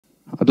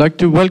I'd like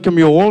to welcome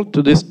you all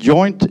to this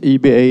joint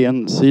EBA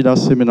and Sida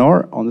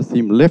seminar on the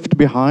theme Left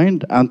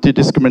Behind,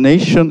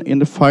 Anti-discrimination in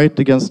the Fight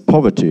Against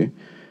Poverty.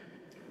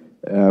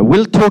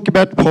 We'll talk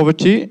about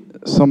poverty,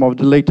 some of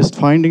the latest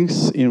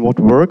findings in what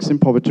works in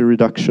poverty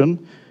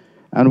reduction,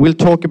 and we'll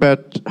talk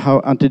about how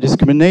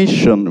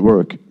anti-discrimination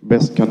work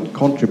best can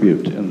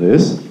contribute in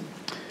this.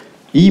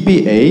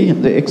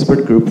 EBA, the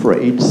expert group for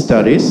AIDS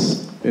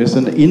studies, is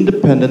an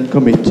independent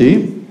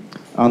committee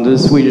under the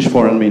Swedish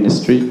Foreign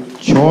Ministry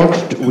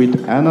charged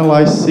with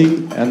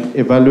analyzing and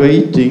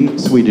evaluating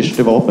Swedish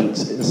development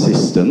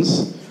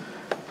assistance.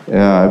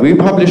 We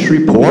publish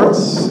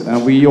reports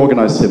and we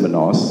organize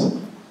seminars.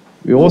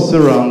 We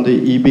also run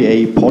the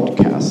EBA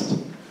podcast.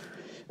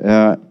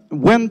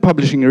 When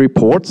publishing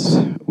reports,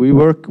 we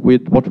work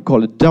with what we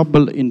call a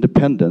double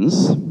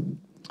independence,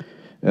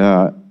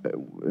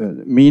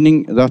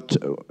 meaning that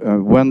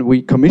when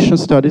we commission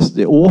studies,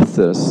 the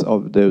authors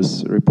of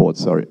those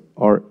reports are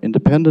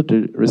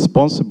independently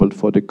responsible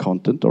for the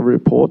content of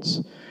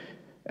reports,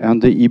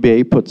 and the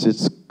EBA puts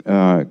its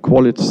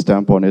quality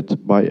stamp on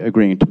it by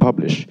agreeing to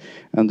publish.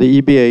 And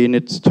the EBA, in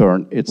its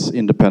turn, it's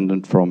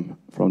independent from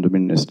the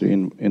ministry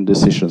in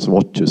decisions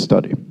what to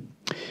study.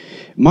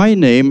 My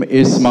name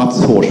is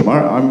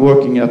Hårsmar. I'm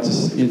working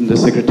in the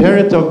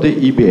secretariat of the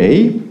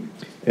EBA,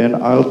 and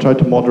I'll try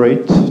to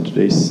moderate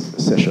today's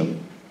session.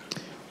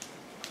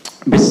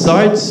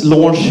 Besides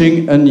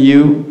launching a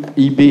new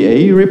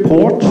EBA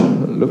report,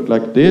 look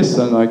like this,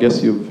 and I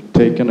guess you've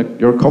taken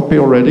your copy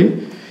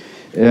already.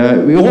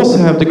 We also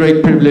have the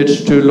great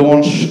privilege to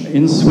launch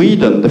in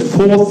Sweden the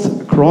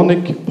 4th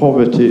Chronic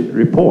Poverty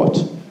Report.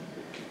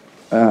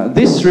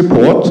 This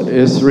report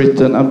is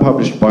written and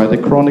published by the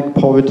Chronic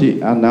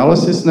Poverty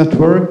Analysis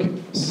Network,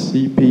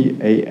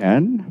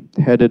 CPAN,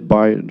 headed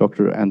by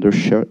Dr. Andrew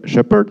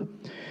Shepard.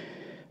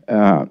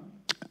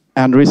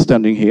 Andrew is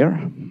standing here,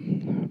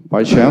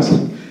 by chance.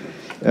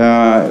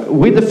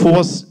 With the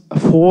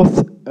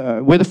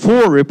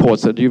four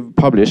reports that you've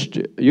published,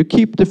 you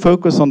keep the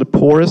focus on the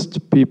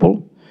poorest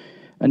people,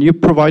 and you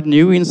provide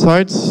new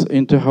insights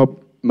into how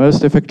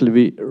most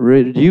effectively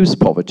reduce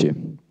poverty.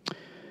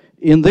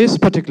 In this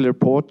particular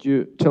report,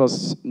 you tell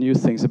us new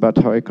things about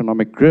how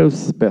economic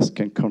growth best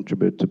can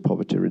contribute to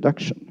poverty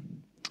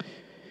reduction.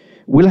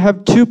 We'll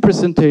have 2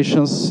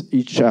 presentations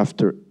each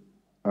after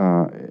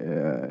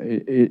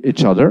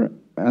each other,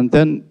 and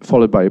then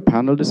followed by a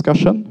panel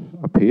discussion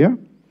up here.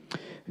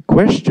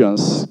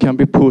 Questions can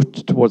be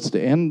put towards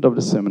the end of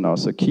the seminar,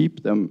 so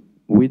keep them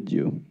with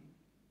you.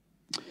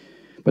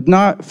 But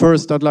now,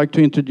 first, I'd like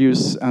to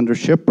introduce Andrew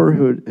Shepard,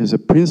 who is a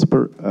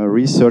principal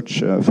research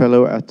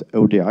fellow at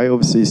ODI,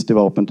 Overseas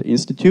Development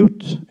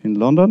Institute in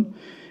London,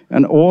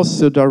 and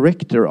also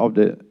director of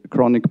the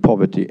Chronic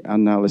Poverty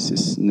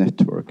Analysis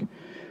Network.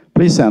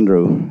 Please,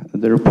 Andrew,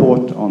 the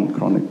report on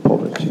chronic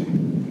poverty.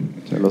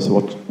 Tell us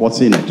what's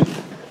in it.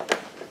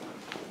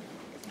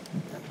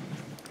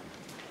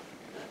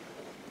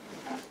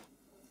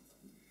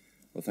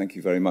 Well, thank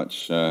you very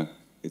much.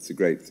 It's a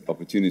great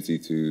opportunity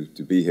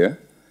to be here,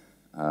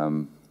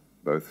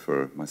 both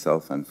for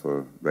myself and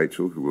for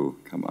Rachel, who will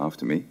come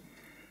after me.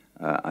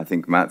 I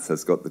think Mats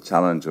has got the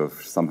challenge of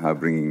somehow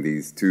bringing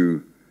these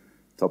 2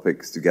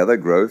 topics together,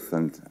 growth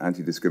and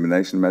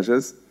anti-discrimination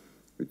measures,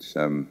 which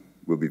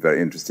will be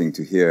very interesting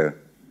to hear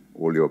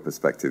all your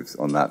perspectives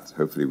on that.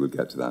 Hopefully we'll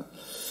get to that.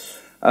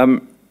 I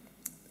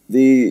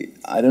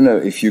don't know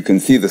if you can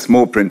see the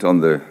small print on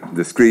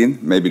the screen,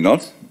 maybe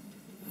not.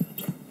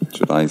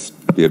 Should I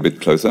be a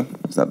bit closer?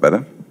 Is that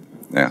better?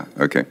 Yeah,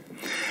 okay.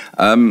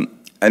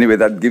 Anyway,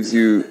 that gives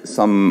you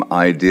some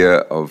idea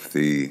of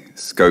the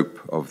scope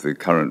of the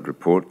current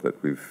report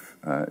that we've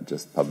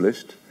just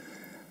published.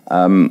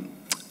 I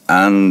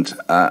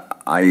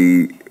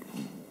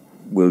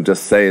will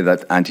just say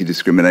that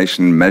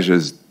anti-discrimination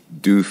measures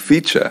do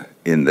feature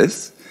in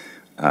this.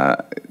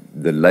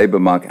 The labor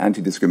market,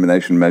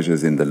 anti-discrimination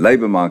measures in the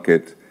labor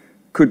market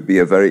could be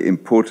a very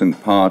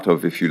important part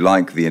of, if you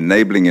like, the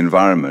enabling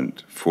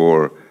environment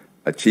for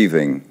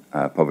achieving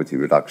poverty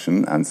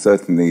reduction, and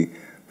certainly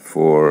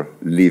for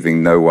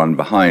leaving no one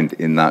behind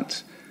in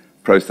that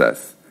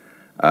process.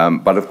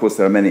 But of course,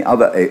 there are many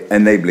other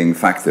enabling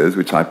factors,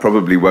 which I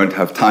probably won't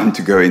have time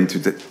to go into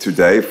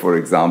today. For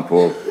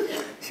example,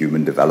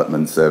 human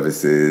development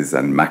services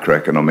and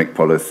macroeconomic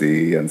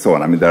policy and so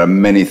on. I mean, there are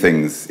many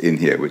things in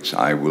here which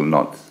I will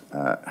not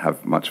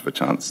have much of a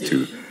chance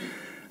to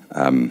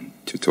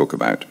talk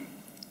about.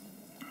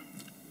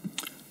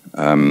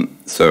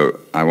 So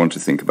I want to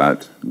think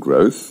about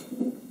growth.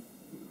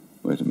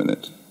 Wait a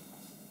minute.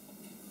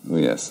 Oh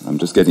yes, I'm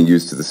just getting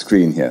used to the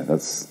screen here.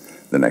 That's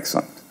the next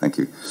one. Thank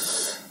you.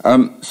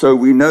 So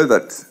we know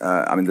that,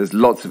 I mean, there's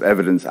lots of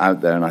evidence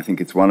out there, and I think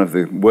it's one of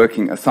the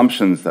working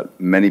assumptions that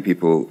many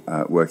people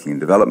working in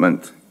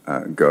development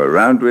go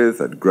around with,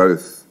 that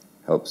growth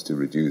helps to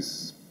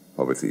reduce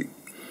poverty.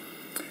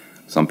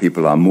 Some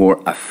people are more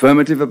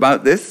affirmative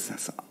about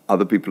this.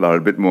 Other people are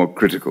a bit more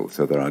critical,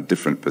 so there are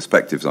different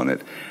perspectives on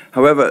it.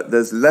 However,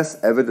 there's less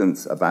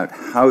evidence about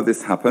how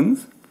this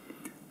happens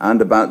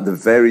and about the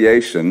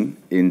variation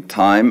in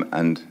time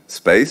and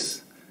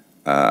space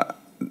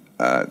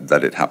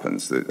that it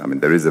happens. I mean,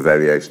 there is a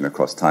variation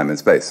across time and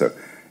space. So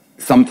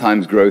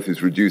sometimes growth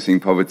is reducing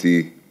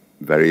poverty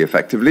very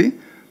effectively.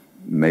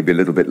 Maybe a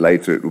little bit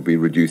later it will be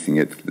reducing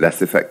it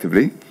less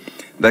effectively.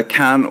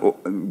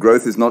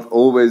 Growth is not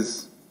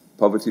always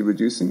poverty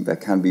reducing. There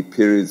can be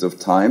periods of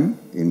time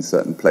in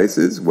certain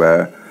places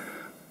where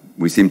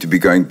we seem to be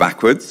going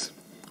backwards,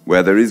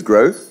 where there is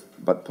growth,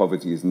 but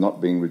poverty is not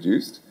being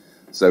reduced.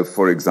 So,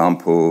 for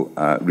example,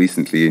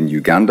 recently in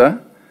Uganda,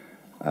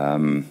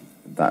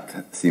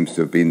 that seems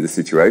to have been the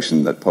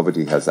situation, that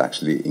poverty has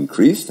actually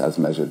increased as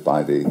measured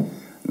by the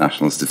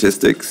national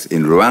statistics.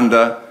 In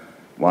Rwanda,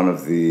 one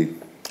of the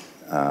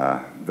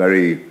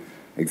very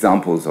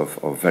examples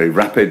of very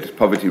rapid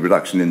poverty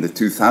reduction in the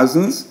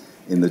 2000s,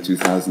 in the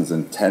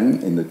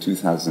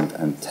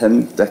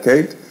 2010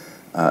 decade,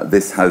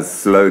 this has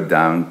slowed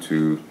down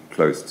to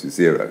close to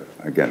zero,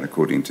 again,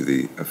 according to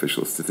the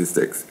official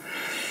statistics.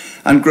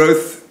 And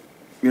growth,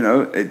 you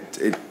know,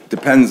 it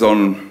depends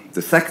on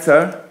the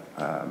sector.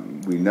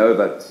 We know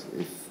that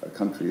if a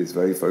country is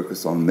very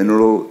focused on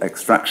mineral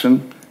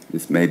extraction,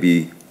 this may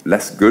be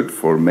less good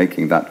for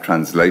making that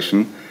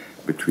translation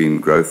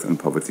between growth and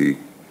poverty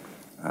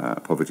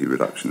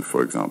reduction,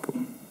 for example.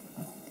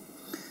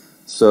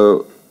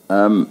 So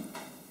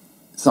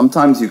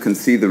sometimes you can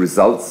see the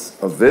results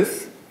of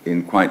this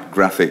in quite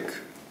graphic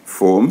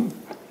form,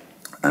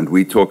 and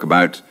we talk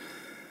about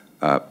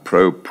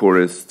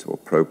pro-poorist or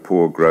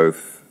pro-poor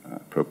growth.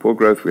 Pro-poor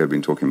growth we have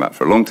been talking about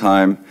for a long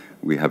time.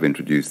 We have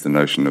introduced the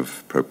notion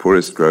of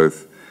pro-poorist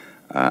growth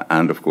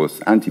and, of course,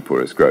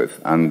 anti-poorist growth.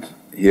 And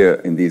here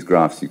in these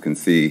graphs you can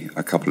see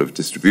a couple of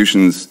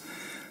distributions.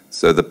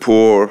 So the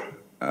poor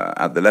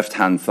at the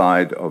left-hand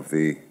side of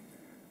the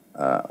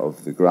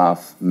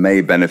graph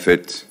may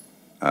benefit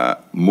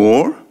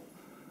more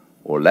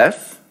or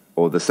less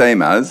or the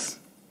same as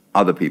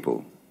other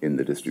people in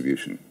the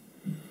distribution.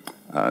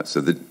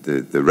 So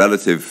the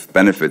relative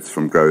benefits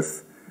from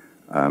growth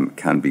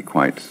can be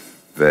quite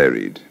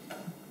varied.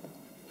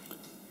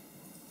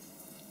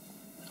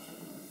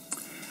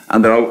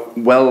 And there are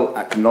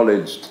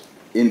well-acknowledged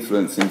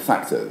influencing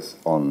factors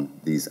on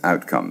these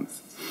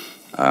outcomes.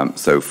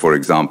 So, for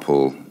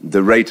example,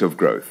 the rate of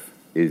growth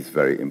is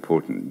very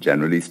important.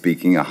 Generally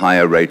speaking, a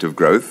higher rate of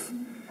growth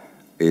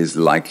is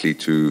likely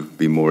to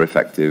be more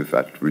effective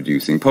at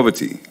reducing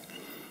poverty.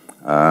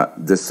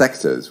 The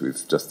sectors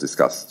we've just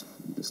discussed,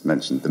 just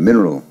mentioned the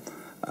mineral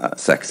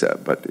sector,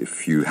 but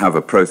if you have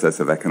a process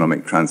of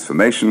economic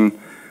transformation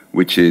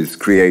which is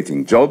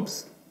creating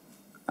jobs,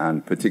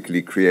 and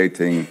particularly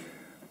creating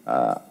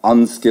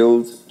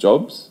unskilled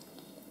jobs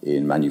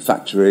in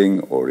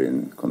manufacturing or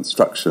in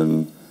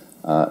construction,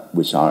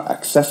 which are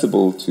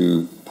accessible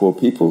to poor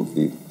people,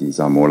 these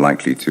are more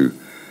likely to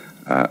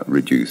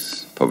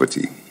reduce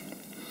poverty.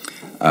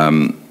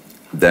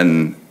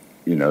 Then,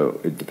 you know,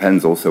 it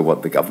depends also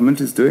what the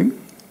government is doing,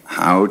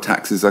 how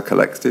taxes are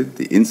collected,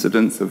 the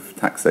incidence of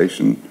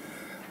taxation,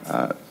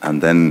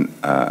 and then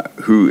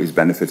who is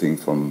benefiting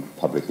from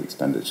public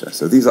expenditure.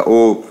 So these are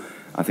all,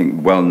 I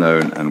think,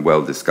 well-known and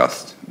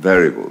well-discussed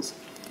variables.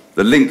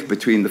 The link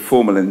between the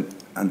formal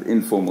and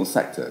informal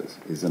sectors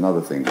is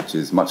another thing which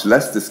is much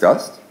less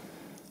discussed,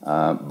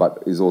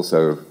 but is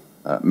also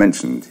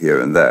mentioned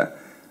here and there.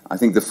 I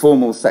think the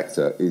formal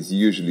sector is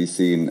usually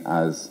seen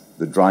as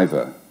the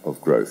driver of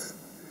growth.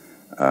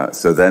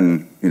 So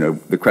then, you know,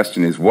 the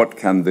question is, what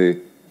can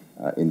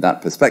in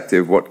that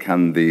perspective, what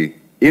can the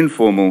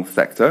informal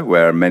sector,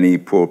 where many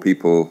poor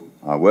people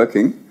are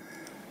working,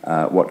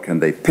 what can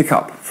they pick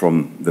up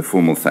from the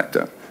formal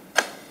sector?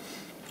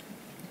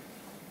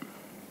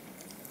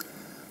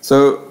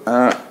 So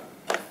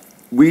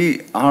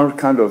our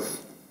kind of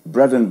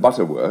bread and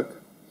butter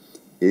work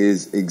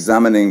is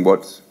examining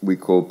what we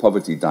call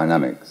poverty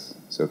dynamics.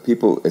 So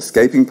people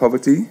escaping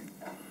poverty,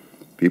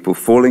 people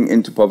falling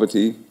into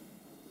poverty,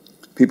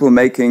 people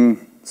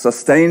making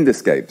sustained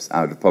escapes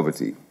out of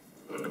poverty.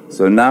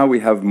 So now we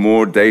have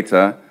more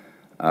data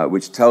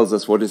which tells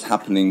us what is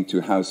happening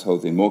to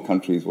households in more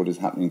countries, what is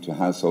happening to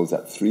households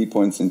at 3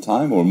 points in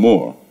time or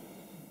more.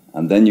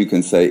 And then you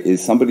can say,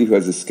 is somebody who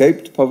has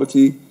escaped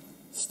poverty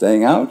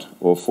staying out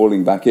or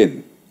falling back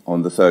in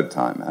on the third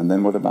time? And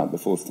then what about the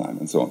fourth time,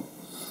 and so on.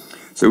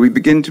 So we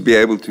begin to be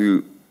able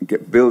to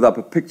build up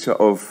a picture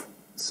of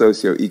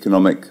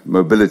socio-economic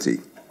mobility.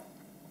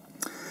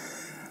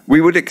 We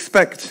would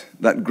expect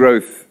that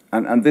growth,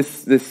 and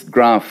this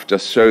graph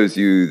just shows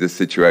you the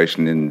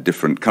situation in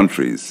different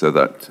countries, so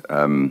that,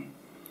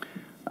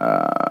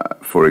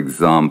 for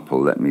example,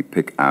 let me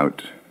pick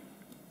out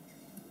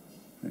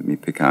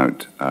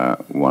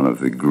one of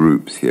the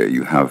groups here.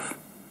 You have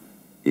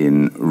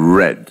in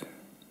red,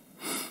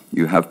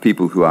 you have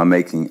people who are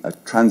making a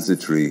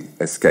transitory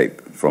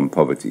escape from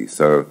poverty.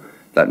 So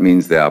that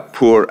means they are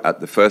poor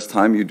at the first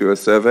time you do a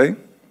survey.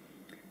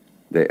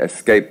 They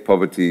escape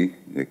poverty,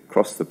 they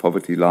cross the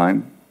poverty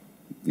line.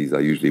 These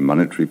are usually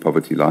monetary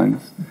poverty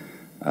lines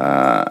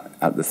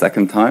at the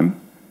second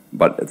time,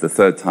 but at the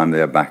third time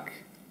they are back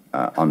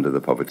under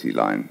the poverty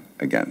line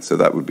again. So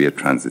that would be a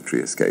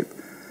transitory escape.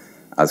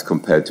 as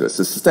compared to a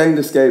sustained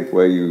escape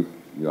where you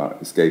are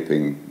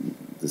escaping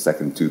the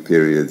second 2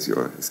 periods,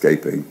 you're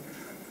escaping.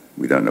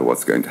 We don't know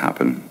what's going to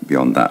happen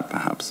beyond that,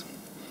 perhaps.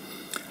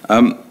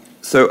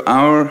 So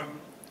our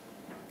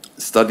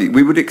study,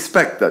 we would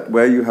expect that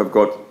where you have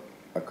got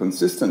a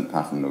consistent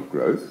pattern of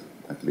growth,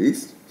 at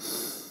least,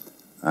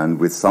 and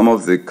with some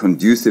of the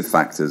conducive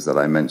factors that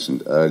I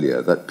mentioned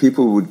earlier, that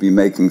people would be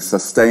making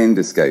sustained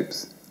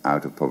escapes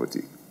out of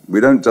poverty. We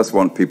don't just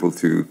want people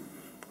to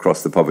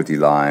cross the poverty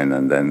line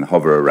and then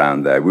hover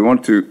around there. We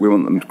want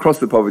them to cross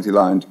the poverty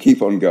line, to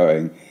keep on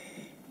going,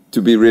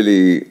 to be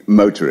really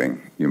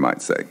motoring, you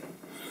might say.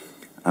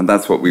 And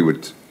that's what we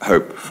would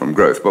hope from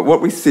growth. But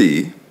what we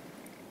see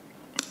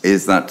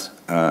is that,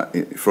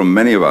 from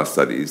many of our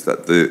studies,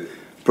 that the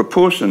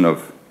proportion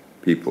of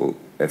people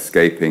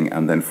escaping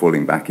and then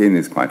falling back in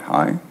is quite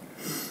high.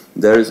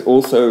 There is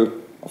also,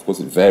 of course,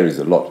 it varies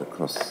a lot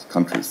across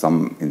countries.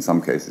 In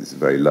some cases, it's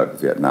very low,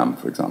 Vietnam,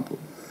 for example.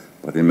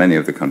 But in many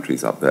of the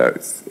countries up there,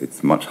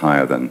 it's much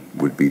higher than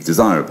would be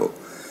desirable.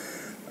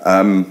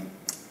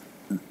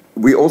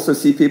 We also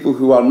see people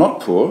who are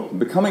not poor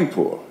becoming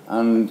poor.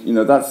 And,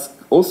 that's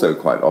also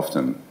quite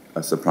often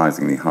a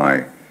surprisingly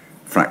high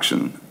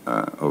fraction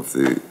of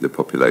the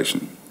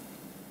population.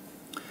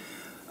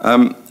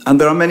 And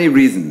there are many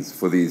reasons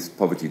for these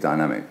poverty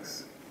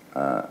dynamics,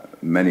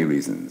 many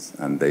reasons,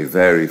 and they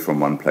vary from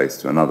one place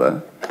to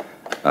another.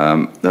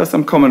 There are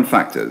some common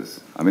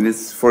factors. I mean,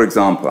 for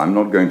example, I'm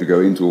not going to go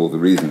into all the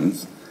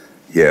reasons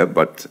here,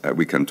 but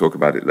we can talk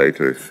about it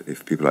later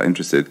if people are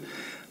interested.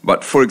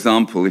 But for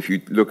example, if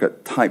you look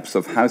at types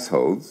of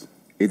households,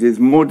 it is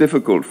more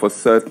difficult for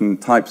certain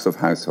types of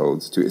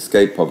households to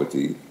escape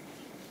poverty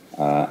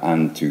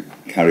and to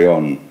carry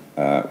on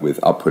with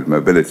upward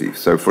mobility.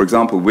 So, for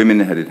example,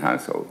 women-headed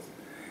households,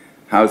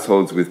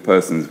 households with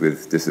persons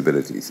with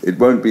disabilities. It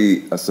won't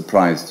be a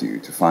surprise to you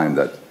to find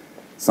that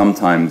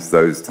sometimes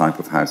those type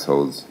of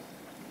households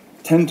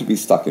tend to be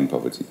stuck in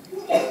poverty.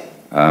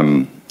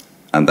 And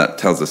that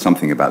tells us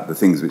something about the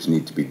things which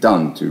need to be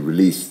done to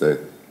release the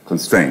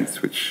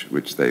constraints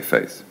which they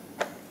face.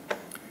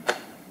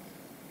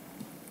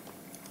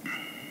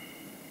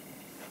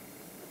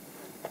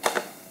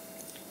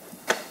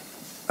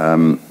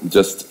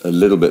 Just a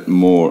little bit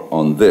more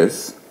on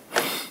this.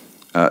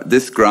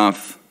 This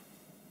graph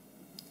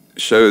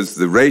shows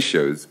the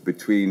ratios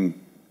between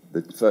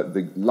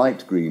the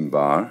light green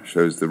bar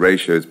shows the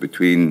ratios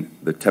between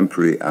the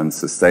temporary and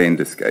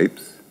sustained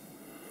escapes,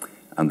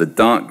 and the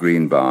dark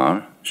green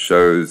bar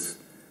shows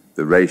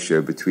the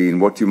ratio between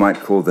what you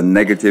might call the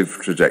negative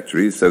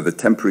trajectories, so the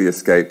temporary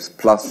escapes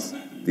plus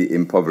the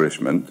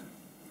impoverishment,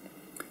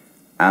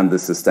 and the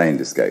sustained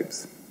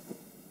escapes.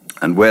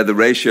 And where the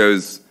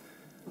ratios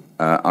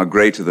are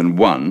greater than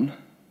 1,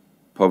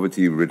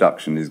 poverty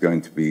reduction is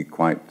going to be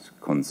quite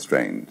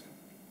constrained.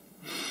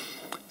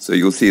 So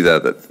you'll see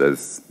there that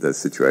there's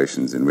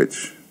situations in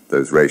which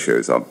those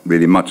ratios are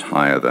really much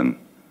higher than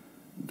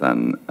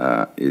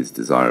is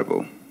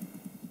desirable.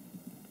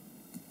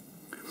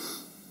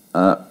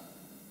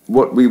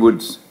 What we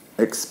would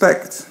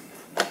expect,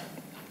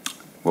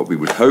 what we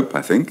would hope,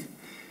 I think,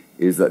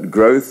 is that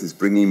growth is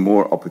bringing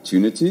more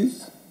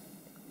opportunities.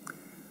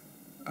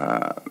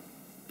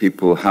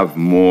 People have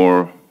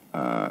more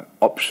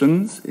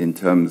options in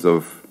terms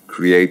of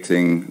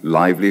creating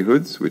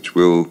livelihoods which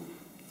will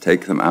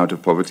take them out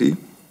of poverty.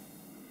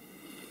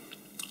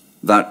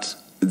 That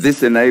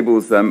this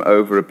enables them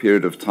over a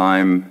period of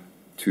time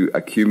to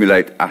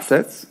accumulate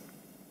assets.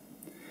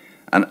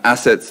 And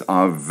assets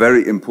are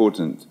very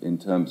important in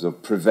terms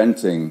of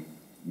preventing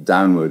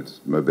downward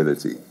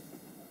mobility.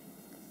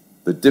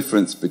 The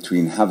difference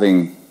between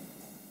having,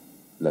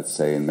 let's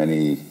say in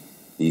many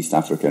East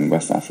African,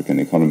 West African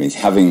economies,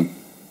 having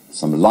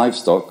some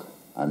livestock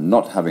and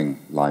not having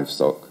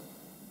livestock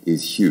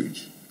is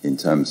huge in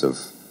terms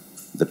of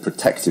the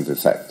protective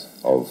effect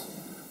of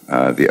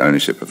the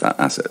ownership of that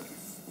asset.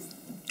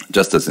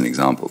 Just as an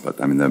example,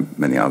 but I mean there are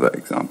many other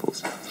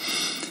examples.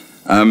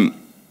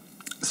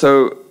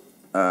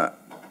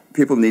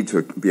 People need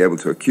to be able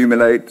to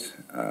accumulate.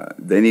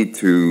 They need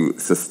to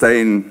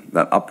sustain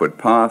that upward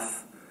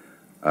path.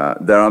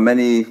 There are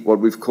many, what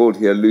we've called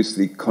here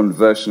loosely,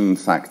 conversion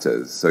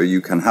factors. So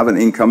you can have an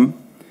income,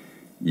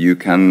 you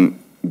can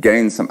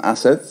gain some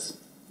assets,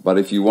 but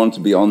if you want to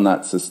be on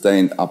that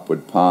sustained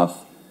upward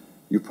path,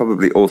 you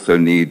probably also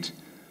need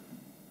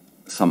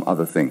some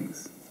other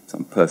things,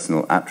 some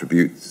personal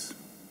attributes,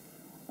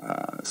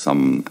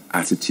 some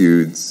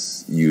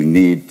attitudes. You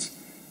need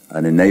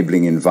an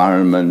enabling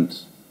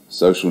environment,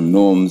 social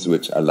norms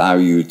which allow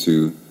you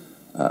to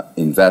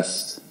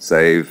invest,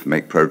 save,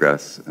 make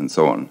progress, and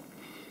so on.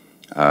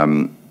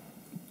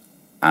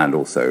 And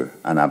also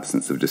an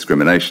absence of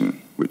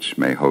discrimination, which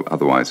may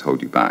otherwise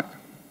hold you back.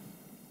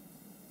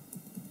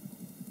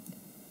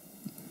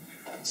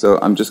 So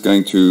I'm just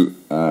going to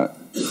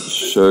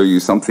show you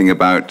something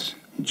about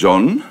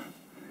John,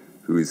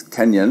 who is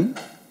Kenyan.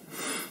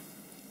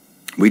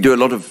 We do a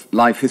lot of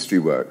life history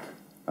work,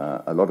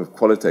 a lot of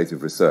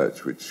qualitative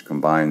research, which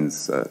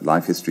combines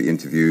life history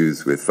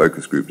interviews with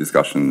focus group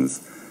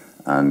discussions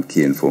and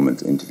key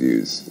informant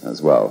interviews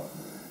as well.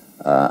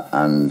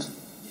 And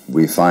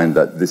we find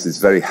that this is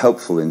very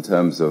helpful in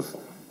terms of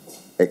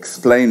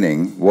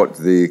explaining what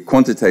the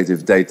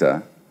quantitative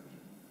data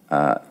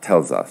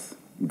tells us,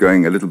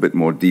 going a little bit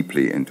more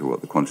deeply into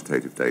what the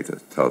quantitative data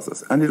tells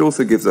us. And it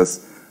also gives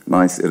us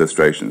nice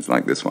illustrations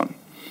like this one.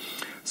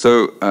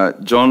 So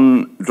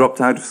John dropped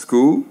out of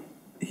school,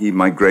 he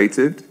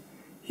migrated,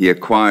 he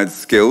acquired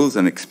skills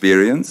and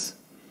experience,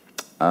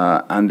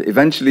 and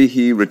eventually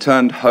he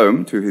returned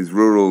home to his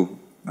rural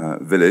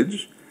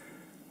village.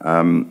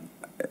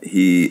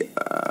 He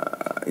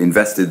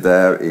invested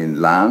there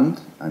in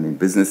land and in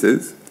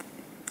businesses.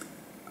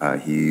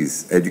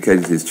 He's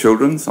educated his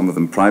children, some of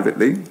them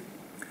privately.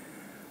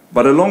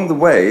 But along the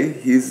way,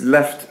 he's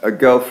left a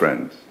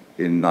girlfriend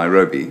in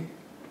Nairobi,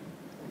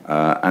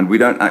 and we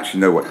don't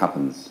actually know what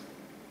happens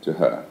to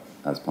her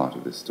as part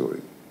of this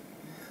story.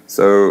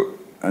 So,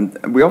 and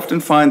we often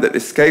find that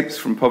escapes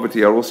from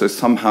poverty are also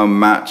somehow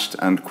matched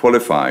and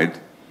qualified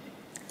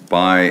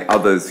by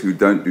others who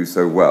don't do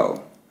so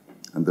well.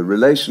 And the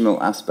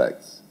relational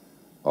aspects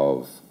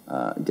of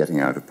getting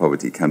out of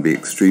poverty can be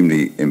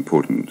extremely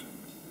important.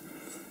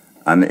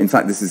 And in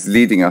fact, this is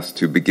leading us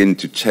to begin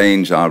to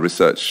change our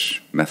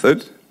research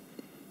method,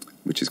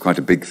 which is quite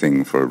a big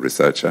thing for a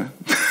researcher,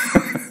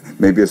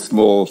 maybe a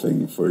small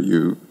thing for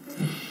you,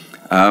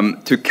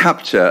 to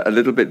capture a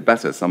little bit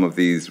better some of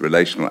these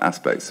relational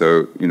aspects.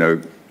 So, you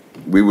know,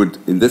 we would,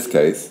 in this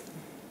case,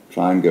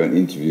 try and go and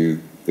interview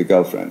the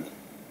girlfriend.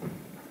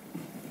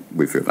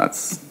 We feel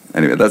that's,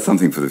 anyway, that's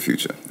something for the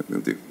future that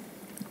we'll do.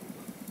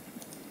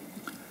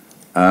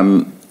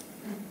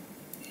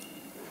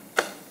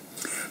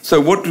 So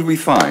what do we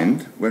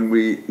find when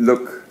we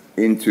look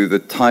into the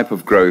type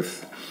of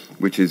growth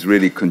which is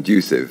really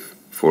conducive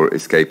for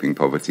escaping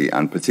poverty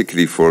and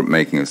particularly for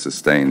making a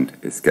sustained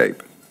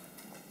escape?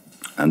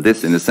 And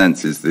this, in a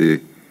sense, is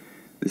the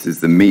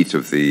meat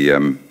of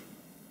the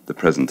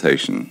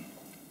presentation.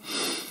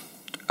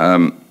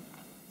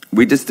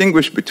 We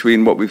distinguish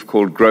between what we've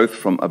called growth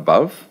from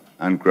above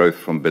and growth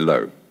from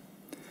below.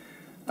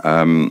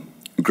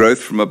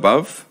 Growth from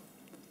above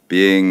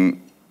being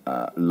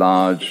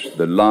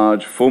the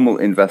large formal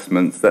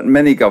investments that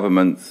many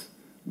governments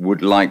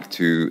would like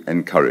to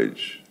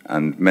encourage,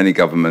 and many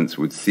governments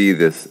would see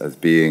this as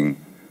being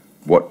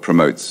what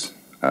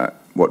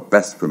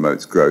best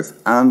promotes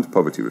growth and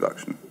poverty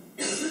reduction.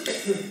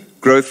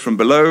 Growth from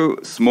below,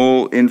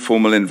 small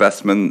informal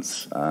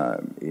investments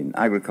in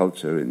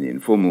agriculture, in the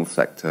informal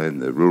sector, in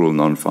the rural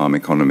non-farm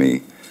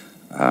economy,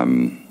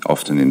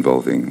 often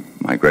involving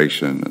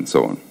migration and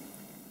so on.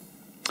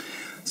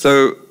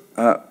 So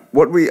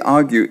what we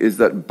argue is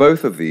that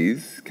both of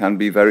these can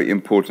be very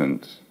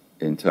important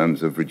in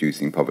terms of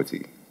reducing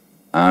poverty.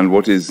 And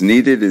what is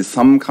needed is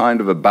some kind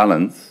of a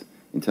balance,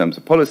 in terms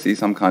of policy,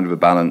 some kind of a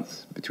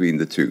balance between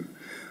the two.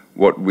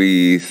 What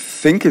we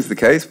think is the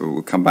case, but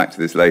we'll come back to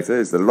this later,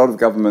 is that a lot of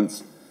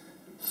governments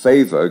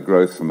favor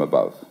growth from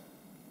above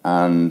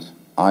and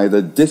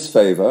either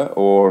disfavor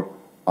or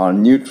are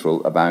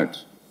neutral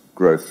about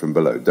growth from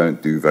below,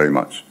 don't do very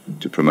much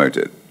to promote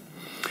it.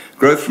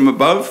 Growth from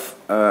above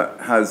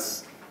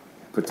has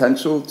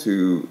potential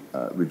to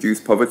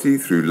reduce poverty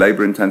through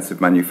labor-intensive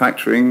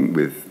manufacturing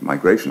with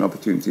migration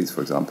opportunities,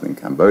 for example, in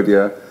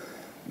Cambodia,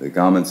 the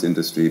garments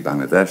industry,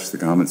 Bangladesh, the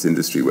garments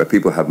industry, where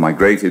people have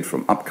migrated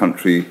from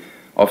upcountry,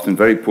 often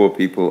very poor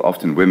people,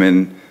 often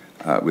women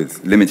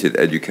with limited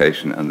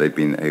education, and they've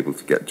been able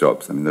to get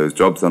jobs. I mean, those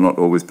jobs are not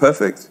always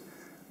perfect.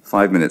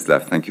 5 minutes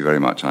left. Thank you very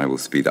much. I will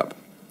speed up.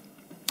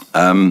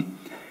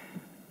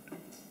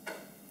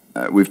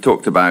 We've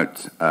talked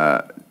about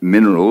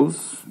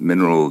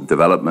mineral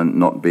development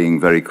not being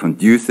very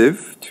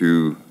conducive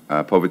to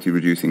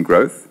poverty-reducing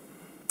growth.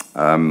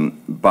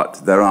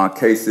 But there are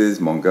cases,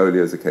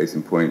 Mongolia is a case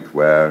in point,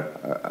 where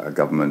a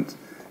government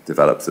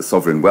develops a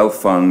sovereign wealth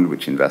fund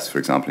which invests, for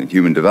example, in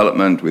human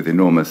development with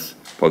enormous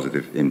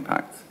positive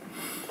impact.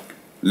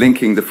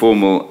 Linking the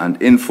formal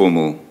and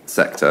informal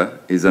sector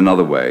is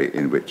another way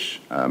in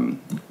which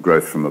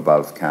growth from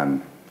above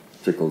can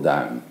trickle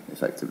down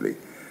effectively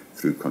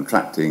through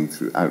contracting,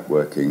 through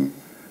outworking,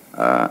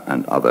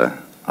 and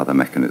other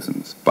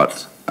mechanisms.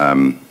 But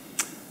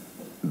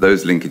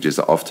those linkages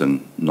are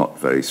often not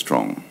very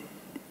strong.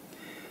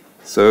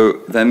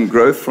 So then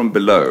growth from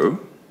below,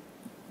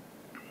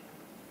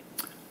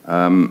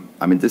 I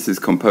mean, this is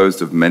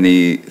composed of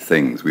many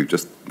things. We've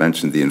just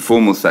mentioned the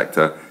informal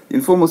sector. The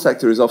informal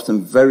sector is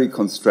often very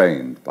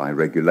constrained by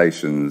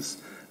regulations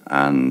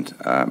and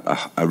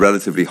a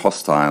relatively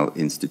hostile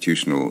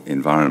institutional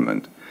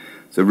environment.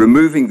 So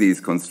removing these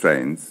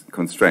constraints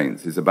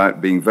is about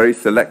being very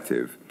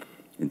selective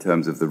in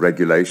terms of the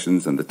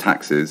regulations and the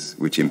taxes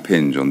which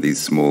impinge on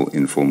these small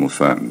informal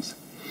firms.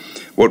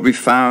 What we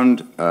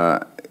found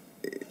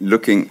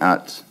looking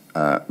at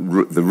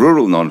the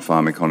rural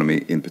non-farm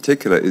economy in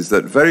particular is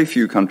that very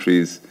few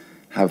countries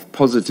have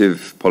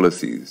positive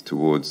policies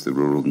towards the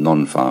rural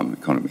non-farm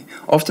economy.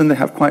 Often they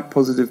have quite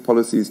positive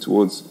policies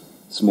towards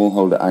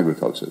smallholder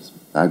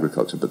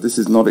agriculture, but this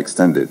is not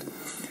extended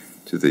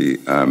to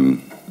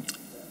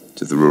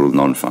to the rural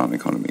non-farm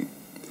economy.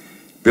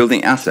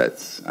 Building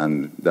assets,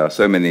 and there are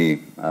so many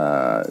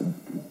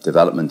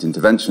development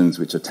interventions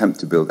which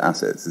attempt to build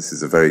assets. This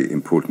is a very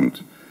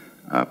important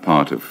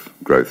part of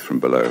growth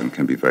from below and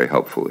can be very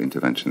helpful.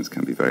 Interventions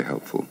can be very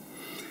helpful.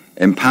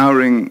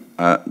 Empowering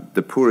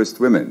the poorest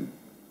women,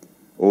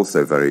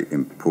 also very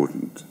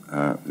important.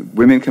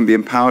 Women can be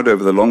empowered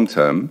over the long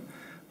term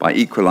by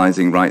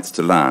equalizing rights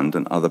to land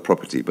and other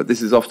property, but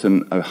this is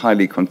often a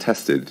highly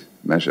contested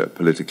measure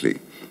politically,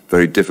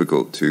 very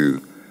difficult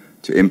to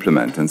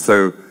implement. And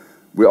so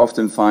we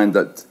often find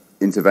that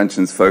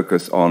interventions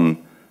focus on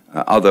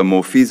other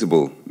more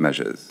feasible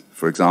measures,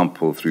 for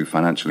example, through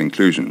financial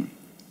inclusion,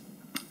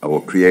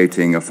 or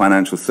creating a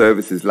financial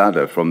services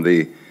ladder from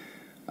the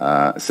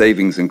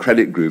savings and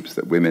credit groups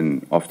that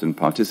women often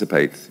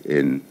participate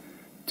in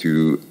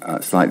to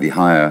slightly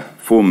higher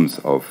forms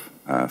of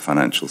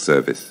financial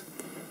service.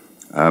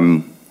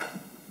 And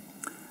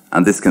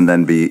this can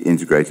then be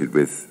integrated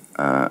with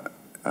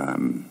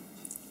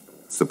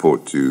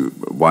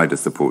wider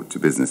support to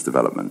business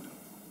development.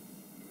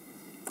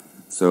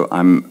 So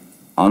I'm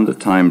under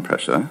time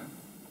pressure.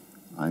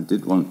 I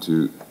did want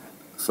to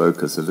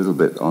focus a little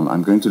bit on,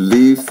 I'm going to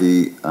leave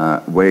the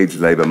wage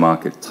labour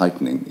market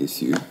tightening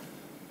issue,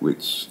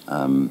 which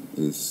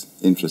is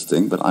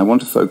interesting, but I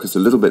want to focus a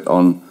little bit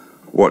on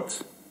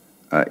what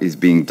is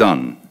being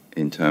done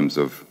in terms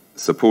of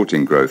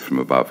supporting growth from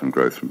above and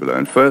growth from below.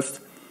 And first,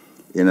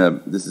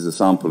 this is a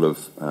sample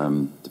of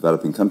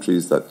developing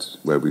countries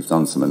where we've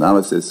done some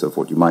analysis of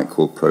what you might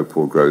call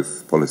pro-poor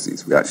growth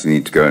policies. We actually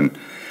need to go and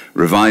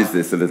revise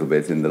this a little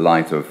bit in the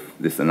light of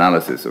this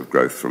analysis of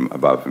growth from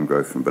above and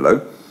growth from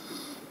below.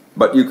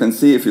 But you can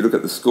see, if you look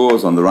at the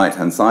scores on the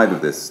right-hand side of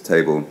this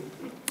table,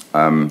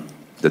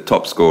 the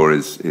top score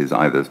is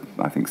either,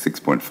 I think,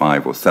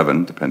 6.5 or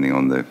 7, depending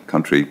on the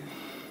country.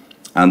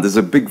 And there's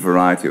a big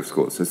variety of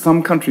scores. So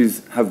some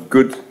countries have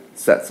good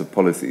sets of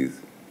policies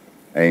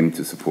aimed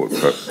to support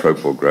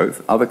pro-poor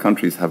growth. Other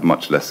countries have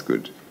much less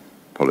good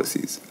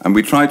policies. And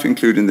we try to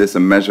include in this a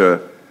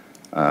measure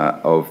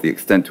of the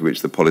extent to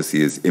which the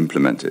policy is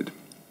implemented.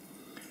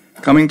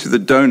 Coming to the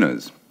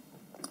donors,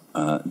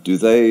 do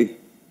they...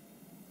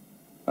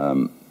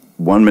 1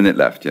 minute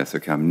left, yes,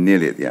 okay, I'm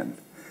nearly at the end.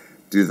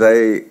 Do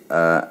they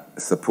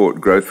support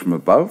growth from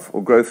above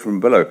or growth from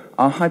below?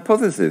 Our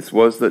hypothesis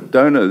was that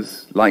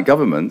donors, like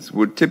governments,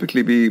 would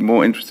typically be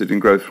more interested in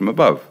growth from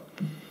above.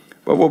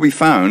 But what we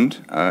found,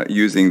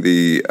 using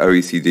the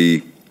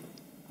OECD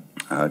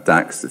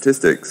DAX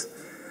statistics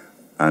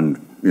and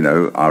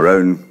our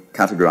own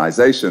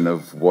categorization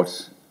of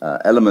what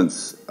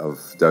elements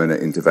of donor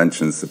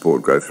interventions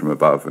support growth from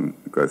above and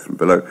growth from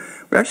below,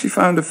 we actually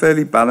found a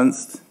fairly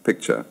balanced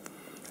picture.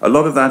 A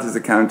lot of that is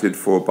accounted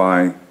for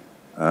by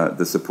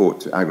the support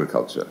to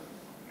agriculture.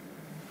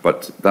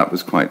 But that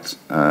was quite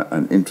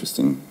an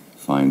interesting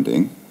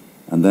finding.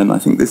 And then I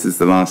think this is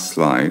the last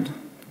slide.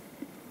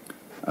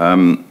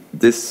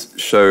 This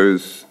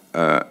shows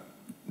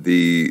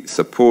the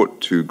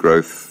support to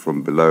growth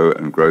from below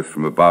and growth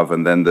from above,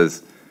 and then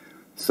there's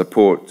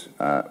support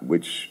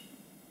which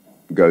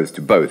goes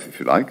to both, if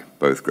you like,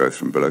 both growth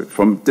from below,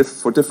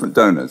 for different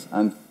donors.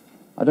 And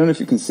I don't know if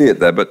you can see it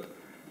there, but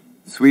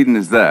Sweden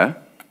is there.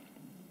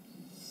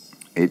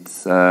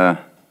 It's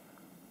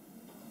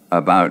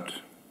about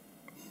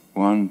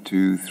 1,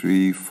 2,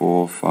 3,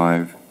 4,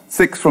 5,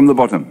 6 from the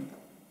bottom.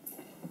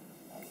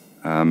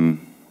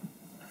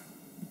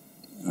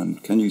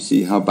 And can you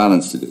see how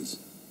balanced it is?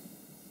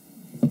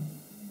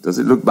 Does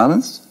it look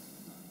balanced?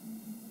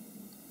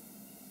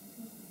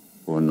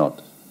 Or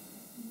not?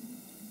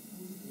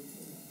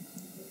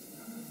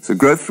 So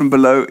growth from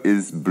below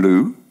is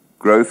blue,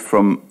 growth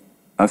from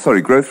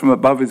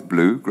above is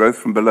blue, growth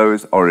from below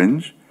is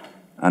orange,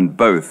 and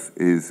both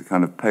is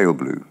kind of pale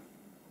blue.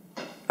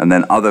 And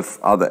then other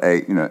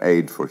aid,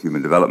 aid for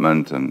human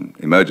development and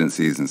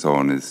emergencies and so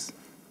on is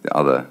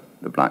the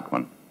black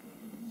one.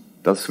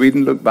 Does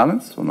Sweden look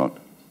balanced or not?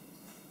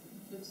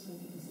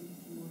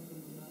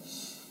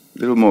 A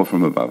little more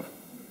from above.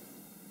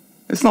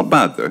 It's not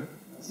bad though.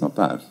 It's not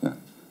bad. Yeah.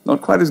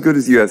 Not quite as good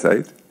as US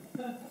aid.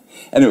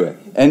 Anyway,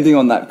 ending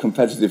on that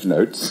competitive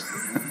note.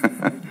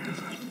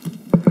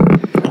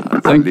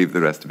 I'll leave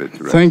the rest of it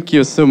to rest. Thank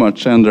you so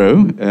much,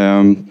 Andrew.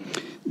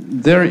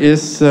 There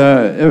is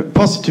a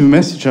positive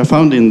message I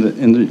found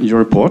in your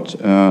report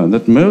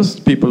that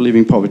most people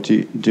living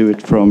poverty do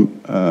it through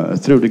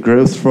the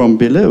growth from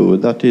below.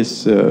 That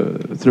is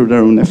through their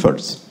own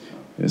efforts,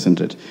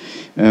 isn't it?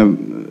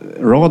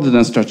 Rather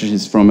than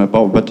strategies from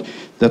above, but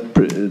that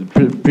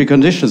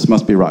preconditions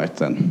must be right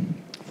then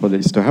for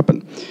this to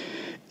happen.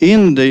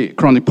 In the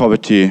chronic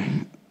poverty,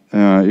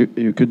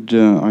 you could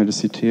either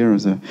sit here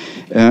as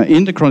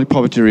in the chronic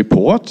poverty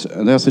report,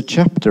 there's a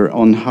chapter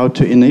on how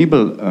to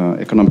enable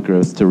economic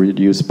growth to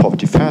reduce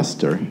poverty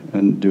faster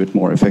and do it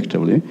more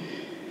effectively.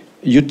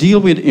 You deal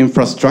with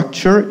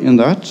infrastructure in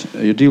that.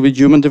 You deal with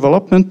human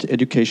development,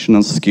 education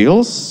and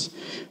skills,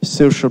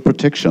 social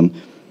protection,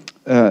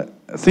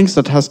 things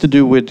that has to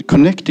do with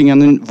connecting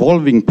and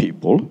involving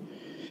people.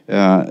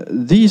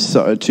 These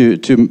are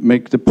to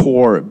make the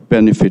poor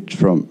benefit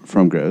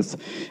from growth.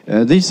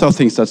 These are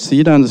things that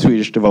Sida and the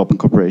Swedish Development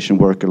Corporation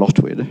work a lot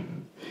with.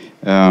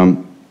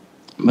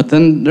 But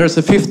then there's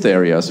a fifth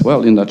area as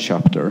well in that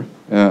chapter,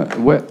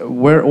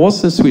 where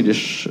also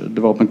Swedish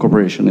Development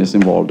Corporation is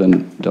involved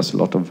and does a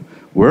lot of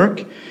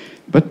work,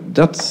 but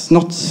that's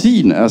not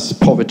seen as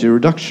poverty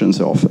reduction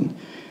so often.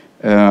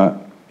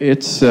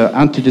 It's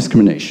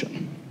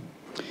anti-discrimination.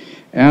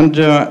 And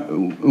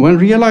when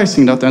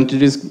realizing that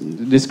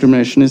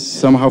anti-discrimination is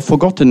somehow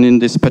forgotten in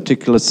this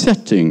particular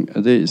setting,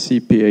 the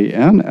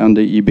CPAN and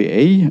the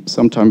EBA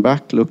some time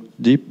back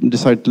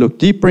decided to look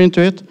deeper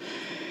into it.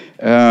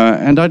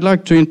 And I'd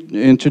like to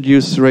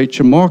introduce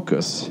Rachel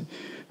Marcus,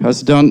 who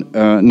has done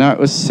now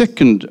a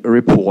second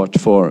report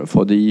for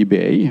the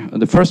EBA.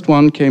 The first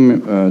one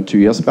came 2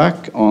 years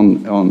back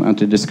on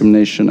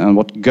anti-discrimination and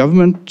what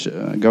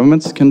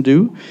governments can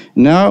do.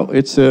 Now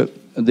it's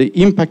the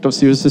impact of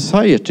civil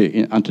society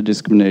in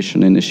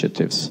anti-discrimination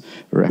initiatives,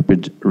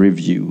 rapid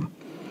review.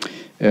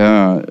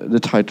 The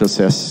title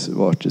says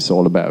what it's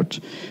all about.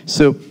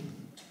 So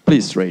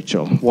please,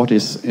 Rachel, what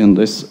is in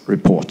this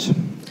report?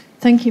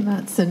 Thank you,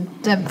 Mats, and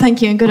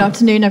thank you and good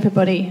afternoon,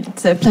 everybody.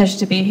 It's a pleasure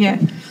to be here.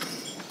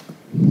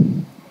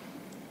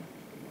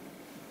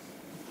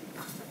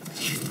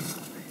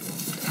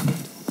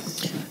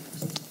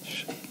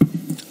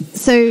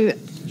 So,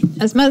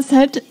 as Mats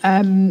said,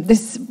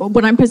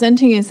 what I'm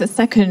presenting is the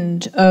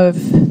second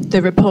of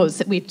the reports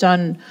that we've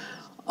done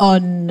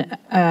on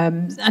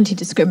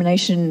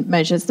anti-discrimination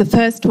measures. The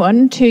first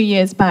one, 2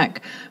 years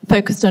back,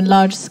 focused on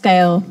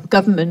large-scale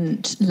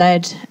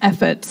government-led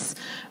efforts,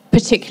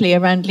 particularly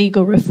around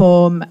legal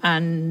reform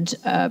and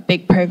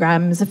big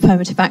programs,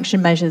 affirmative action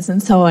measures,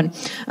 and so on.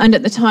 And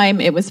at the time,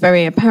 it was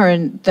very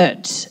apparent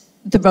that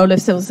the role of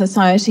civil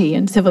society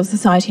and civil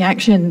society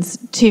actions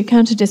to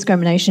counter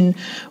discrimination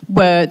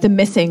were the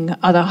missing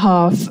other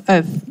half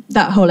of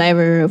that whole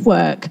area of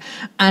work.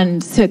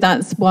 And so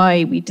that's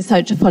why we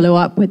decided to follow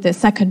up with the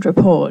second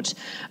report,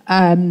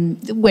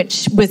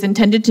 which was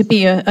intended to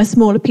be a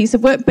smaller piece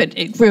of work, but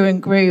it grew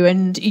and grew.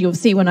 And you'll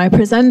see when I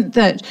present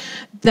that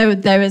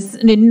there is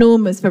an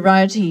enormous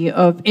variety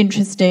of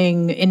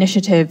interesting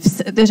initiatives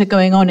that are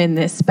going on in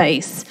this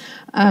space.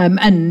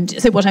 And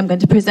so what I'm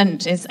going to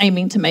present is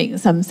aiming to make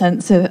some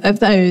sense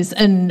of those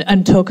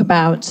and talk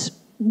about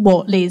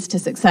what leads to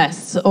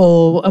success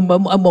and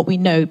what we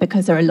know,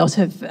 because there are a lot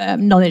of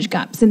knowledge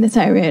gaps in this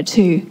area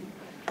too.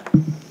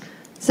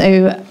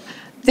 So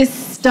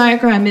this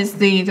diagram is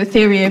the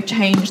theory of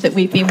change that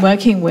we've been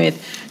working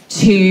with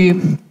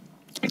to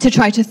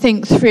try to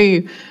think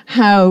through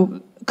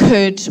how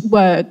could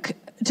work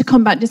to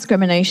combat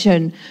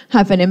discrimination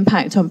have an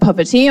impact on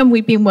poverty. And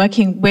we've been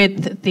working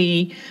with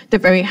the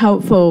very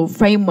helpful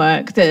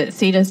framework that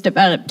Sida's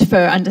developed for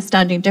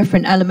understanding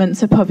different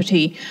elements of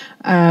poverty,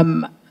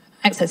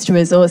 access to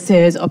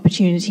resources,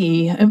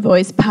 opportunity and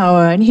voice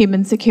power and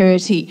human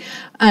security.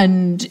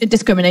 And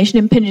discrimination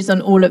impinges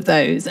on all of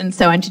those. And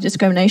so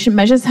anti-discrimination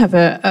measures have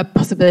a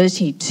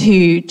possibility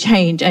to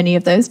change any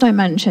of those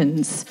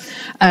dimensions.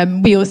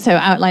 We also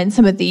outlined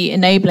some of the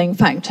enabling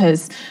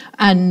factors,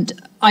 and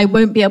I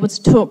won't be able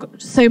to talk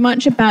so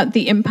much about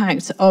the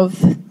impact of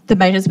the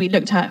measures we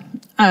looked at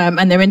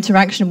and their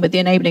interaction with the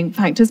enabling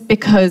factors,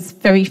 because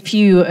very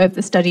few of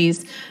the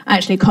studies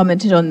actually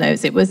commented on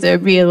those. It was a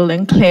real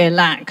and clear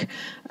lack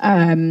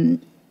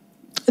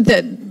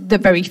that the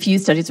very few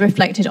studies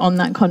reflected on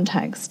that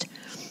context.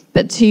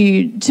 But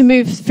to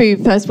move through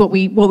first what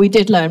we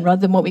did learn rather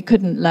than what we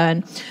couldn't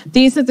learn,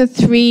 these are the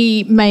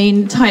three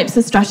main types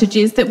of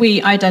strategies that we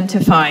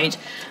identified.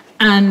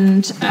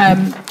 And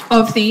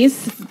of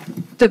these,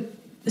 the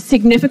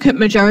significant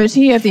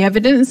majority of the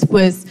evidence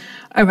was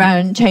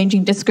around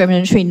changing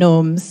discriminatory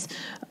norms.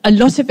 A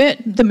lot of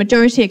it, the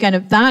majority again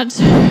of that,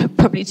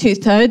 probably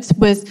 2/3,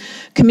 was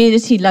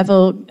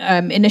community-level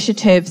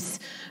initiatives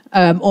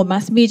or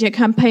mass media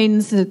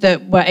campaigns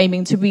that were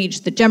aiming to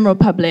reach the general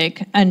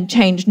public and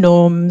change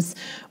norms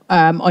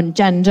on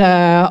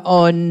gender,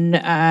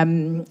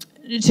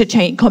 to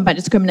combat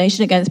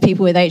discrimination against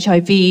people with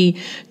HIV,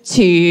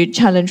 to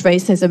challenge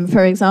racism,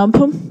 for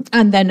example.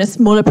 And then a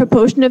smaller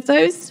proportion of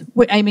those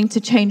were aiming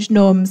to change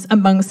norms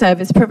among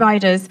service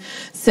providers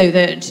so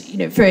that,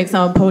 for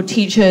example,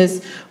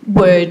 teachers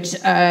would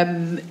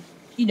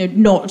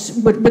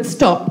would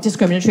stop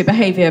discriminatory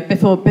behaviour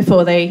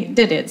before they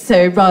did it.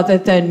 So rather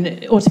than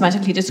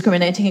automatically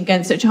discriminating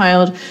against a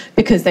child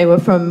because they were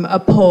from a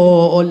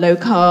poor or low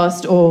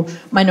caste or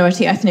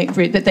minority ethnic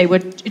group, that they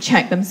would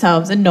check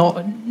themselves and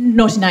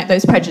not enact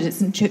those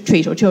prejudices and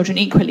treat all children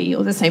equally,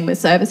 or the same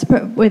with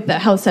the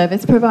health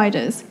service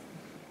providers.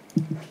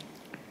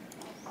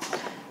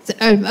 So,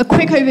 a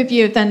quick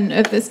overview then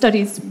of the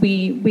studies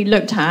we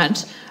looked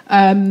at.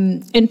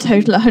 In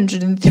total,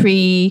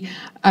 103.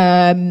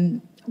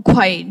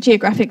 Quite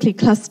geographically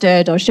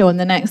clustered, I'll show on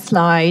the next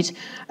slide.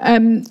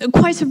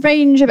 Quite a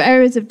range of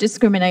areas of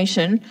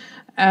discrimination.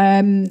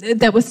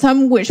 There were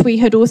some which we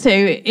had also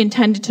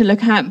intended to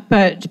look at,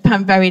 but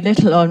found very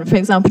little on. For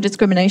example,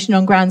 discrimination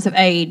on grounds of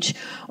age,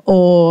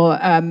 or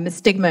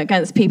stigma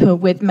against people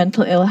with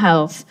mental ill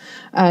health.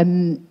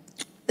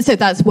 So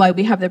that's why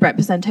we have the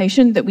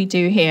representation that we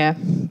do here.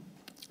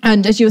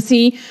 And as you'll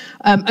see,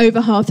 over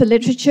half the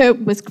literature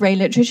was grey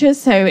literature,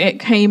 so it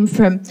came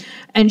from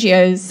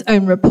NGOs'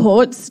 own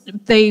reports.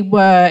 They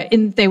were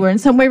in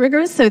some way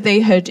rigorous, so they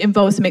had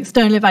involved some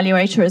external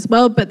evaluator as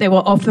well, but they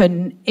were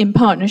often in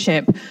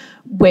partnership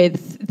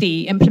with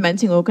the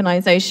implementing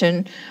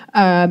organisation.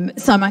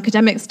 Some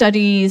academic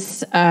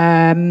studies,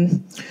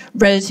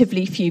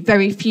 relatively few,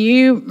 very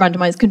few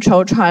randomised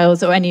control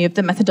trials or any of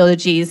the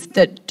methodologies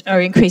that are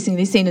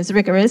increasingly seen as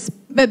rigorous,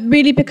 but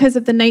really because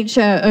of the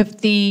nature of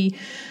the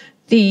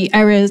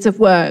areas of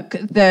work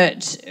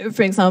that,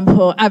 for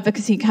example,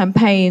 advocacy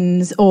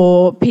campaigns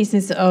or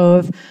pieces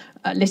of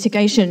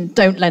litigation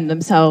don't lend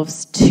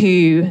themselves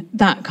to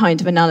that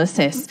kind of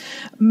analysis.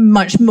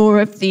 Much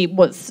more of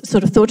what's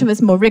sort of thought of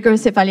as more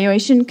rigorous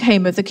evaluation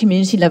came of the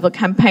community level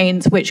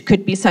campaigns, which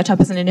could be set up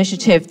as an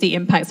initiative, the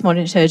impacts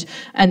monitored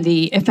and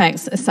the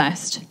effects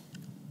assessed.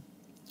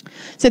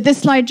 So this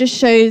slide just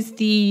shows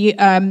the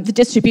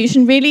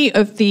distribution really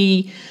of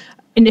the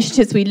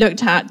initiatives we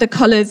looked at. The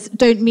colours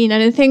don't mean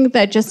anything,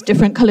 they're just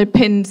different coloured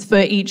pins for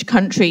each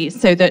country,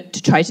 so that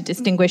to try to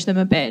distinguish them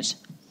a bit.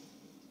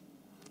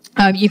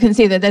 You can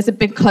see that there's a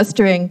big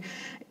clustering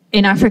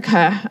in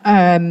Africa,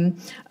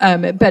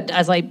 but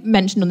as I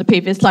mentioned on the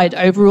previous slide,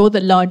 overall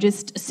the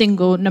largest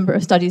single number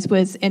of studies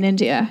was in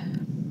India.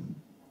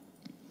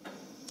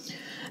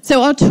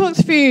 So I'll talk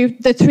through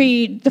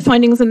the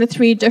findings and the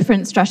three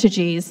different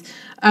strategies.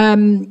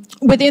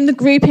 Within the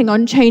grouping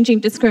on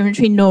changing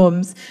discriminatory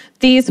norms,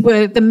 these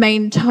were the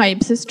main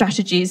types of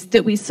strategies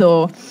that we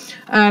saw.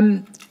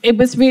 It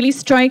was really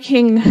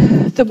striking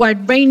the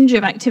wide range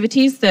of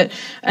activities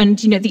and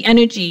the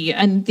energy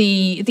and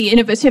the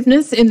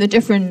innovativeness in the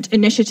different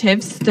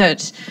initiatives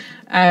that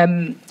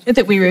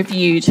we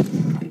reviewed.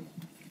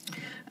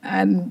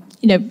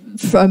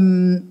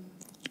 From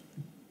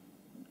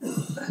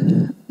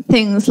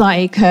things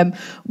like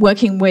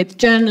working with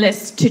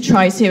journalists to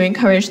try to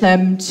encourage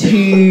them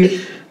to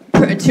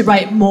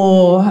write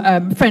more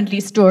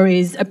friendly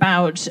stories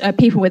about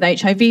people with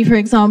HIV, for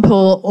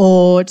example,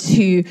 or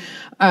to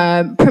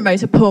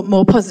promote a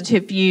more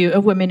positive view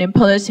of women in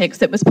politics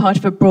that was part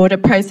of a broader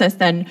process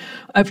then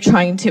of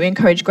trying to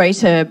encourage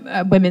greater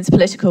women's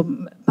political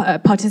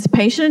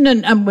participation,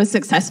 and was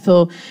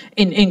successful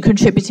in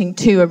contributing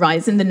to a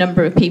rise in the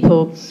number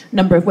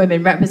of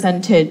women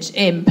represented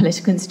in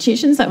political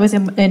institutions. That was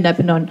in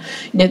Lebanon.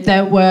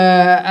 There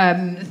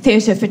were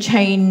Theatre for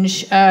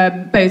Change,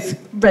 both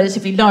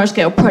relatively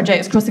large-scale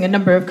projects crossing a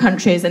number of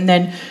countries, and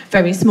then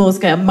very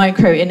small-scale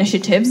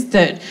micro-initiatives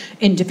that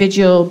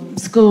individual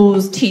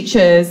schools,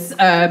 teachers,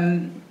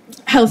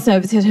 health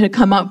services had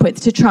come up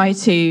with to try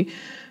to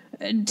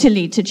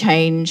lead to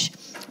change.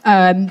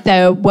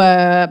 There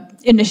were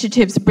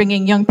initiatives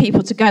bringing young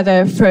people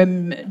together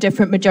from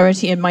different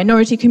majority and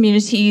minority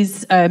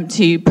communities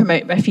to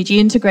promote refugee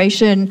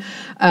integration,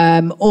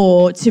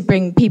 or to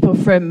bring people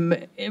from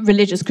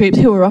religious groups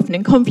who were often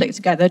in conflict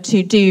together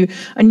to do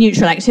a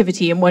neutral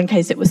activity. In one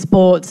case it was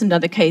sports, in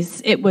another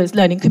case it was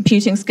learning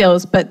computing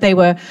skills, but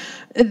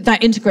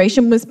that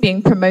integration was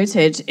being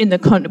promoted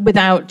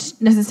without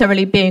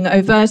necessarily being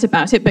overt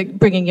about it, but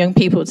bringing young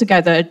people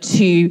together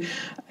to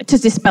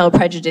dispel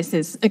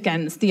prejudices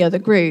against the other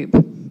group.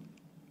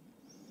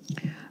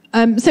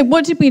 So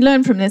what did we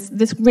learn from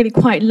this really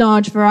quite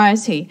large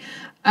variety?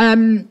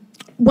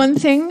 One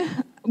thing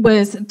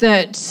was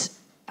that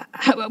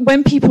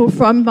when people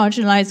from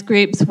marginalized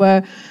groups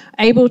were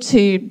able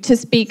to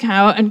speak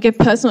out and give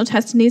personal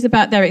testimonies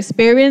about their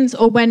experience,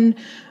 or when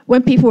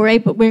people were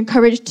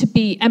encouraged to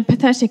be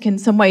empathetic in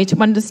some way, to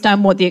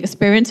understand what the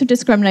experience of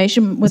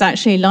discrimination was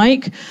actually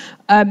like,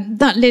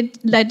 that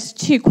led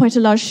to quite a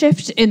large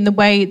shift in the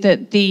way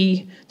that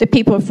the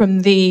people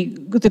from the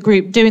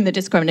group doing the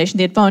discrimination,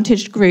 the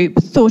advantaged group,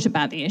 thought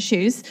about the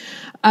issues.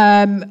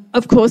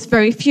 Of course,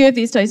 very few of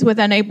these studies were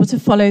then able to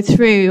follow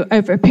through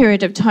over a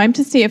period of time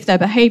to see if their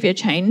behaviour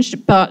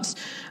changed, but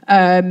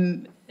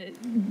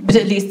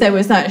at least there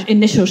was that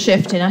initial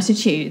shift in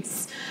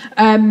attitudes.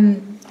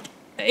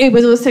 It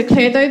was also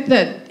clear, though,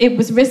 that it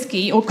was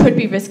risky, or could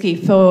be risky,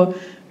 for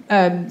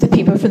the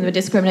people from the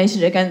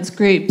discriminated against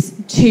groups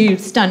to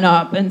stand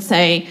up and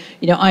say,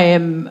 I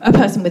am a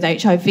person with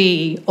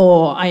HIV,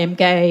 or I am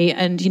gay,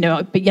 and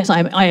but yet I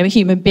am a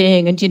human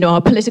being, and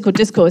our political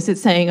discourse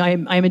is saying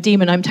I'm a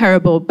demon, I'm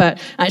terrible, but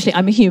actually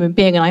I'm a human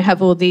being and I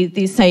have all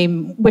these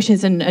same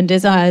wishes and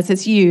desires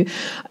as you.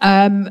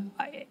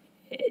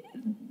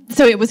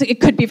 So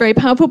it could be very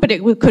powerful, but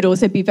it could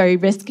also be very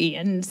risky,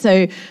 and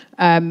so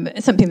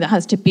something that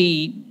has to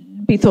be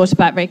thought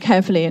about very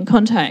carefully in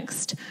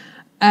context.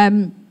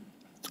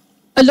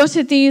 A lot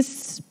of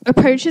these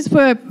approaches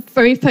were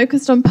very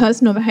focused on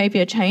personal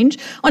behaviour change.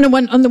 On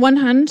the one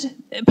hand,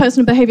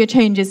 personal behaviour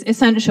change is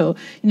essential.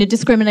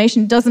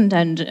 Discrimination doesn't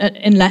end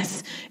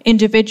unless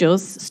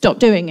individuals stop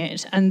doing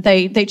it and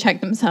they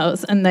check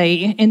themselves and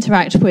they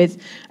interact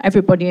with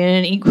everybody in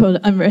an equal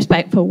and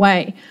respectful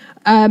way.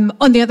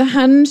 On the other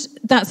hand,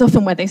 that's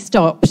often where they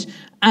stopped,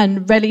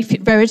 and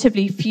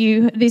relatively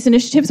few of these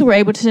initiatives were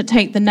able to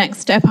take the next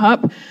step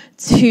up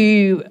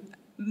to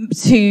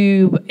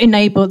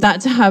enable that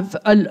to have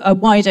a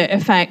wider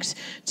effect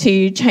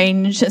to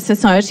change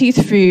society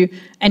through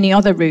any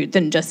other route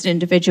than just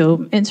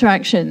individual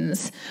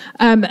interactions.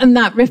 And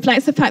that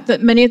reflects the fact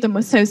that many of them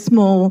were so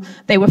small,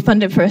 they were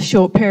funded for a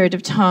short period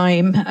of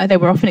time, they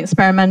were often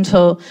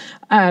experimental.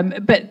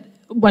 But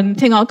one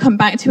thing I'll come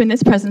back to in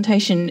this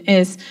presentation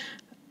is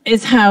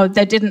how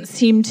there didn't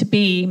seem to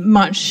be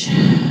much,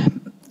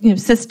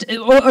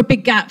 or a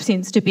big gap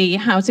seems to be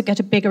how to get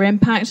a bigger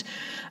impact,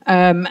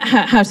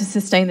 how to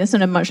sustain this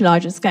on a much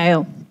larger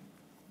scale.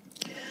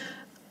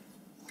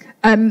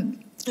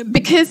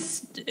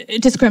 Because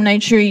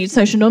discriminatory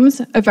social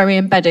norms are very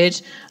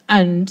embedded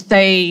and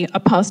they are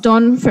passed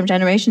on from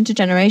generation to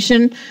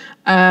generation.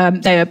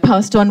 They are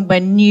passed on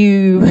when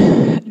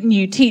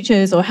new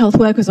teachers or health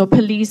workers or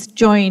police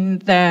join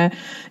the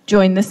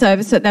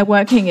service that they're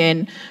working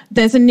in.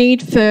 There's a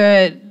need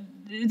for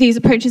these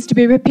approaches to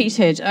be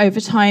repeated over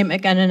time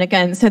again and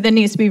again. So there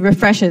needs to be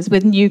refreshers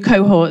with new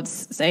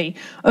cohorts, say,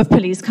 of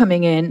police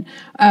coming in.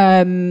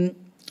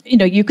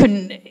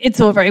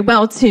 It's all very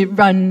well to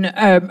run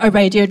a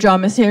radio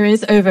drama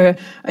series over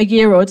a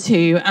year or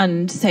two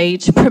and say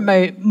to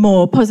promote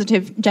more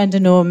positive gender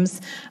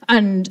norms.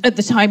 And at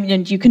the time,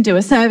 you can do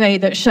a survey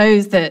that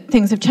shows that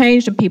things have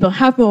changed and people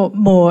have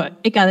more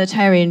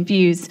egalitarian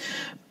views.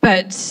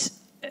 But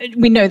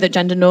we know that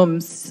gender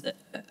norms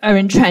are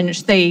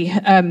entrenched. They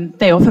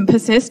often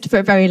persist for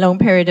a very long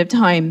period of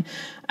time.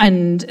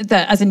 And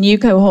that as a new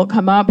cohort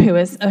come up who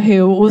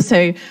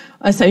also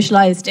are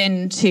socialised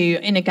into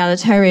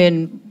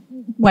inegalitarian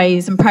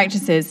ways and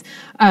practices,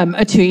 a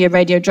 2-year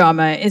radio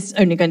drama is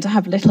only going to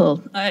have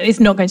little, it's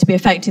not going to be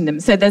affecting them.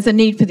 So there's a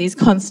need for these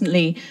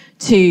constantly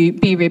to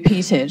be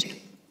repeated.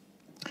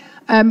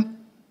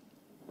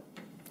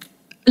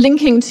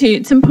 Linking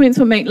to some points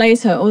we'll make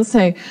later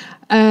also,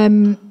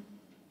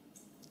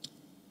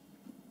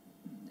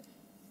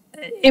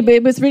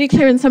 it was really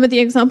clear in some of the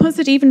examples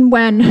that even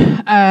when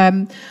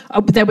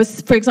there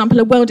was, for example,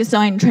 a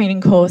well-designed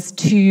training course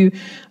to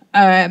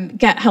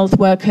get health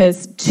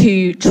workers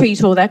to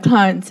treat all their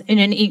clients in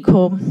an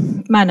equal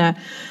manner,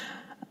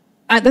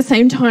 at the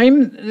same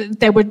time,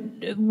 there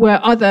were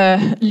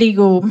other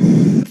legal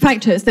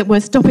factors that were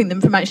stopping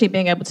them from actually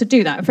being able to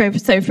do that.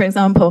 So, for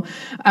example,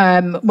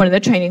 one of the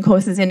training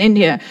courses in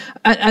India,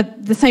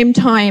 at the same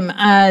time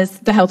as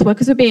the health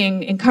workers were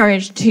being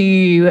encouraged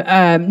to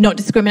not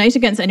discriminate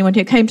against anyone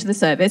who came to the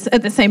service,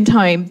 at the same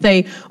time,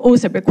 they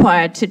also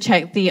required to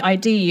check the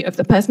ID of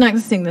the person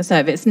accessing the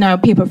service. Now,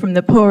 people from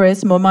the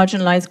poorest, more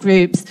marginalised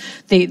groups,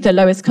 the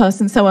lowest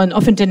caste and so on,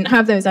 often didn't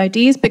have those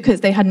IDs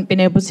because they hadn't been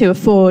able to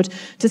afford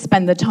to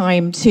spend the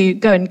time to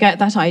go and get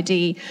that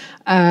ID.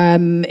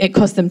 It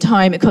cost them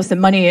time, it cost them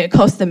money, it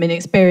cost them an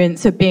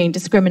experience of being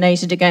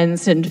discriminated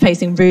against and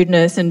facing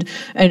rudeness and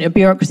a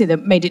bureaucracy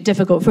that made it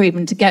difficult for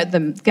even to get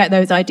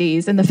those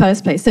IDs in the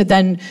first place. So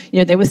then,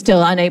 they were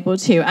still unable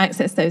to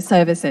access those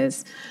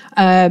services.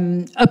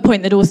 A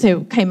point that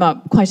also came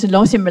up quite a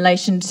lot in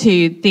relation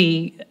to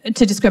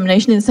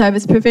discrimination in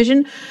service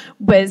provision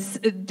was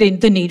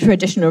the need for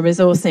additional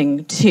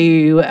resourcing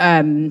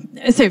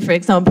so for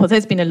example,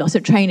 there's been a lot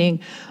of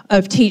training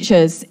of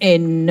teachers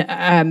in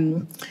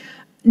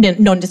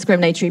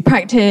non-discriminatory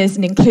practice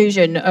and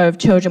inclusion of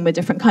children with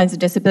different kinds of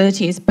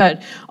disabilities,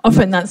 but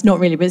often that's not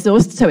really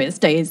resourced, so it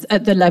stays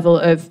at the level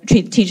of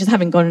teachers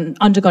having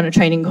undergone a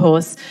training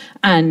course,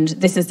 and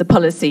this is the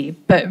policy,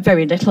 but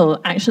very little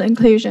actual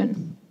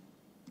inclusion.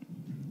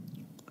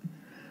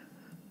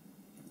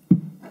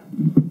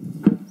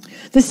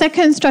 The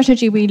second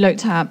strategy we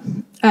looked at,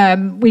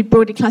 we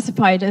broadly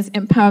classified as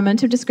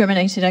empowerment of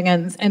discriminated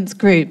against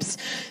groups.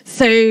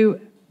 So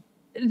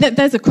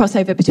there's a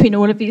crossover between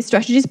all of these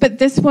strategies, but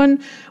this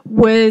one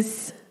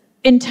was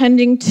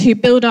intending to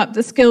build up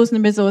the skills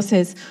and the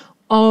resources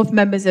of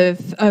members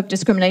of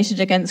discriminated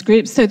against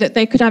groups so that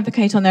they could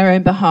advocate on their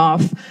own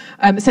behalf,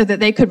 so that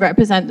they could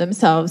represent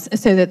themselves,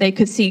 so that they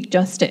could seek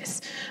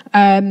justice.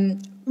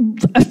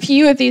 A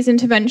few of these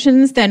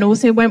interventions then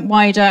also went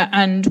wider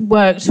and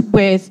worked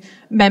with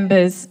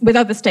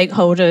other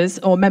stakeholders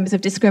or members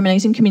of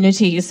discriminating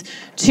communities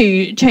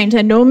to change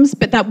their norms,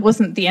 but that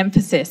wasn't the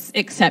emphasis,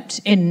 except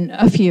in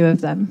a few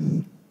of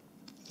them.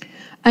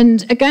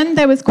 And again,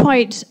 there was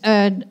quite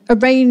a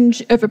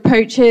range of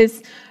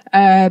approaches.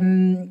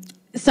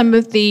 Some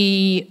of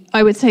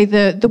I would say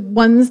the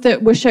ones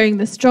that were showing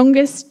the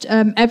strongest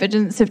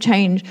evidence of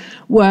change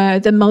were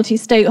the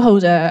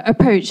multi-stakeholder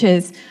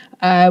approaches,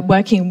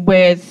 working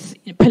with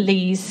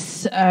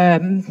police,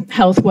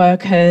 health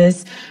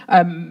workers,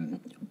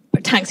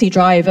 taxi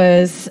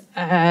drivers,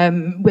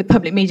 with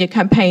public media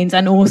campaigns,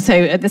 and also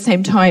at the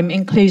same time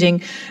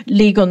including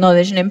legal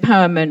knowledge and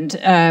empowerment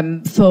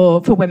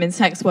for women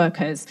sex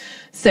workers,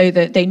 so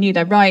that they knew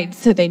their rights,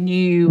 so they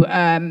knew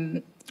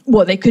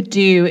what they could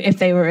do if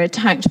they were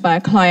attacked by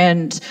a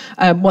client,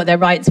 what their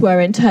rights were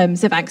in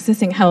terms of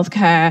accessing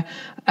healthcare,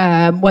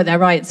 what their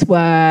rights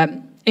were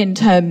in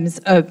terms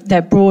of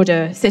their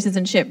broader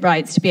citizenship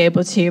rights to be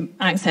able to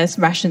access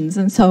rations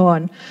and so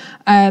on.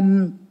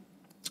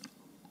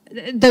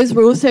 Those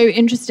were also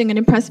interesting and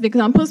impressive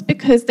examples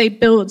because they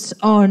built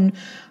on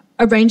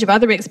a range of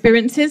other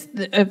experiences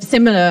of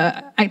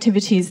similar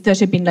activities that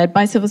had been led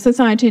by civil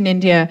society in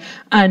India,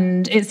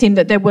 and it seemed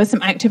that there was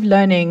some active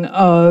learning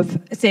of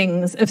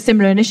things, of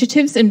similar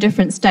initiatives in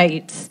different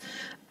states.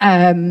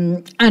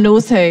 And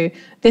also,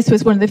 this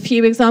was one of the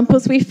few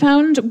examples we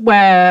found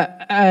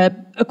where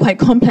a quite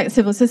complex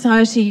civil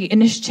society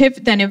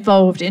initiative then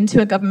evolved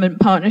into a government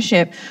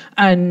partnership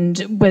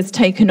and was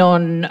taken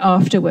on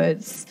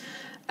afterwards.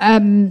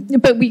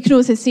 But we can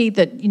also see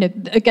that,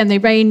 again, they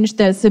range.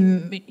 There's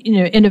some,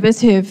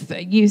 innovative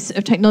use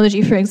of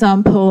technology, for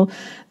example.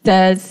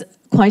 There's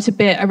quite a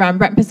bit around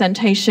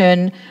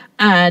representation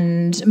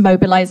and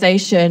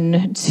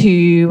mobilization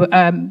to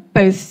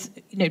both,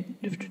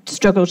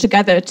 struggle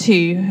together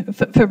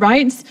for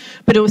rights,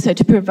 but also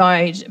to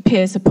provide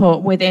peer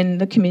support within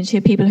the community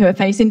of people who are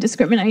facing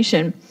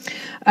discrimination.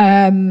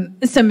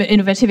 Some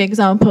innovative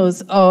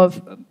examples of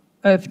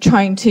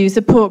trying to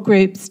support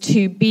groups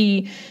to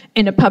be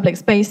in a public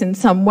space in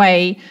some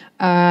way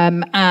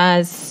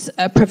as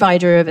a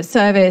provider of a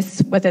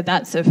service, whether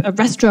that's a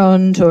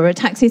restaurant or a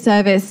taxi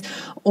service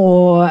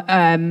or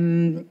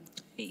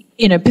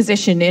in a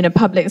position in a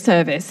public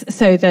service,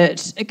 so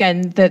that,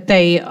 again, that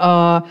they're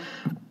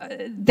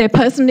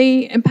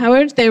personally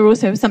empowered. They're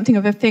also something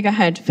of a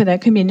figurehead for their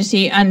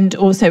community, and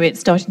also it's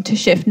starting to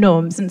shift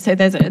norms. And so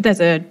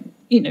there's a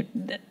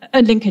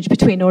linkage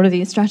between all of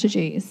these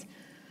strategies.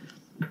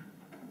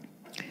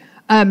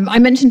 I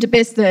mentioned a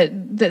bit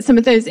that some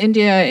of those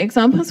India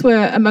examples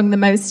were among the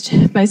most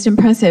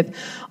impressive.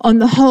 On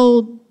the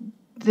whole,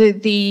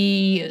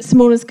 the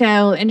smaller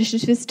scale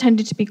initiatives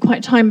tended to be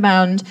quite time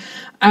bound.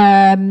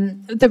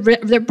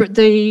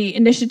 The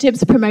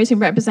initiatives promoting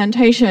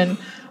representation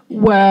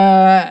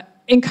were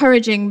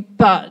encouraging,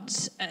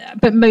 but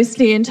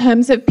mostly in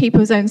terms of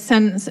people's own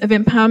sense of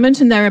empowerment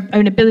and their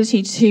own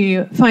ability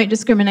to fight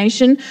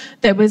discrimination.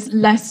 There was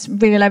less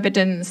real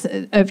evidence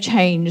of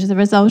change as a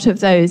result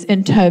of those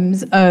in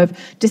terms of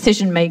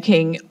decision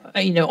making,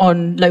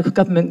 on local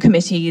government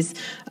committees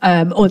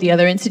or the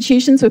other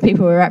institutions where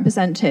people were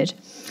represented.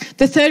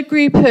 The third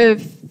group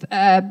of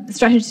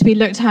strategies we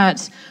looked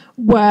at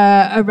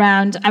were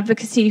around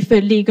advocacy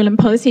for legal and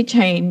policy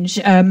change,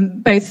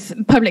 both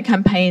public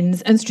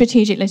campaigns and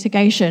strategic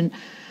litigation,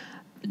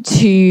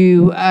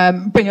 to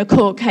bring a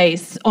court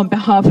case on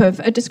behalf of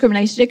a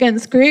discriminated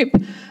against group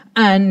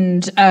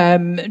and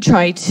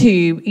try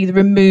to either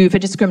remove a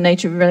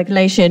discriminatory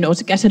regulation or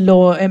to get a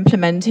law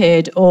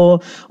implemented, or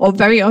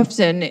very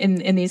often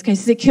in these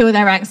cases secure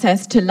their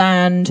access to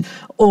land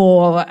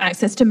or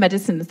access to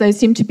medicines. Those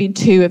seem to be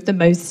two of the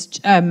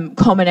most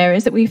common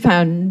areas that we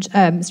found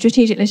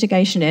strategic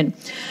litigation in.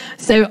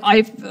 So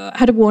I've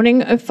had a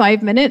warning of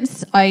 5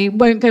 minutes. I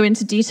won't go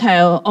into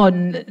detail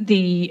on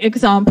the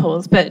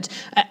examples, but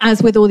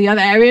as with all the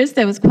other areas,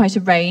 there was quite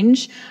a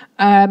range.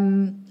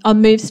 I'll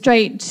move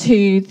straight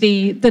to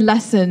the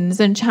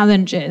lessons and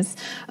challenges.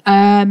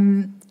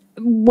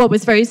 What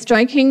was very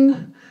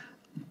striking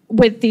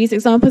with these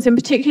examples in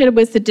particular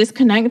was the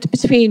disconnect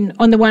between,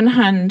 on the one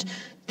hand,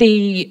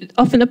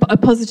 often a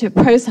positive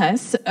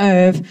process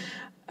of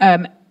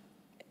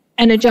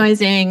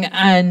energizing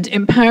and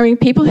empowering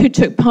people who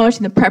took part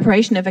in the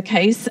preparation of a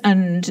case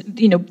and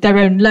their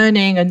own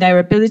learning and their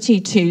ability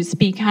to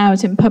speak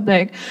out in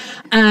public,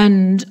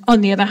 and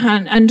on the other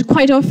hand, and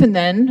quite often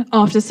then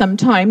after some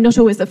time, not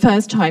always the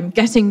first time,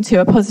 getting to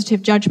a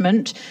positive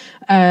judgment,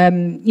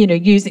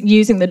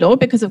 using the law,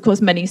 because of course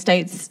most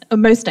states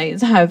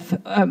have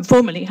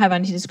formally have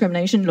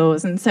anti-discrimination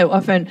laws, and so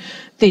often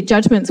the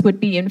judgments would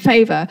be in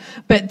favor,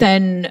 but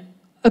then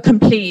a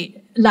complete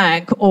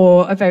lag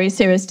or a very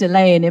serious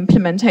delay in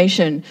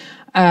implementation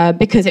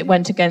because it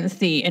went against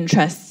the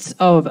interests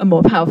of a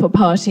more powerful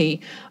party.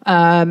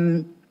 A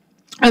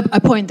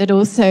point that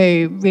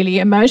also really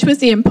emerged was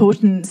the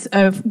importance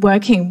of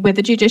working with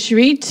the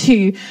judiciary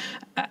to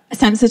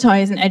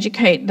sensitize and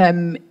educate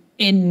them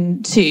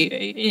into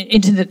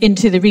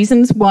the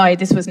reasons why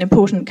this was an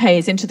important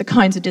case, into the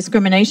kinds of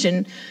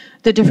discrimination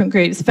that different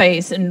groups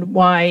face, and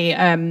why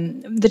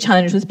the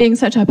challenge was being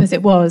set up as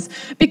it was.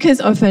 Because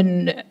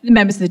often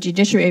members of the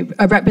judiciary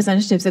are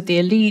representatives of the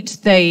elite.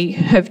 They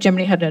have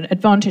generally had an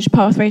advantaged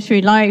pathway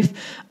through life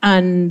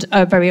and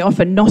are very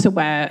often not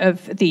aware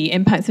of the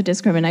impacts of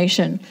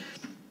discrimination.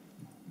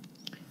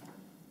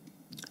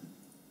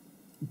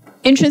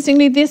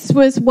 Interestingly, this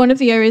was one of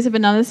the areas of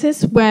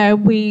analysis where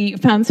we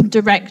found some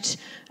direct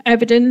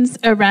evidence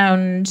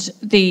around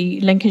the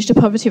linkage to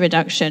poverty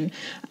reduction.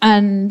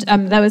 And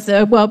there was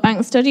a World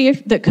Bank study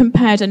that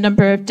compared a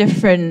number of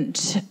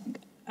different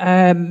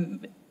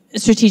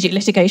strategic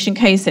litigation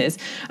cases,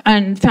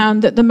 and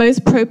found that the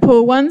most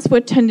pro-poor ones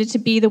tended to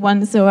be the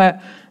ones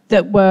that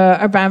were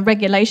around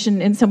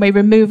regulation, in some way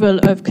removal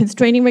of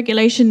constraining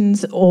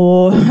regulations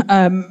or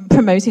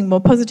promoting more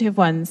positive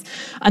ones.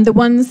 And the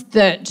ones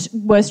that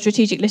were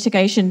strategic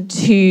litigation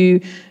to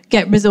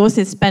get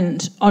resources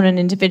spent on an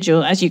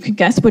individual, as you could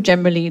guess, were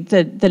generally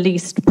the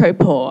least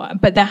pro-poor.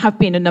 But there have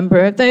been a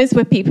number of those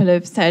where people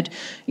have said,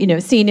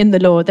 seen in the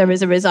law there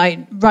is a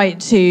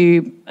right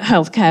to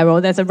healthcare, or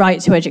there's a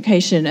right to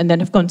education, and then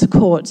have gone to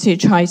court to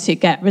try to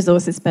get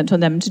resources spent on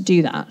them to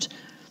do that.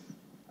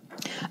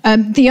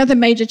 The other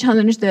major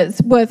challenge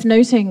that's worth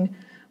noting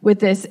with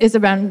this is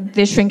around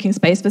the shrinking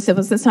space for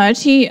civil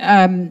society.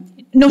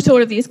 Not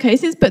all of these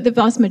cases, but the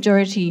vast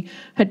majority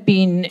had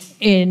been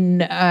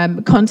in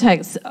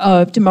contexts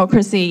of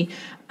democracy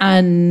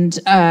and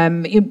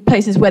in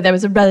places where there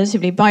was a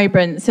relatively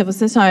vibrant civil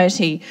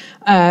society.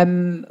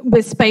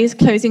 With space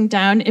closing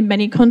down in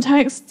many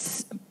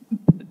contexts,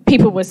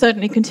 people were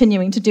certainly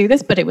continuing to do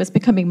this, but it was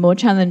becoming more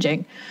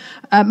challenging.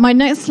 My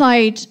next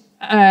slide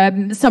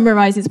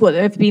summarizes what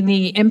have been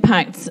the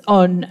impacts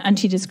on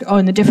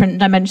the different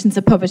dimensions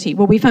of poverty.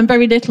 Well, we found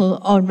very little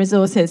on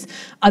resources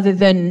other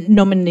than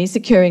nominally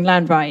securing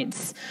land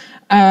rights.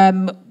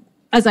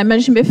 As I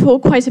mentioned before,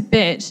 quite a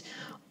bit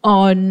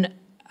on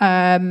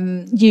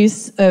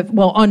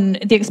on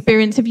the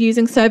experience of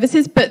using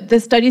services, but the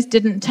studies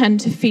didn't tend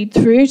to feed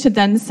through to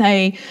then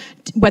say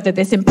whether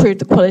this improved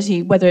the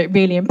quality, whether it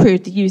really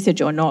improved the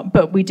usage or not.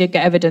 But we did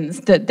get evidence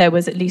that there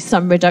was at least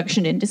some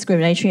reduction in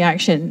discriminatory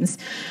actions.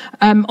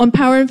 On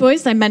power and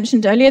voice, I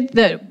mentioned earlier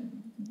that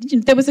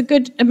there was a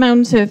good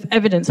amount of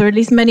evidence, or at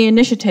least many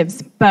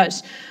initiatives,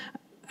 but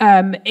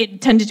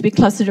it tended to be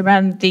clustered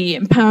around the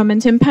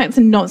empowerment impacts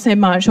and not so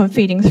much on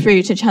feeding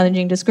through to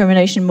challenging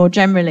discrimination more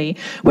generally,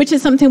 which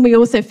is something we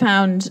also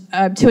found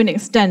to an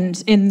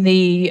extent in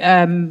the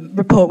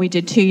report we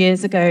did 2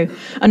 years ago.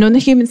 And on the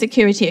human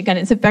security, again,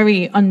 it's a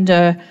very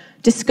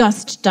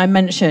under-discussed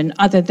dimension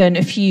other than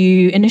a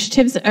few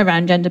initiatives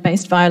around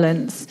gender-based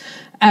violence.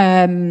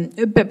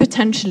 But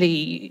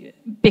potentially,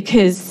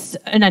 because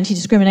an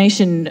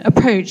anti-discrimination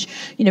approach,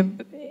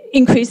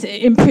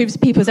 improves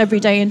people's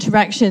everyday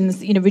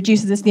interactions,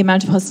 reduces the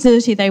amount of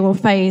hostility they will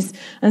face,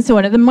 and so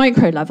on. At the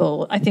micro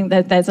level, I think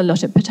that there's a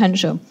lot of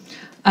potential.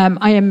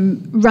 I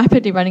am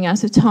rapidly running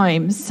out of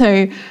time,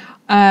 so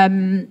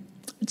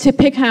to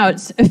pick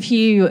out a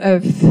few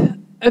of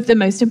the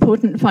most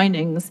important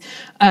findings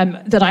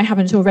that I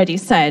haven't already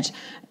said.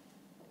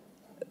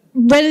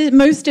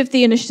 Most of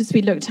the initiatives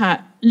we looked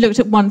at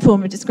one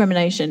form of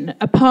discrimination,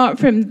 apart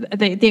from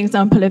the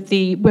example of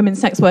the women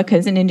sex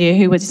workers in India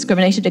who were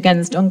discriminated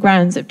against on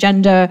grounds of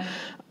gender,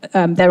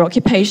 their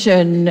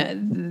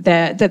occupation,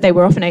 that they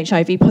were often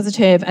HIV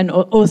positive, and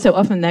also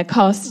often their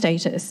caste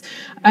status.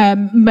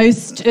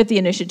 Most of the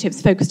initiatives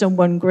focused on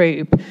one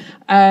group.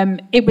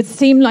 It would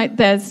seem like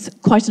there's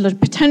quite a lot of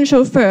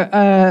potential for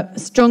a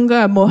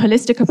stronger, more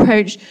holistic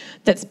approach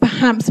that's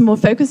perhaps more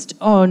focused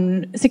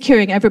on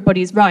securing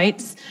everybody's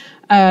rights,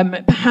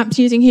 perhaps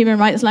using human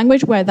rights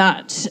language where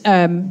that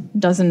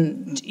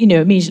doesn't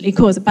immediately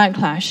cause a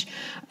backlash.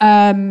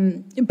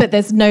 But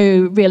there's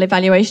no real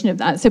evaluation of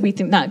that, so we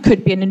think that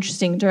could be an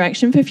interesting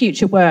direction for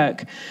future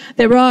work.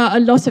 There are a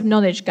lot of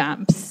knowledge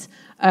gaps.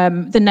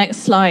 The next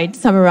slide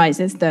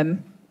summarizes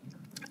them.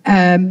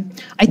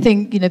 I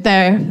think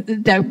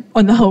they're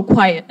on the whole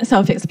quite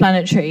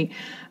self-explanatory.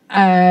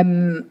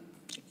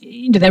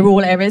 They're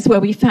all areas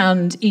where we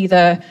found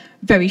either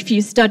very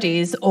few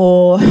studies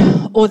or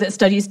that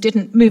studies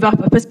didn't move up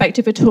a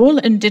perspective at all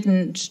and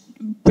didn't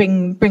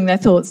bring their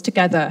thoughts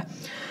together.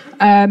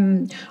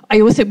 I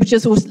also would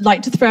just also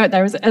like to throw out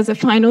there as a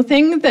final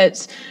thing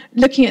that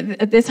looking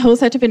at this whole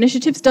set of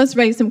initiatives does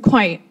raise some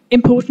quite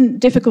important,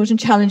 difficult and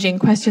challenging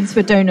questions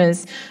for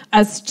donors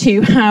as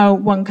to how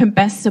one can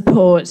best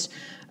support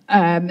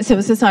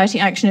civil society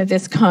action of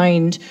this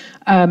kind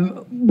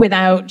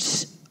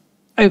without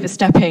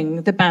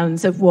overstepping the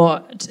bounds of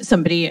what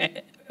somebody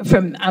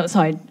from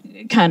outside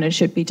can and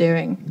should be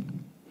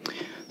doing.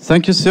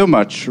 Thank you so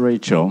much,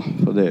 Rachel,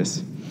 for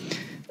this.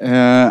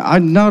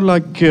 I'd now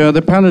like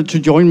the panel to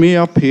join me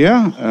up here.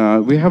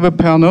 We have a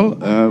panel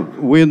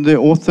with the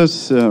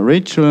authors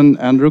Rachel and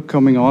Andrew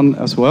coming on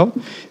as well.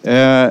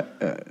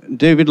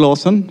 David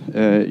Lawson,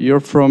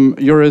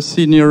 you're a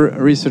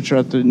senior researcher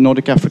at the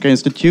Nordic Africa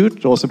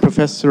Institute, also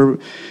professor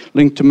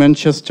linked to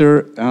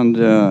Manchester and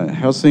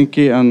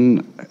Helsinki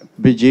and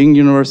Beijing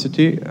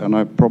University, and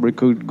I probably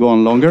could go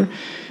on longer.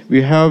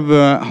 We have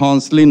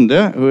Hans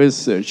Linde, who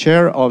is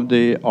chair of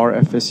the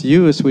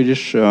RFSU, a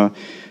Swedish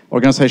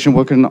organization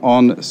working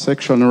on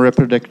sexual and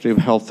reproductive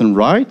health and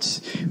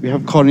rights. We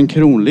have Karin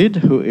Kronlid,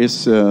 who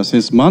is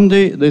since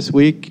Monday this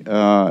week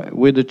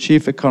with the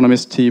chief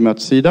economist team at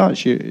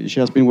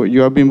Sida.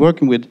 You have been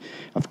working with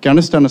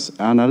Afghanistan as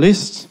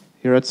analyst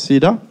here at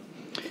Sida.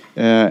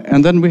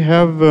 And then we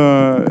have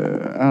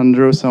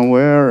Andrew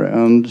somewhere,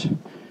 and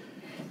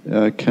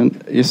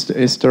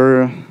is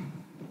there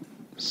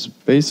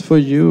space for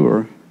you,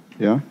 or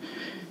yeah?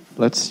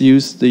 let's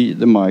use the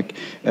mic.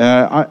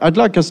 I'd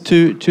like us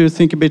to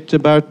think a bit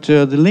about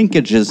the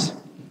linkages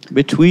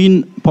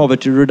between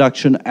poverty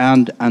reduction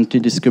and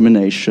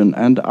anti-discrimination.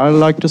 And I'd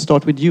like to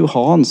start with you,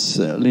 Hans,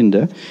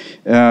 Linde.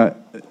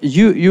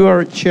 You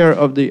are chair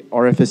of the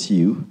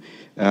RFSU,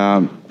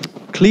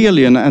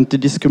 clearly an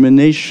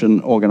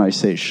anti-discrimination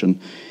organization.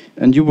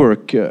 And you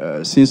work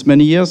since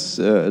many years,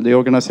 the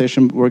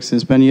organization works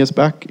since many years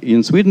back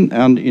in Sweden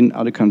and in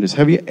other countries.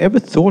 Have you ever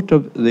thought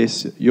of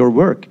this, your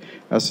work,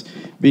 as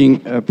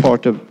being a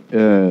part of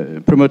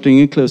promoting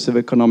inclusive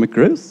economic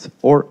growth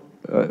or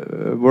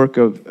work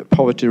of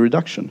poverty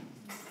reduction?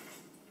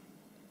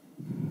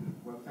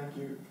 Well, thank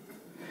you.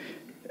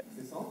 Is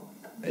this on?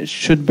 It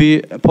should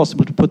be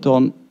possible to put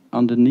on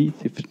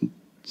underneath if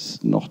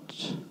it's not.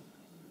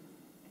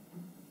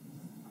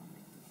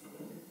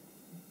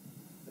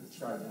 Let's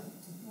try that.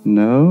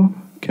 No?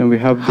 Can we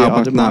have the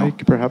other now?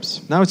 mic,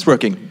 perhaps? Now it's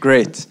working.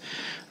 Great.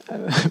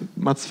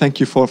 Mats, thank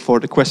you for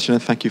the question,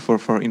 and thank you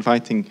for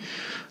inviting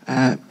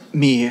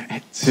me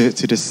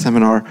to this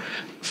seminar.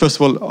 First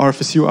of all,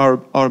 RFSU,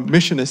 our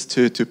mission is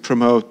to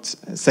promote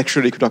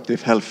sexual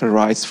reproductive health and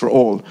rights for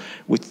all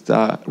with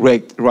a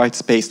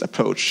rights-based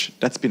approach.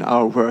 That's been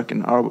our work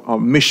and our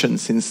mission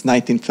since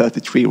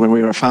 1933 when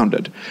we were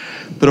founded.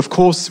 But of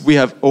course, we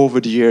have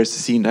over the years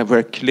seen a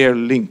very clear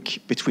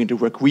link between the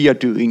work we are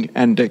doing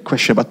and the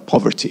question about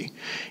poverty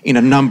in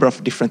a number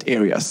of different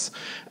areas.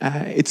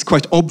 It's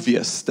quite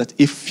obvious that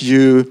if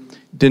you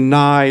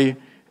deny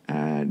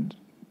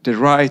the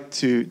right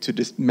to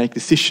make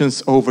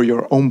decisions over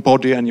your own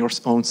body and your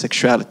own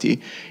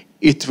sexuality,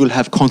 it will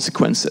have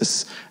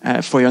consequences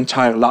for your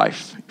entire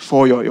life,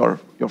 for your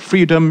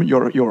freedom,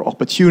 your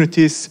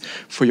opportunities,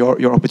 for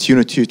your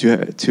opportunity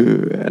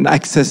to and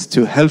access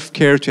to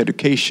healthcare, to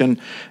education,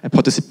 and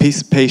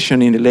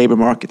participation in the labor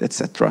market,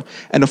 etc.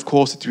 And of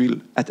course, it will,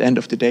 at the end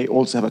of the day,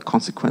 also have a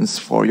consequence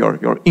for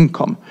your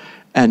income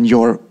and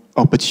your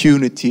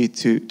opportunity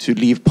to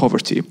leave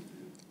poverty.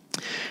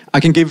 I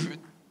can give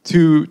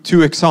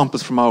two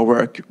examples from our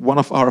work. One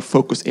of our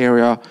focus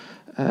area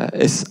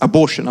is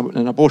abortion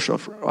and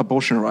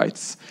abortion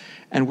rights.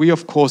 And we,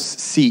 of course,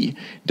 see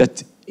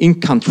that in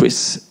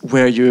countries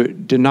where you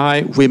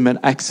deny women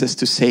access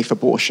to safe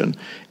abortion,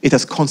 it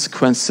has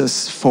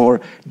consequences for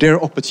their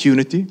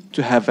opportunity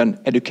to have an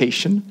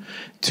education,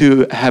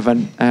 to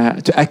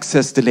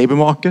access the labor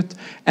market,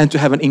 and to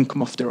have an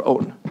income of their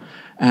own.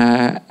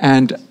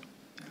 And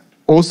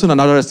also,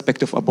 another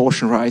aspect of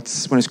abortion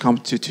rights when it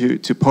comes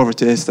to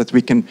poverty is that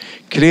we can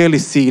clearly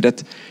see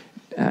that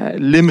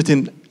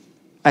limiting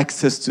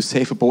access to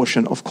safe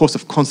abortion, of course,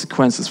 have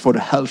consequences for the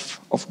health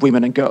of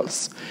women and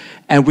girls.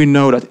 And we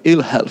know that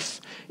ill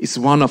health is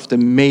one of the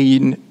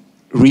main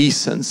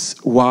reasons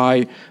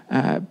why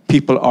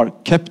people are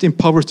kept in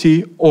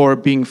poverty or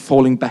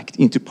falling back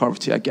into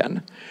poverty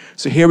again.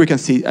 So here we can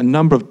see a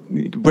number of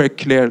very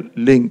clear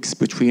links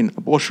between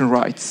abortion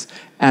rights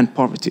and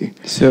poverty.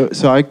 So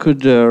I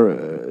could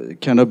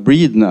kind of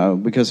breathe now,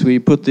 because we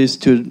put these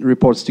two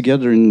reports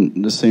together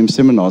in the same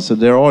seminar, so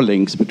there are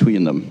links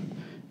between them,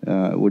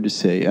 would you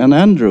say? And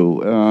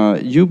Andrew,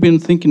 you've been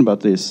thinking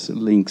about these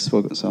links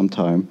for some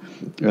time,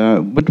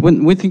 but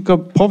when we think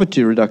of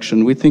poverty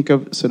reduction, we think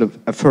of sort of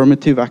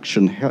affirmative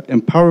action,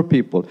 empower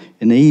people,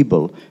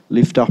 enable,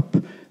 lift up,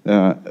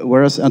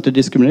 whereas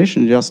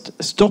anti-discrimination just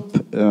stop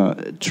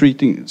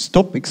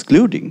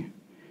excluding.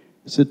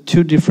 So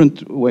two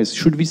different ways.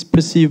 Should we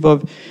perceive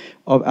of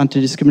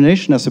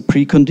anti-discrimination as a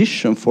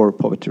precondition for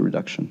poverty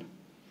reduction?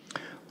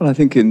 Well, I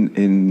think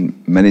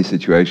in many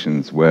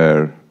situations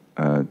where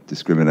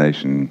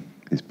discrimination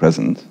is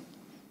present,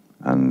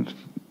 and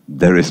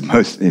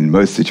in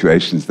most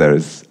situations there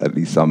is at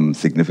least some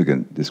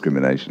significant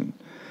discrimination,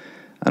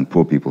 and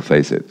poor people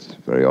face it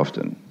very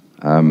often.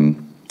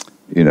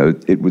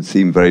 It would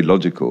seem very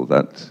logical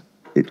that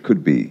it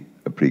could be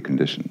a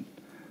precondition.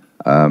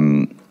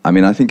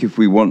 I think if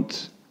we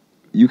want,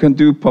 you can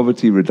do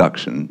poverty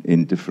reduction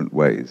in different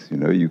ways.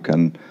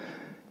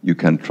 You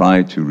can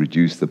try to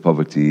reduce the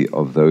poverty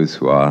of those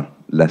who are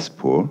less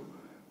poor,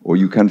 or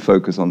you can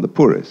focus on the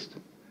poorest,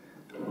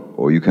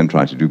 or you can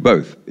try to do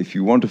both. If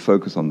you want to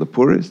focus on the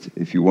poorest,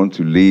 if you want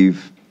to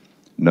leave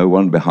no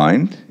one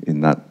behind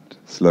in that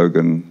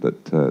slogan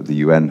that the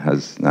UN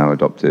has now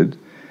adopted,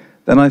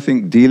 then I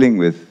think dealing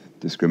with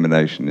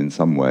discrimination in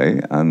some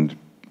way, and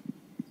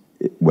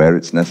where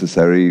it's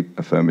necessary,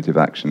 affirmative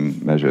action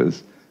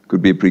measures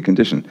could be a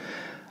precondition.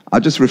 I'll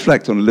just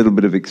reflect on a little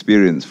bit of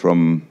experience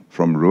from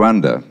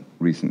Rwanda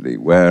recently,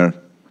 where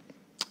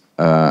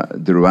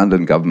the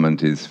Rwandan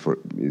government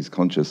is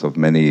conscious of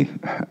many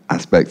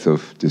aspects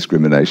of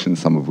discrimination,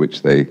 some of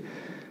which they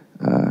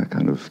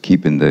kind of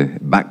keep in the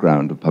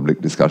background of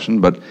public discussion.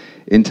 But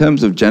in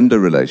terms of gender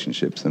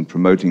relationships and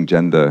promoting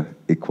gender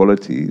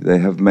equality, they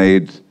have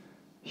made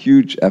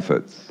huge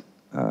efforts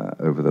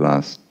over the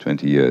last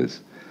 20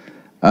 years.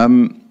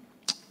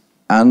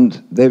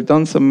 And they've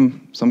done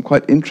some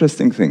quite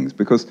interesting things,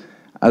 because,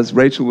 as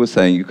Rachel was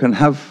saying, you can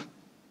have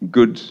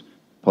good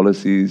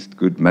policies,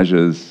 good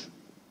measures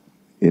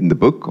in the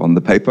book, on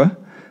the paper,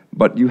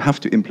 but you have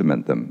to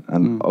implement them.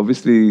 And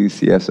obviously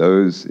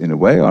CSOs, in a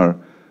way, are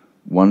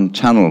one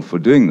channel for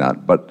doing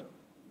that, but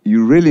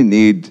you really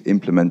need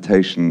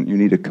implementation, you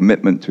need a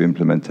commitment to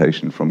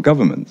implementation from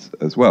governments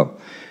as well.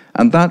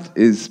 And that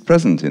is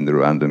present in the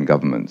Rwandan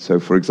government. So,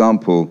 for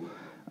example,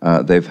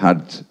 they've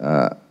had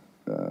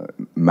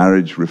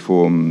marriage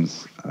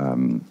reforms,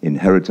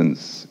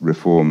 inheritance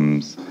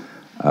reforms.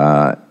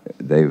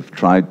 They've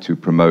tried to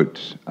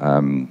promote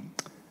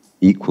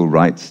equal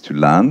rights to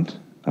land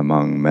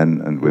among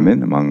men and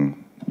women,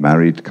 among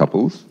married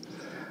couples.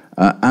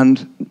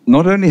 And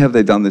not only have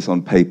they done this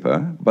on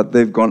paper, but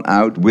they've gone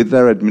out with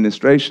their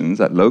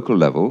administrations at local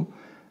level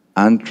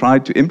and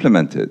tried to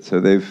implement it. So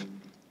they've,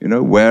 you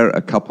know, where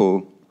a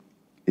couple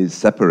is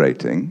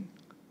separating,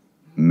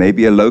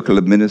 maybe a local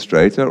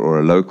administrator or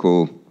a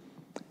local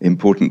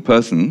important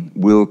person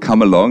will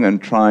come along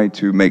and try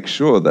to make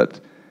sure that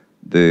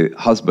the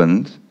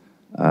husband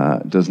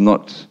does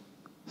not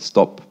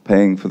stop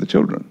paying for the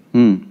children.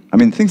 I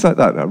mean, things like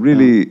that are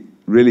really,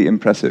 really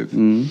impressive.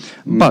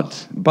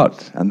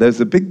 But, and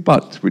there's a big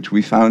but, which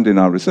we found in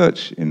our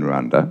research in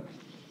Rwanda,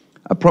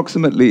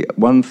 approximately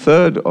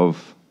 1/3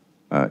 of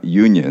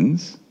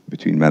unions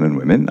between men and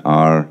women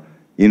are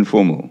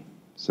informal.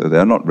 So they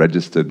are not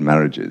registered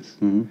marriages.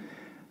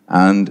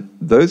 And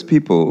those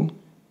people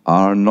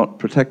are not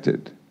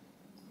protected.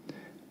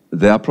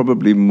 There are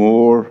probably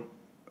more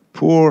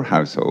poor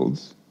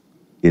households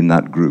in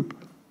that group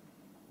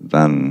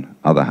than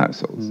other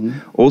households.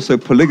 Also,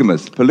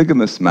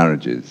 polygamous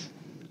marriages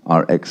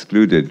are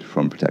excluded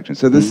from protection.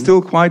 So there's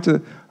still quite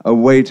a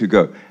way to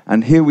go.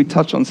 And here we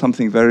touch on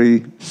something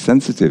very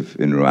sensitive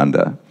in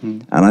Rwanda.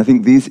 And I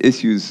think these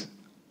issues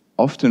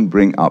often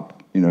bring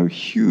up, you know,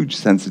 huge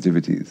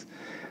sensitivities.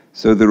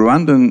 So the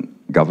Rwandan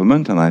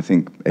government, and I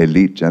think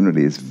elite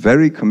generally, is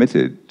very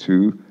committed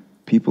to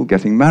people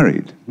getting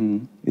married.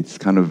 It's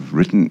kind of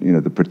written, you know,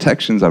 the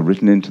protections are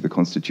written into the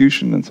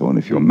constitution and so on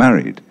if you're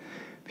married.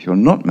 If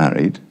you're not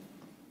married,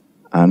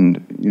 and,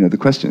 you know, the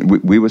question,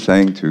 we were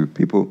saying to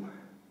people,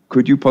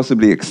 could you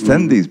possibly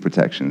extend these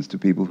protections to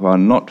people who are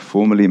not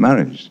formally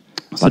married?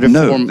 So But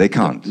no, they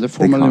can't. The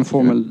formal and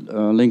informal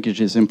linkage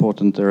is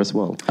important there as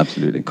well.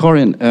 Absolutely.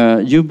 Karin,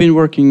 you've been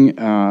working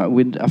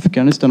with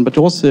Afghanistan, but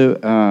also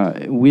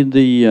with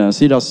the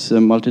Sida's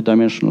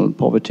multidimensional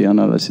poverty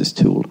analysis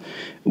tool,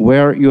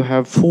 where you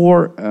have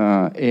 4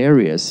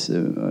 areas,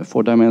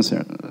 4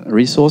 dimensions,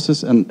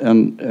 resources,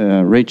 and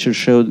Rachel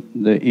showed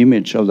the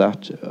image of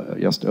that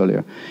just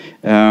earlier.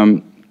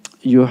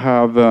 You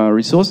have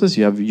resources,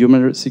 you have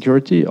human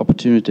security,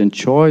 opportunity and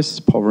choice,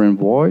 power and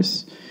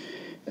voice.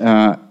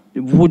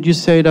 Would you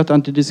say that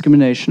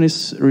anti-discrimination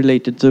is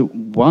related to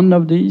one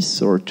of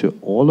these or to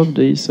all of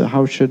these?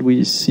 How should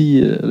we see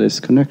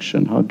this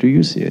connection? How do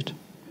you see it?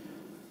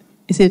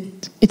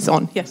 It's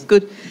on? Yes,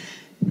 good.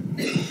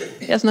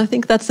 Yes, and I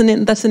think that's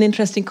an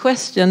interesting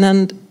question,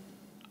 and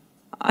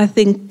I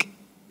think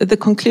the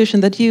conclusion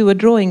that you were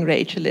drawing,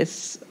 Rachel,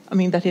 is, I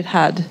mean, that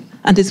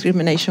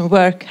anti-discrimination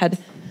work had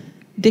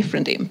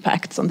different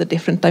impacts on the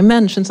different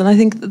dimensions, and I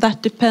think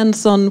that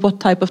depends on what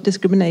type of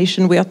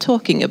discrimination we are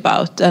talking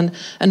about and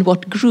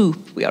what group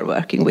we are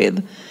working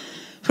with.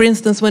 For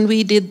instance, when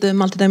we did the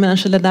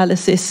multidimensional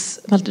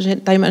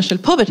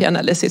poverty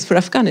analysis for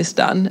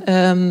Afghanistan,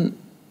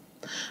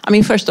 I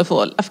mean, first of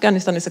all,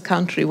 Afghanistan is a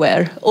country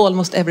where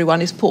almost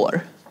everyone is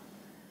poor.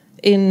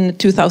 In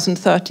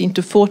 2013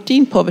 to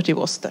 14, poverty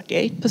was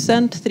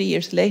 38%, 3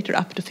 years later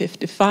up to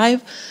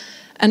 55%.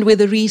 And with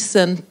the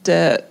recent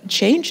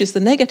changes,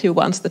 the negative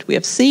ones that we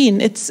have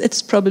seen,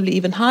 it's probably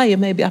even higher,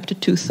 maybe up to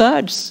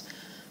 2/3.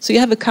 So you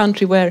have a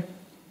country where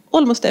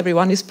almost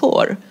everyone is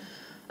poor.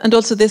 And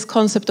also this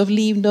concept of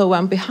leave no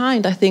one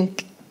behind, I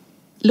think,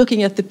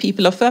 looking at the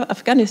people of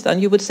Afghanistan,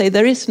 you would say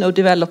there is no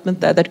development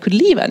there that could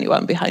leave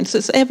anyone behind. So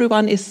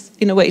everyone is,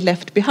 in a way,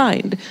 left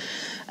behind.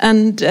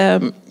 And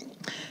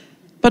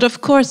but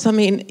of course, I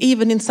mean,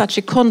 even in such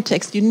a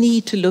context, you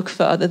need to look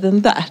further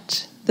than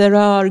that. There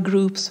are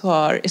groups who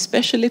are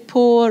especially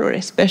poor or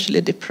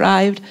especially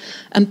deprived,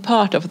 and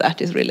part of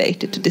that is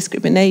related to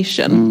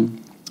discrimination.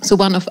 So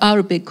one of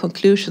our big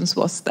conclusions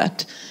was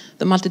that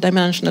the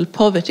multidimensional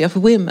poverty of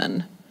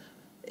women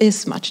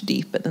is much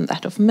deeper than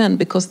that of men,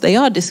 because they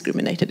are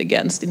discriminated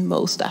against in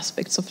most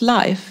aspects of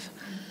life.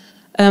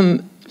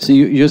 So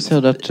you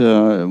said that,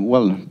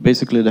 well,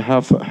 basically the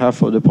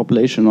half of the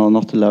population are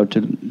not allowed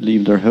to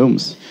leave their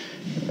homes.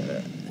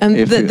 And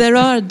there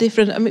are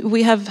different, I mean,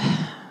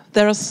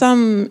 there are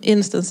some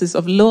instances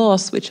of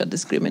laws which are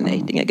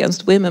discriminating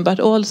against women, but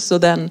also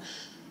then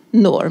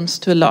norms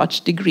to a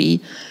large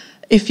degree.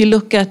 If you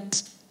look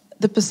at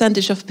the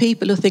percentage of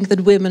people who think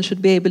that women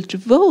should be able to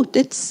vote,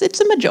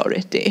 it's a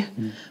majority.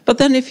 But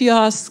then if you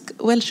ask,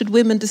 well, should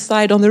women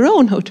decide on their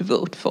own who to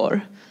vote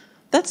for?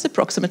 That's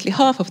approximately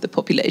half of the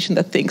population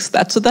that thinks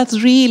that. So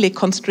that's really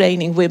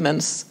constraining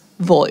women's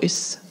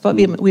voice,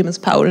 women's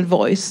power and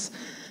voice.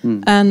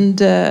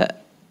 And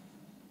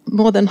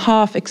more than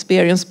half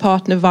experience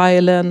partner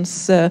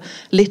violence.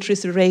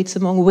 Literacy rates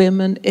among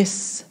women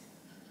is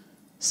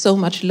so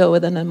much lower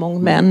than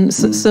among men.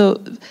 So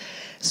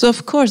So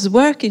of course,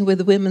 working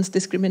with women's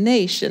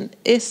discrimination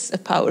is a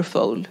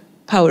powerful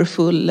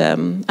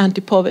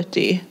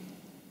anti-poverty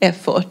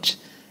effort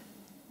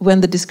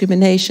when the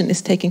discrimination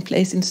is taking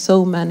place in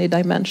so many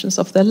dimensions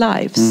of their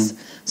lives.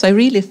 So I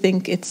really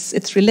think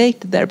it's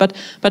related there.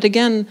 But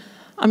again,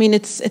 I mean,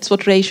 it's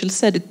what Rachel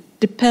said. It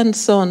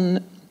depends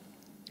on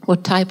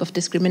what type of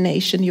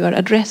discrimination you are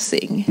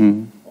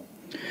addressing.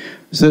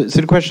 So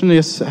the question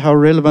is, how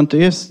relevant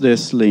is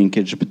this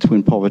linkage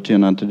between poverty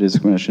and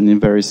anti-discrimination in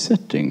various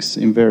settings?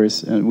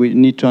 We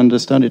need to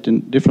understand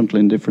it differently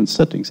in different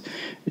settings.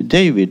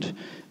 David,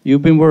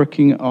 you've been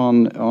working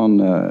on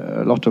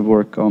a lot of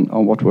work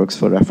on what works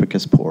for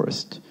Africa's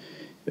poorest.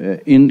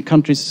 In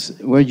countries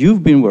where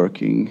you've been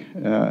working,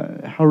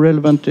 how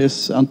relevant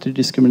is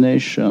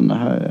anti-discrimination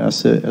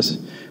as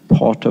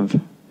part of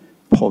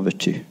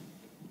poverty,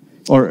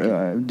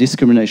 or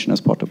discrimination as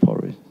part of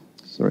poverty?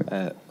 Sorry.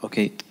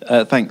 Okay,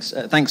 thanks.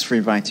 Thanks for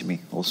inviting me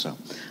also.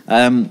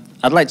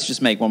 I'd like to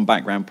just make one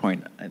background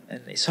point.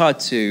 It's hard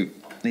to,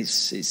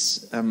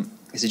 it's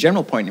a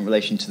general point in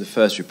relation to the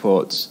first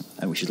report,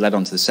 which has led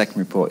on to the second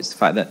report, is the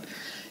fact that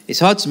it's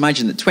hard to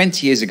imagine that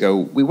 20 years ago,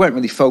 we weren't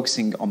really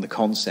focusing on the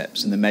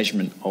concepts and the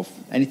measurement of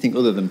anything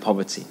other than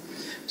poverty.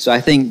 So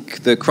I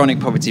think the Chronic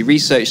Poverty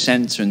Research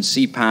Centre and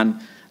CPAN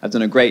have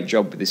done a great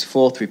job with this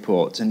fourth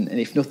report, and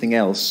if nothing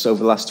else, over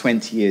the last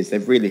 20 years,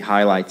 they've really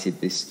highlighted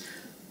this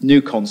new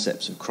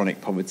concepts of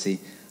chronic poverty,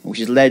 which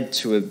has led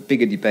to a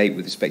bigger debate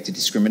with respect to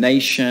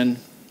discrimination,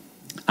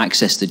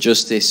 access to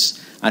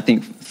justice. I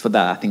think for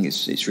that, I think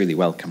it's really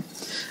welcome.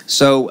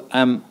 So,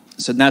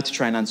 so now to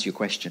try and answer your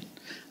question,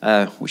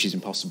 which is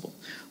impossible,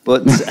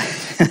 but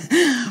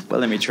but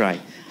let me try.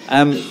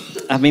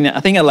 I mean, I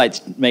think I'd like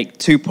to make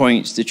 2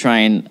 points to try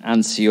and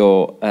answer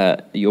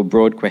your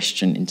broad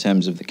question in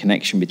terms of the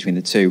connection between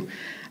the two.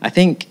 I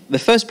think the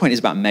first point is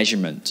about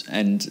measurement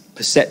and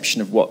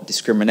perception of what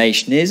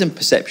discrimination is and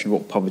perception of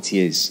what poverty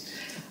is.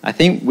 I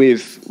think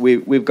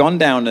we've gone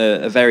down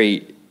a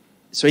very,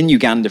 so in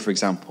Uganda, for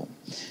example,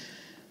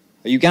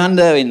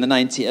 Uganda in the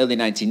early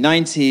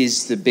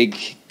 1990s, the big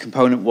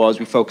component was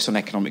we focused on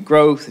economic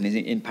growth and its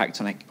impact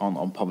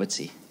on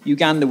poverty.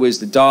 Uganda was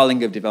the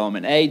darling of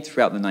development aid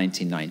throughout the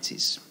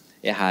 1990s.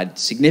 It had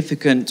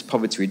significant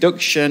poverty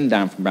reduction,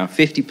 down from around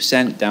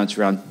 50% down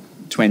to around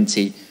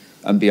 20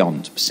 and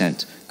beyond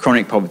 %.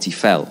 Chronic poverty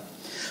fell.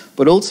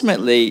 But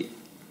ultimately,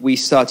 we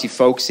started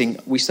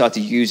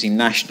using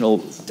national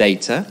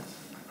data,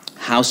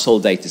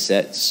 household data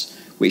sets,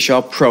 which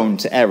are prone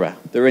to error.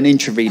 They're an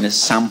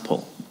intravenous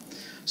sample.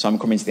 So I'm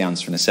coming to the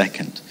answer in a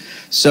second.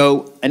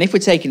 So, and if we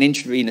take an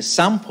intravenous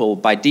sample,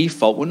 by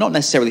default, we're not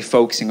necessarily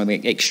focusing on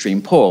the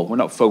extreme poor. We're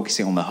not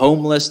focusing on the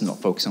homeless, we're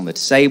not focusing on the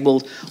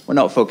disabled, we're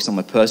not focusing on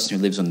the person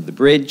who lives under the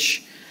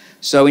bridge.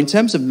 So in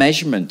terms of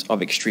measurement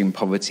of extreme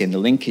poverty and the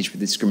linkage with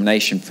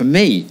discrimination, for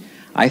me,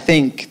 I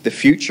think the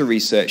future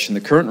research and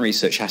the current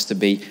research has to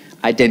be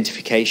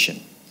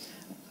identification.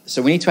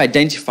 So we need to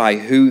identify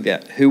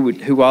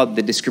who are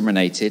the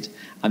discriminated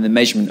and the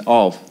measurement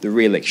of the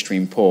real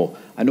extreme poor.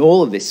 And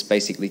all of this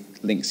basically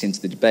links into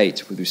the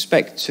debate with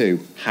respect to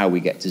how we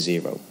get to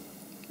zero.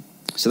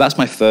 So that's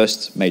my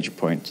first major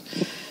point.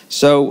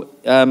 So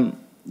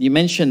you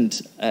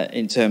mentioned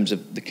in terms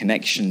of the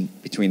connection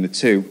between the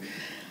two,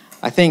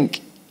 I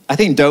think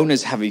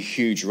donors have a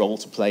huge role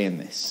to play in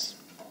this.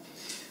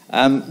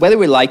 Whether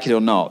we like it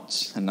or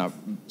not, and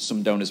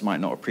some donors might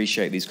not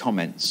appreciate these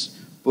comments,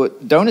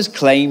 but donors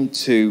claim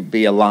to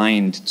be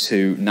aligned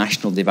to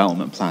national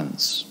development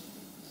plans.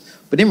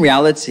 But in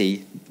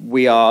reality,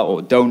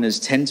 donors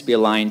tend to be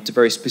aligned to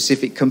very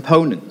specific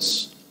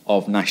components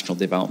of national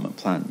development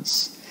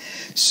plans.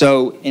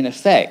 So in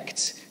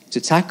effect,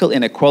 to tackle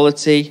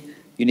inequality,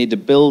 you need to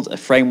build a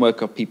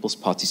framework of people's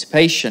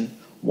participation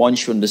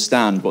once you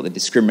understand what the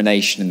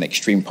discrimination and the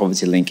extreme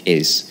poverty link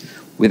is.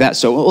 With that,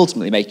 so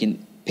ultimately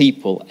making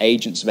people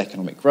agents of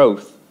economic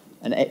growth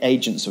and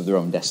agents of their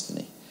own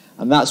destiny.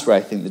 And that's where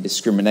I think the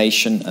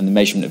discrimination and the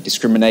measurement of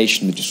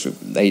discrimination,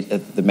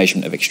 the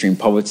measurement of extreme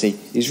poverty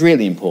is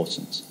really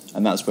important.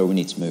 And that's where we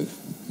need to move.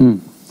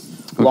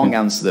 Okay. Long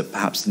answer that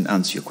perhaps didn't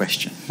answer your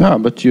question. Yeah,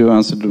 but you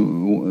answered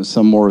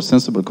some more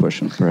sensible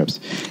questions, perhaps.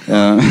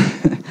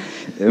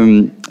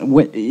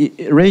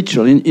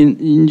 Rachel,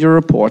 in your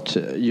report,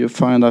 you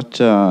find that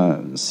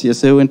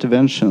CSO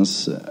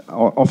interventions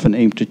are often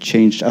aimed to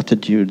change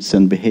attitudes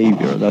and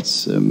behavior.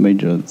 That's a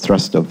major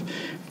thrust of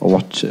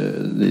what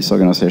these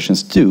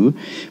organizations do.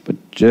 But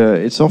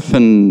it's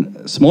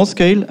often small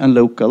scale and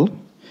local.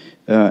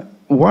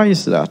 Why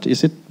is that?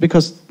 Is it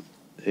because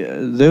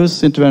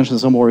those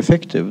interventions are more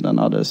effective than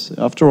others?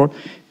 After all,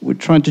 we're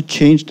trying to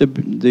change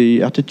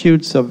the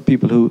attitudes of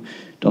people who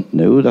don't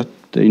know that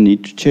they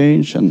need to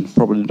change and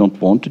probably don't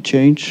want to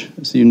change.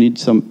 So you need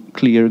some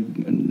clear,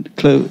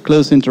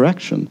 close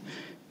interaction.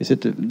 Is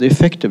it the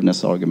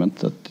effectiveness argument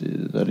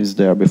that is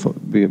there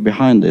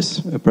behind this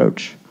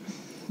approach?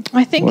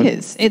 I think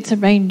it's a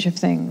range of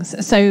things.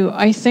 So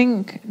I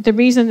think the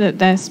reason that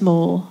they're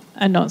small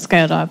and not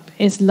scaled up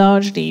is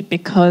largely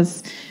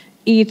because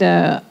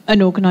either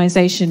an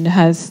organization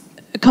has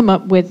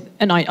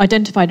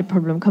identified a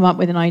problem, come up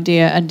with an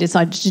idea and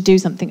decided to do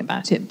something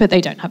about it, but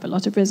they don't have a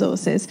lot of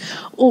resources.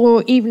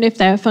 Or even if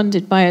they're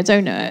funded by a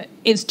donor,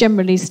 it's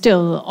generally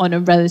still on a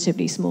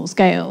relatively small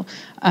scale.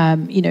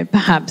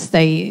 Perhaps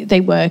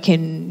they work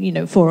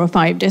in 4 or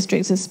 5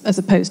 districts as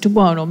opposed to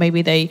 1, or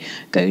maybe they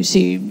go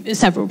to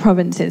several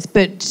provinces.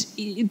 But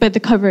the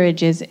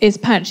coverage is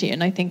patchy,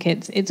 and I think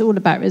it's all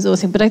about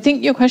resourcing. But I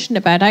think your question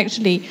about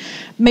actually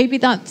maybe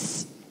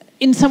that's,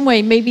 in some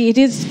way, maybe it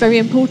is very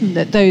important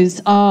that those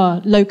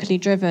are locally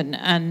driven,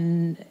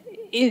 and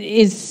it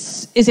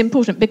is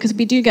important because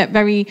we do get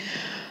very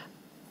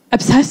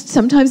obsessed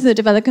sometimes in the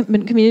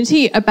development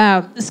community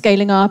about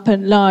scaling up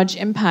and large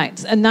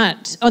impacts. And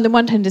that, on the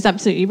one hand, is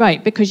absolutely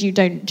right because you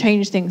don't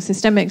change things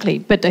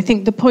systemically. But I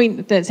think the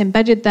point that's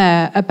embedded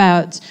there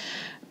about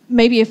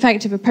maybe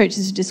effective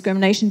approaches to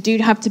discrimination do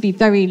have to be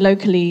very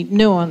locally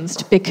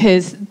nuanced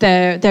because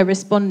they're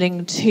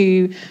responding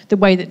to the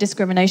way that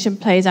discrimination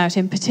plays out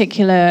in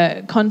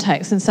particular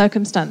contexts and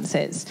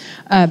circumstances.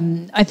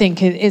 I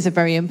think it is a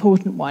very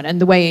important one, and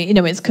the way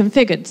it's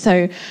configured.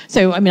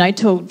 So I mean, I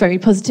talked very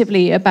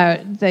positively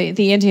about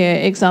the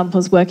India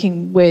examples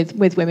working with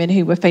women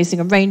who were facing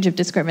a range of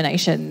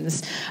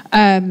discriminations.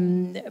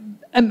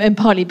 And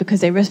partly because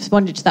they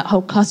responded to that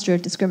whole cluster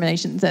of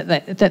discriminations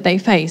that they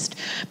faced.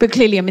 But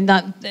clearly, I mean,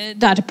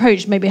 that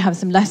approach maybe has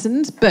some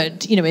lessons,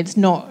 but, it's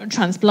not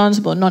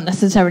transplantable, not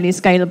necessarily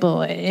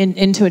scalable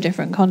into a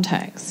different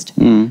context.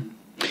 Mm.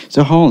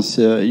 So Hans,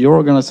 your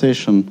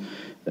organization,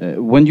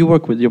 when you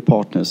work with your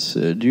partners,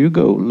 do you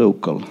go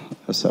local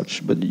as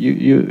such? But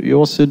you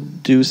also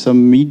do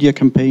some media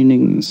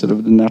campaigning, sort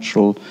of the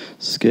natural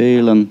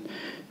scale, and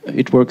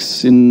it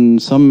works in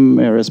some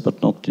areas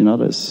but not in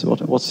others.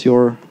 What's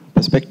your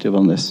perspective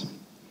on this?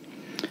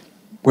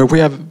 Where we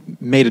have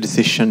made a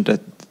decision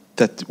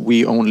that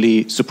we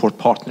only support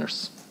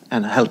partners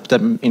and help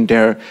them in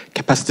their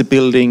capacity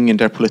building and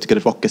their political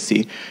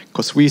advocacy,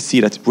 because we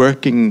see that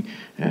working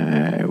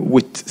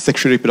with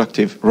sexual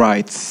reproductive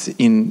rights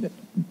in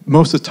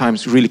most of the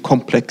times really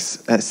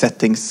complex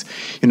settings,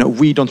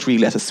 we don't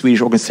really, as a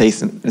Swedish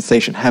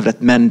organization, have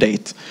that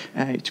mandate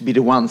to be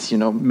the ones,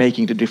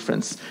 making the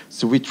difference.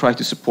 So we try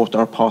to support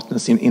our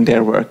partners in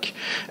their work,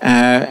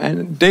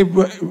 and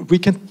we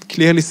can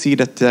clearly see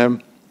that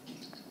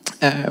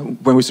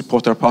when we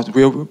support our partners,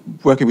 we are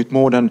working with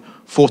more than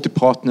 40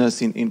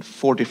 partners in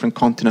 4 different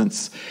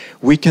continents.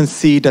 We can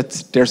see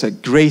that there's a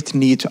great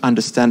need to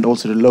understand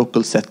also the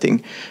local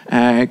setting,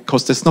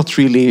 because there's not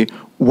really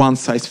one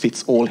size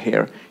fits all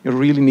here. You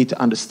really need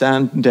to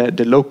understand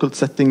the local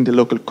setting, the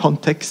local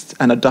context,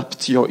 and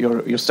adapt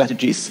your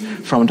strategies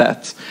from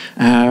that.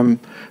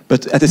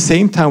 But at the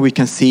same time, we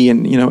can see,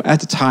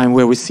 at a time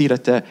where we see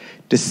that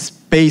the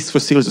space for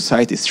civil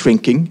society is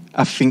shrinking,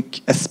 I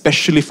think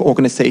especially for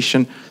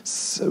organizations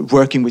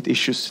working with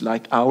issues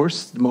like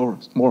ours, the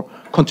more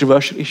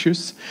controversial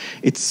issues,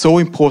 it's so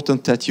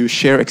important that you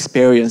share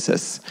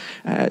experiences.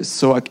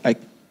 So a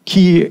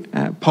key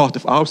part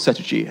of our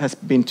strategy has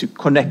been to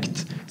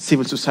connect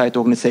civil society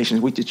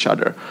organizations with each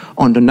other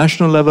on the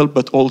national level,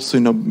 but also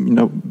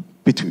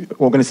between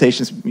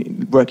organizations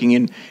working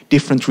in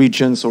different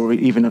regions or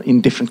even in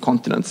different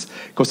continents,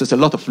 because there's a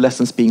lot of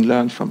lessons being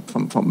learned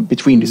from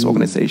between these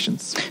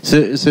organizations.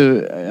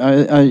 So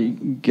I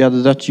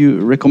gather that you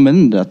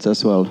recommend that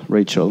as well,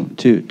 Rachel,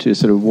 to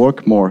sort of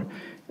work more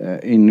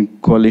in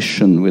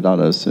coalition with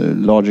others,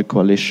 larger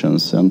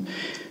coalitions. And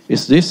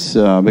is this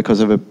because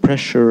of a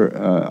pressure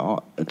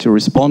to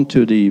respond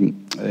to the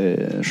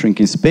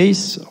shrinking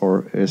space,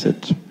 or has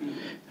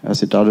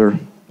it other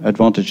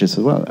advantages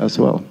as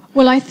well?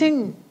 Well, I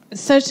think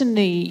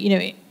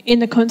certainly, in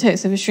the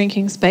context of a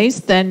shrinking space,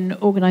 then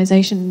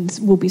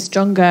organizations will be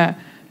stronger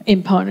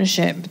in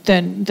partnership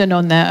than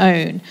on their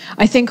own.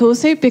 I think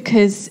also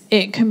because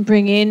it can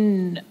bring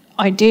in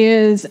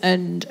ideas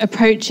and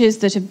approaches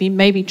that have been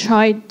maybe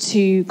tried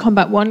to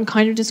combat one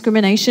kind of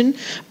discrimination,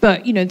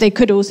 but they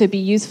could also be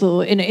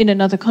useful in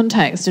another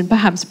context and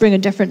perhaps bring a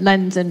different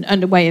lens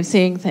and a way of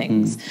seeing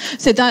things.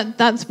 So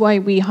that's why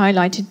we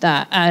highlighted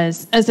that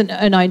as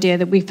an idea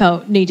that we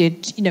felt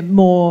needed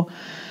more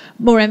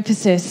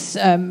emphasis,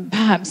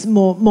 perhaps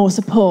more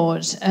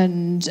support,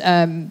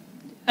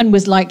 and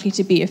was likely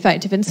to be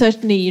effective. And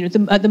certainly,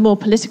 at the more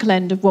political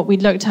end of what we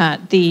looked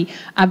at, the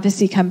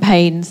advocacy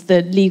campaigns,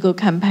 the legal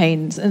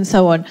campaigns, and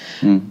so on,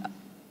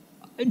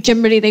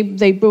 generally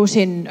they brought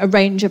in a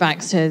range of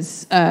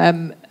actors,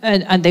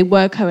 and they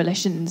were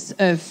coalitions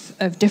of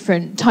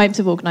different types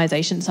of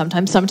organisations,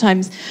 sometimes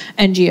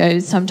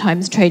NGOs,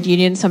 sometimes trade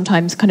unions,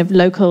 sometimes kind of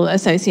local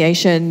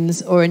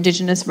associations or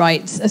indigenous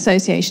rights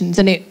associations.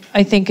 And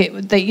I think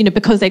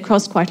because they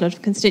crossed quite a lot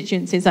of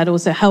constituencies, that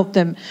also helped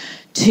them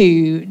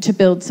to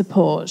build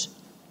support.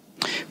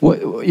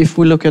 Well, if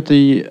we look at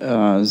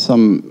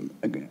some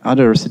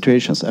other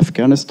situations,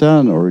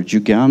 Afghanistan or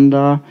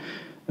Uganda,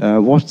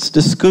 what's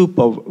the scope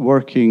of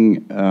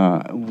working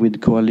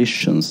with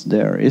coalitions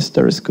there? Is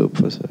there a scope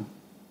for that?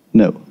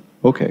 No.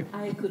 Okay.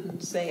 I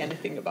couldn't say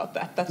anything about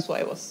that. That's why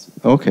I was.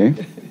 Okay.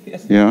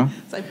 Yes. Yeah.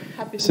 So I'm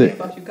happy to hear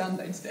about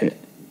Uganda instead.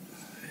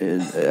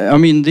 I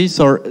mean, these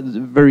are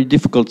very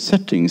difficult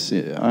settings.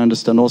 I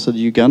understand also the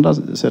Uganda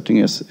setting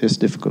is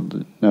difficult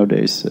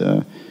nowadays.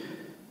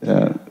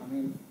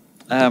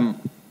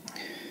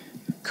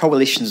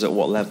 Coalitions at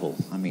what level?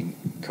 I mean,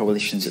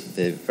 coalitions at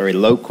the very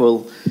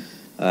local.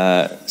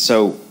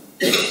 So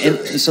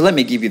let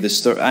me give you the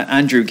story.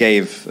 Andrew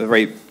gave a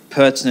very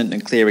pertinent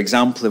and clear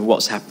example of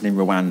what's happened in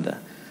Rwanda.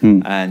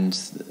 And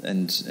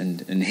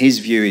his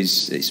view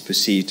is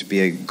perceived to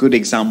be a good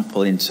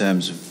example in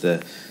terms of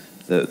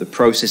the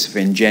process of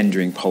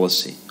engendering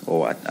policy.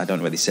 Or I don't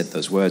know whether he said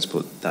those words,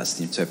 but that's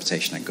the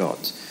interpretation I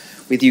got.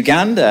 With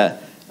Uganda,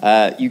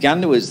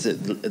 Uganda was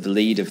the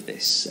lead of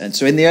this. And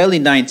so in the early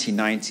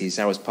 1990s,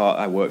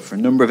 I worked for a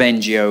number of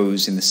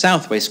NGOs in the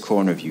southwest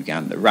corner of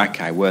Uganda,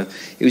 Rakai, where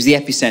it was the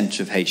epicenter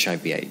of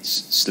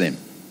HIV/AIDS, SLIM.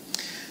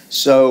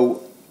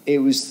 So it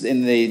was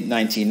in the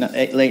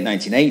late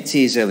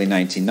 1980s, early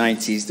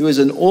 1990s. There was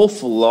an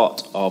awful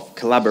lot of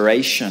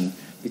collaboration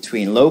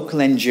between local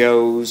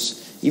NGOs,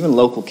 even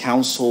local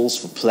councils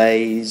for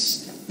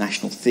plays,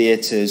 national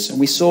theatres, and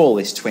we saw all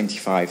this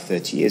 25,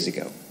 30 years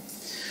ago.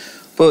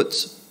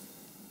 But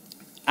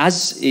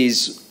as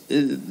is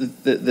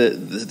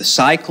the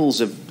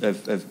cycles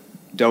of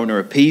donor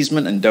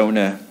appeasement and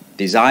donor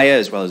desire,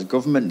 as well as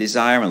government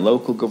desire and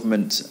local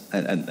government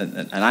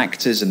and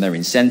actors and their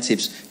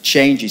incentives,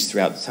 changes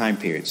throughout the time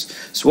periods.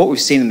 So what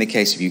we've seen in the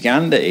case of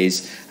Uganda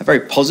is a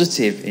very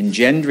positive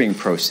engendering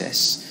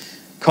process,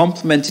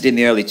 complemented in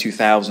the early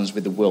 2000s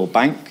with the World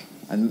Bank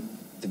and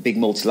the big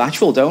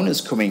multilateral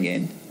donors coming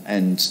in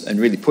and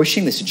really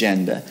pushing this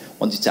agenda,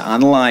 wanted to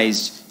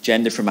analyse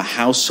gender from a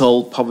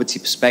household poverty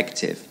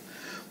perspective.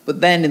 But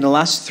then in the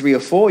last 3 or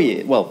 4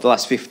 years, well, the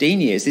last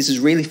 15 years, this has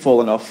really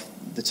fallen off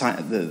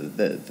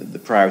the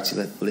priority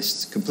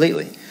list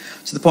completely.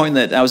 To the point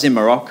that I was in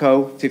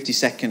Morocco,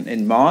 52nd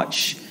in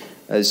March,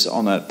 as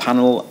on a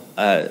panel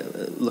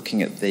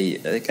looking at the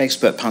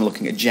expert panel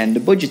looking at gender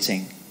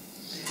budgeting.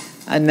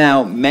 And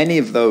now many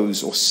of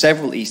those, or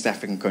several East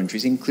African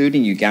countries,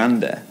 including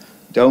Uganda,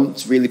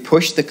 don't really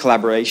push the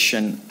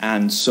collaboration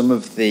and some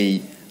of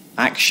the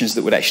actions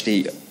that would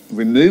actually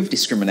remove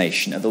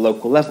discrimination at the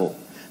local level.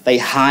 They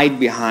hide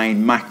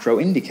behind macro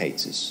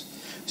indicators.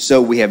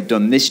 So we have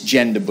done this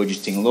gender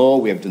budgeting law,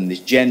 we have done this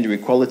gender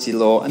equality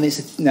law, and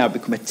it's now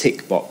become a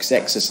tick box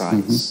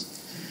exercise.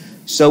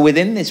 So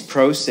within this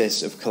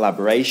process of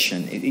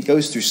collaboration, it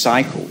goes through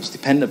cycles,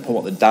 depending upon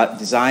what the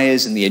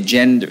desires and the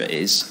agenda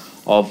is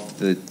of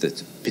the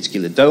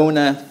particular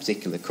donor,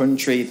 particular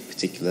country,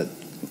 particular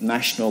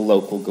national,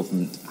 local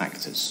government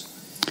actors.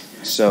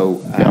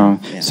 So,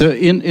 So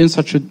in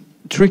such a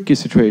tricky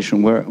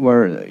situation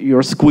where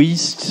you're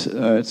squeezed,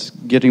 it's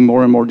getting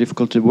more and more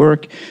difficult to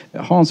work.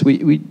 Hans,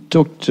 we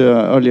talked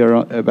earlier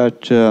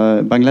about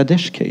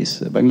Bangladesh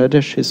case.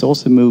 Bangladesh is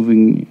also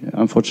moving,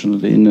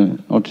 unfortunately, in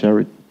an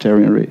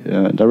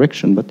authoritarian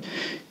direction. But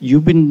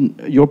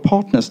your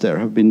partners there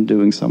have been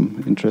doing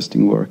some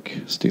interesting work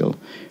still.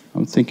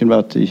 I'm thinking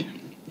about the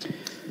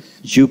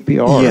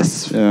UPR.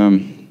 Yes,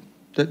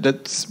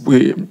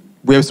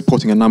 we are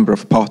supporting a number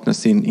of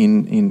partners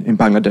in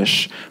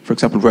Bangladesh, for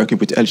example, working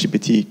with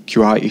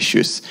LGBTQI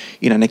issues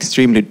in an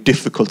extremely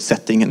difficult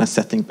setting, and a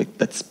setting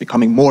that's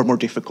becoming more and more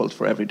difficult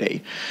for every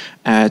day,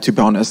 to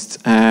be honest.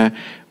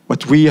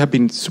 What we have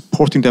been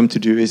supporting them to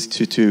do is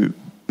to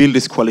build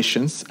these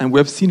coalitions, and we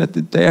have seen that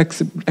they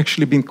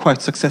actually been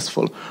quite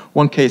successful.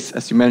 One case,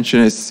 as you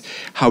mentioned, is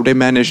how they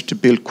managed to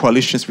build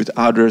coalitions with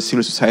other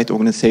civil society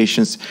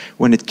organizations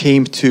when it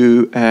came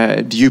to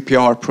the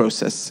UPR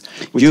process.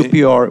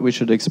 UPR, we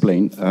should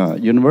explain,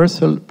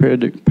 Universal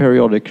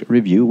Periodic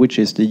Review, which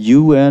is the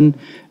UN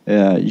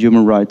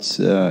Human Rights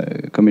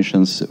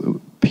Commission's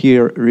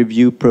peer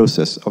review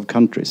process of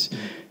countries.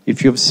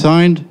 If you've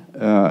signed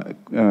a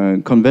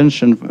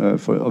Convention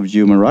of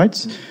Human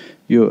Rights,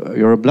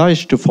 you're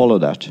obliged to follow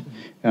that.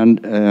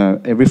 And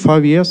every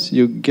 5 years,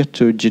 you get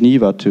to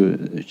Geneva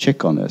to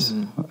check on this,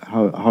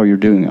 how you're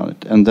doing on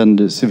it. And then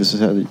the civil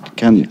society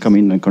can come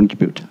in and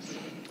contribute.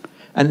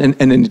 And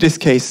in this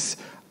case,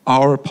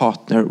 our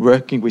partner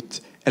working with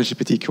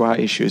LGBTQI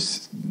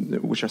issues,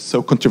 which are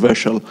so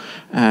controversial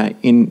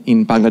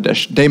in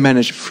Bangladesh, they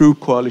managed through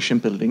coalition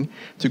building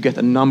to get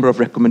a number of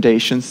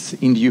recommendations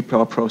in the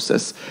UPR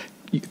process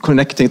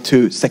connecting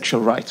to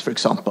sexual rights, for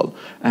example,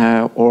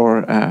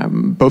 or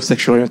both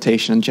sexual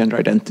orientation and gender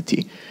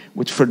identity,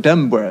 which for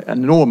them were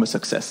an enormous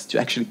success to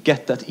actually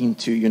get that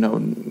into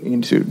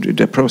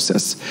the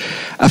process.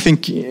 I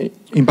think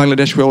in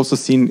Bangladesh we've also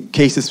seen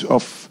cases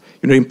of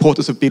the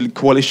importance of building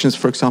coalitions,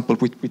 for example,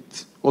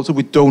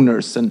 with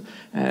donors and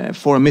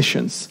foreign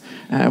missions,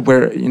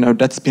 where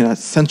that's been a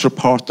central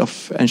part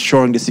of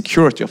ensuring the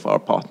security of our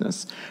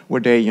partners, where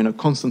they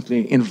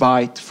constantly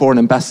invite foreign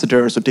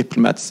ambassadors or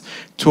diplomats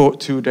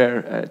to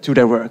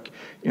their work,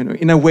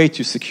 in a way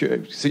to secure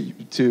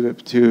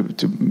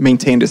to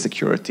maintain the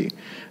security.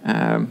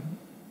 I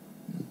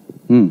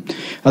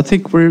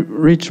think we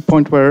reached a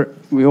point where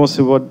we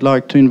also would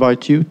like to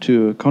invite you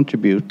to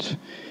contribute.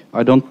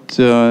 I don't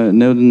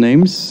know the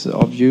names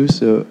of you,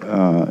 so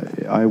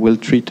I will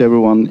treat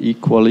everyone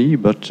equally,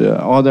 but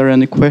are there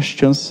any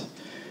questions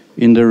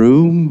in the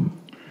room?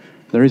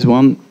 There is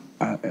one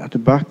at the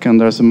back,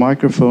 and there's a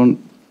microphone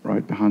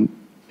right behind.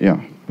 Yeah,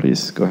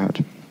 please, go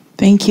ahead.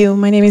 Thank you.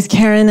 My name is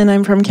Karin, and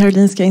I'm from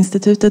Karolinska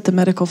Institutet, the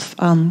medical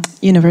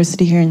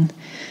university here in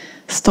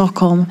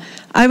Stockholm.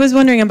 I was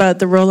wondering about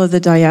the role of the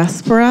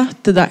diaspora.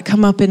 Did that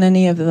come up in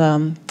any of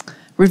the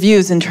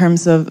reviews in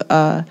terms of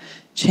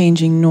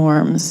changing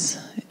norms?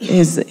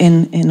 Is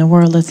in a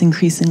world that's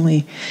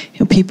increasingly,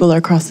 people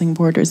are crossing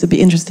borders. It'd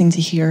be interesting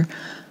to hear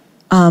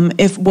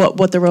if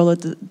what the role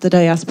of the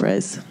diaspora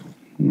is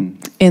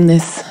in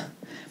this,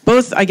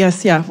 both, I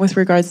guess, yeah, with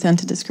regards to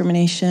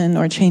anti-discrimination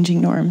or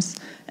changing norms,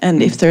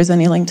 and if there's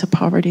any link to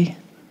poverty.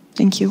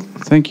 Thank you.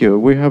 Thank you.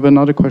 We have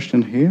another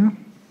question here.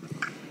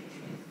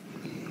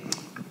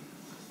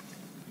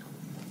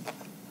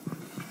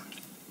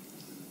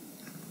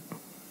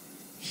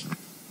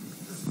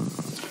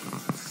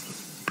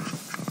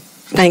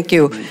 Thank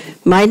you.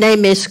 My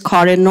name is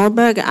Karin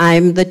Norberg.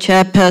 I'm the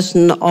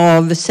chairperson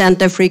of the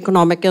Center for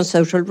Economic and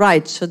Social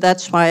Rights, so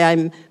that's why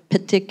I'm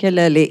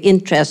particularly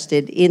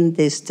interested in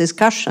this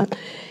discussion.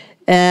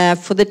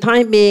 For the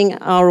time being,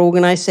 our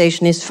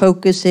organization is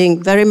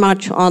focusing very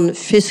much on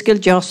fiscal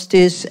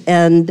justice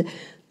and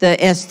the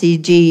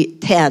SDG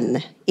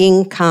 10,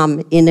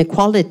 income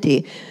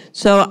inequality.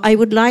 So I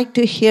would like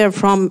to hear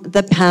from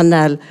the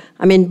panel,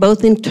 I mean,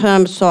 both in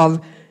terms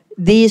of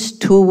these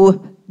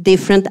two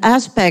different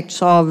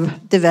aspects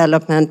of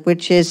development,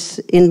 which is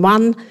in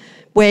one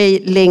way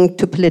linked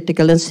to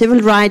political and civil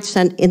rights,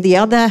 and in the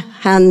other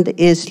hand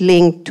is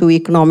linked to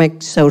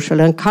economic, social,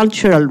 and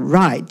cultural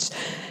rights.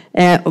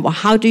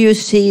 How do you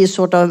see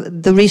sort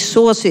of the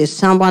resources?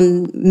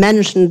 Someone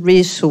mentioned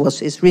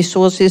resources.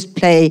 Resources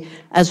play,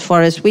 as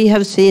far as we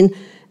have seen,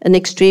 an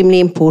extremely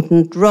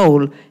important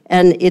role,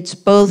 and it's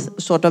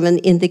both sort of an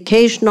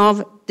indication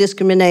of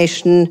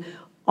discrimination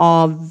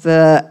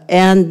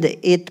and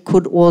it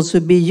could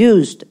also be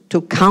used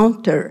to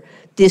counter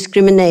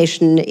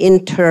discrimination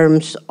in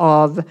terms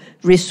of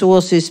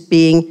resources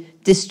being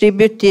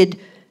distributed,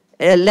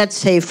 let's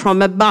say,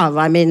 from above.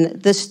 I mean,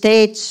 the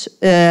state's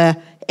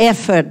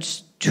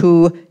efforts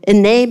to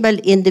enable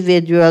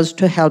individuals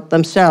to help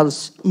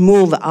themselves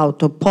move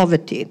out of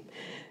poverty,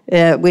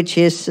 which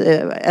is,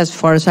 as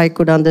far as I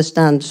could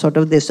understand, sort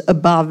of this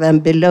above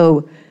and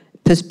below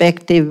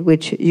perspective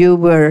which you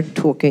were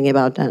talking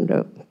about,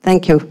 Andrew.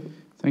 Thank you.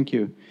 Thank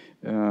you.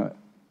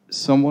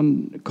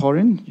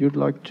 Karin, you'd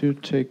like to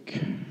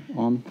take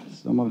on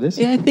some of this?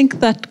 Yeah, I think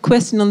that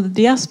question on the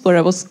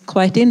diaspora was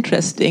quite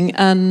interesting.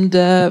 And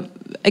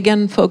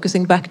again,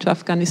 focusing back to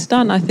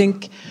Afghanistan, I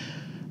think,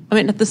 I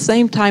mean, at the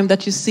same time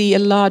that you see a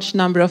large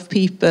number of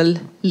people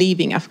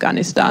leaving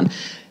Afghanistan,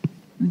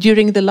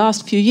 during the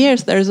last few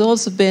years, there has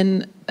also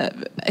been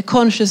a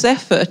conscious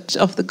effort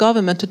of the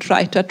government to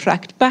try to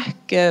attract back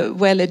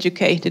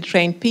well-educated,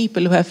 trained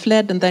people who have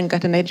fled and then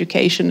got an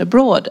education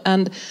abroad.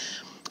 And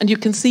you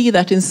can see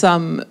that in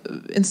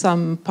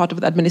some part of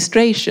the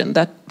administration,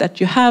 that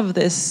you have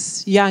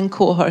this young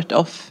cohort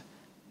of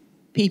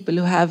people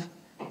who have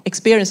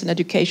experience in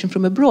education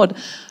from abroad.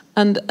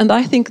 And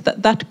I think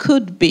that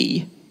could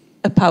be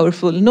a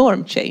powerful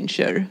norm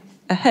changer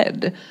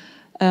ahead.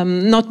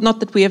 Not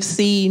that we have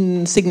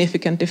seen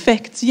significant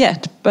effects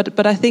yet,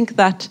 but I think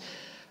that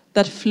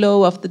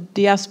flow of the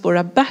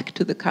diaspora back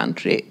to the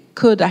country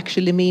could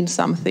actually mean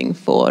something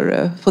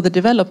for the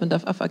development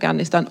of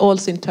Afghanistan,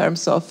 also in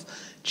terms of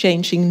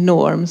changing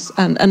norms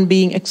and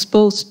being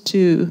exposed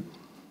to,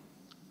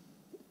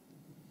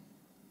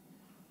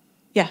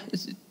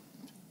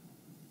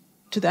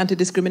 to the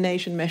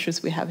anti-discrimination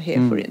measures we have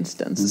here, for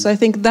instance. So I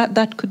think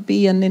that could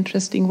be an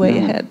interesting way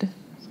ahead.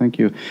 Thank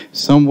you.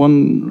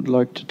 Someone would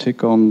like to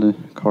take on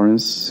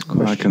Karin's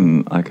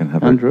question? I can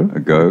have Andrew? a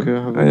go. Okay,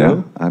 have a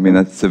go. I mean,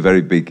 that's a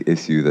very big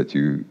issue that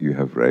you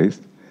have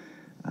raised,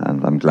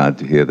 and I'm glad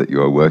to hear that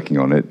you are working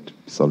on it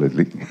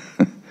solidly.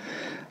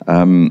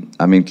 I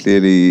mean,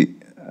 clearly,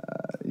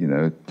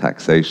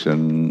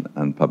 taxation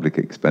and public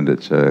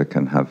expenditure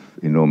can have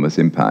enormous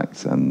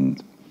impacts,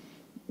 and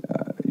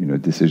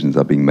decisions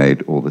are being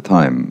made all the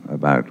time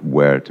about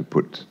where to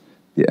put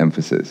the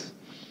emphasis.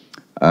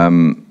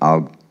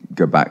 I'll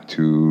go back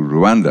to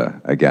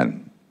Rwanda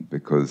again,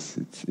 because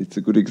it's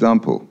a good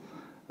example.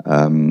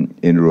 In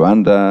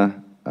Rwanda,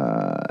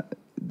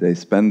 they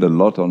spend a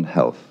lot on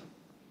health.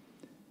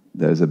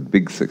 There's a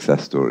big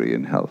success story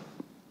in health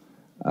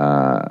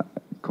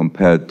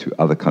compared to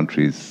other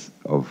countries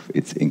of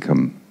its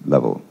income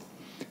level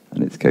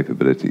and its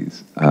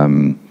capabilities.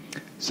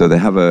 So they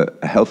have a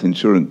health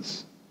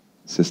insurance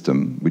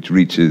system which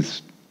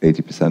reaches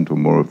 80% or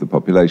more of the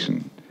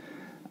population.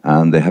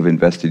 And they have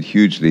invested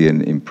hugely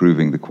in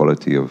improving the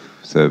quality of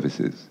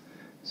services.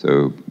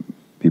 So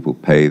people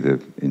pay the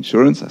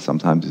insurance.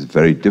 Sometimes it's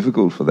very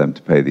difficult for them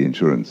to pay the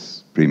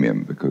insurance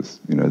premium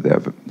because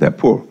they're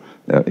poor.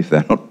 If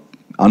they're not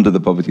under the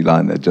poverty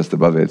line, they're just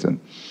above it, and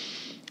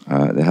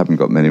they haven't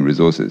got many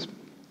resources.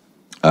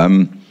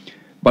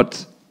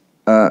 But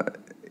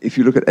if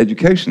you look at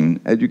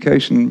education,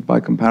 education by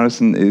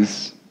comparison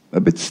is a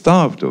bit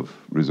starved of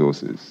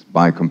resources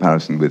by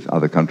comparison with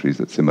other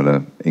countries at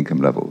similar income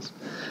levels.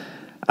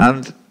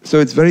 And so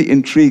it's very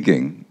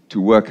intriguing to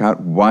work out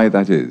why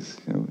that is.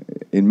 You know,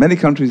 in many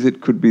countries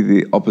it could be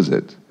the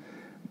opposite,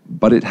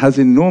 but it has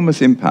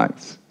enormous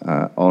impacts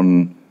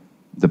on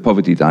the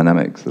poverty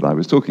dynamics that I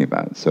was talking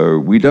about. So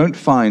we don't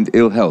find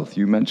ill health.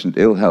 You mentioned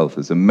ill health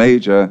as a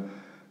major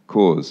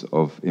cause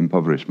of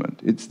impoverishment.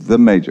 It's the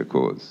major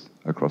cause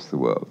across the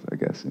world, I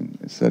guess,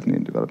 certainly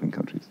in developing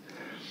countries.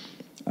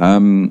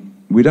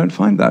 We don't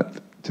find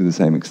that to the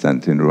same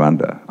extent in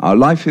Rwanda. Our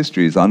life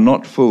histories are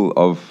not full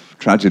of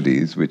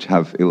tragedies which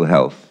have ill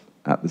health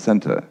at the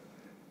center.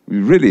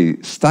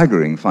 Really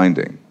staggering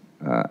finding,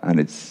 and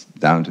it's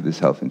down to this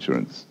health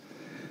insurance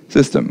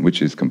system,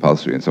 which is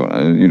compulsory and so on.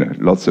 And, you know,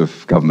 lots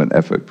of government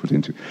effort put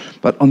into.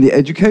 But on the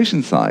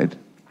education side,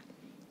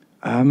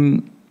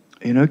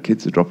 you know,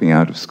 kids are dropping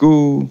out of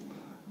school.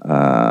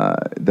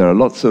 There are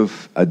lots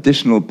of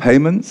additional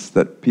payments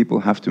that people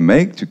have to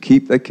make to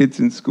keep their kids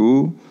in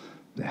school.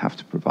 They have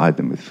to provide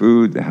them with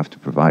food. They have to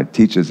provide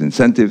teachers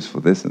incentives for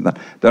this and that.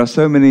 There are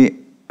so many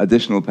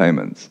additional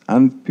payments,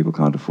 and people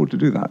can't afford to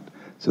do that.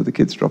 So the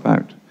kids drop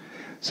out.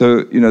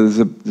 So, you know,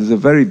 there's a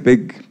very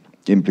big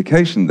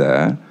implication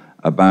there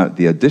about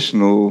the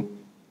additional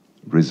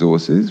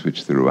resources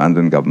which the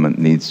Rwandan government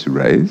needs to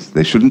raise.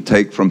 They shouldn't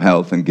take from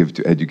health and give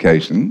to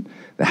education.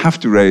 They have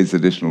to raise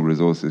additional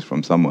resources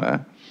from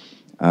somewhere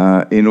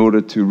in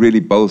order to really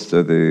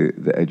bolster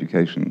the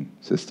education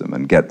system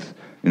and get,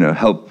 you know,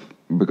 help,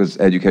 because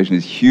education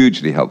is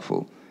hugely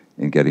helpful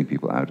in getting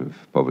people out of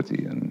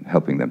poverty and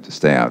helping them to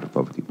stay out of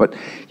poverty. But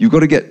you've got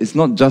to it's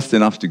not just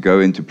enough to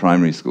go into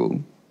primary school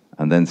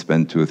and then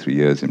spend 2 or 3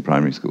 years in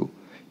primary school.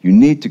 You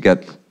need to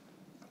get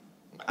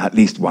at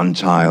least one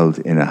child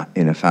in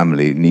a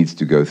family needs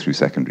to go through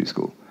secondary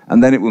school.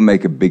 And then it will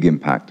make a big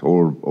impact,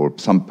 or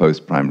some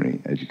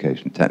post-primary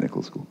education,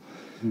 technical school.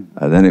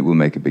 Then it will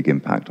make a big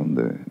impact on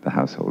the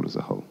household as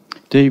a whole.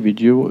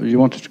 David, you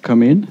wanted to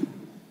come in?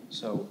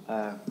 So,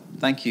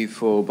 thank you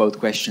for both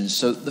questions.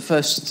 So, the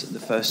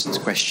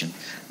first question,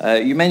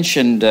 you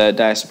mentioned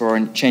diaspora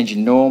and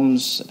changing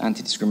norms,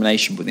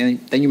 anti-discrimination, but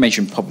then you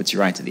mentioned poverty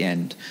right at the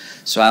end.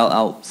 So,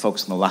 I'll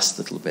focus on the last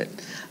little bit.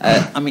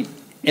 I mean,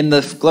 in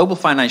the global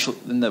financial,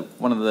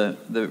 one of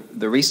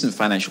the recent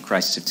financial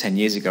crisis of 10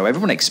 years ago,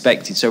 everyone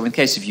expected, so in the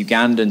case of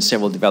Uganda and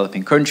several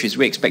developing countries,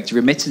 we expected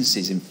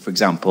remittances, for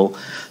example,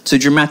 to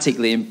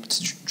dramatically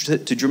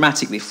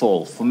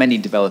fall for many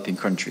developing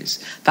countries.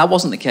 That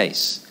wasn't the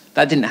case.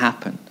 That didn't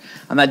happen.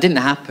 And that didn't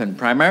happen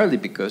primarily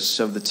because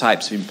of the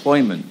types of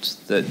employment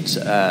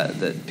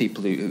that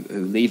people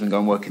who leave and go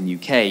and work in the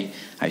UK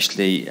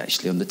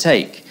actually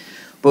undertake.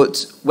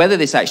 But whether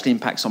this actually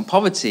impacts on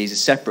poverty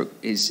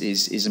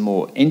is a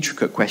more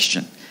intricate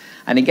question.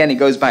 And again, it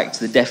goes back to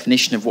the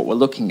definition of what we're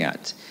looking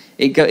at.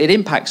 It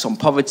impacts on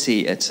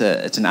poverty at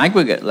an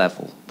aggregate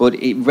level, but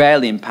it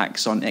rarely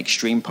impacts on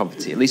extreme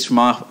poverty, at least from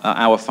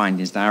our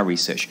findings and our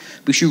research.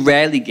 Because you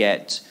rarely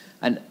get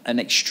an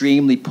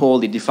extremely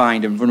poorly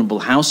defined and vulnerable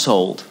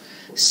household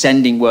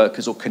sending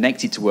workers or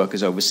connected to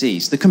workers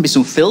overseas. There can be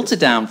some filter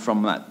down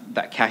from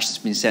that cash that's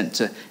been sent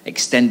to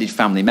extended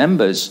family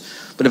members,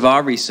 but of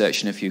our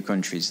research in a few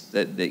countries,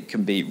 that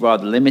can be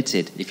rather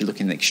limited if you're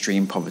looking at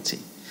extreme poverty.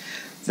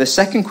 The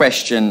second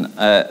question,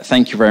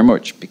 thank you very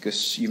much,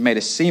 because you've made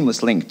a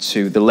seamless link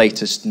to the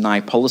latest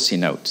NI policy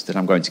note that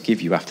I'm going to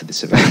give you after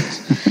this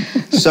event.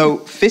 So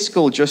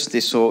fiscal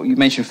justice, or you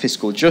mentioned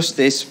fiscal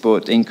justice,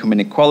 but income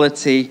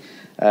inequality,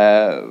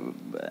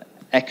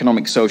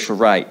 economic social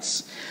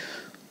rights.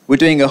 We're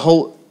doing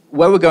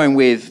where we're going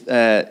with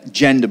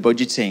gender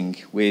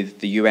budgeting with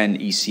the UN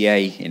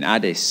ECA in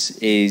Addis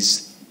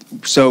is,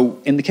 so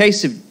in the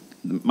case of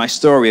my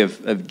story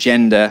of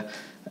gender,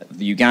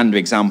 the Uganda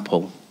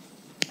example,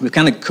 we've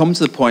kind of come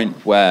to the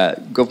point where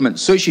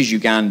governments such as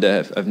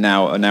Uganda are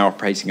now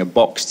operating a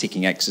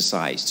box-ticking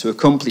exercise to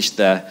accomplish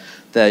their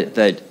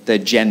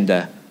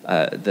gender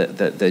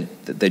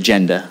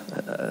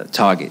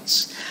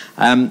targets.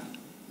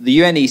 The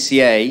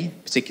UNECA,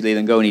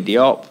 particularly Ngoni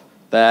Diop,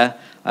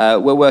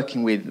 we're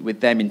working with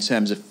them in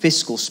terms of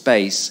fiscal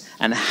space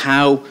and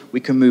how we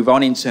can move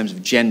on in terms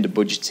of gender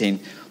budgeting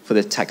for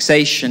the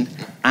taxation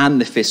and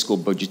the fiscal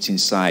budgeting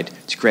side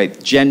to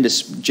create gender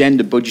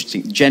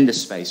budgeting, gender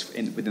space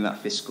within that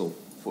fiscal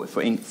for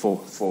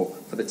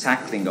the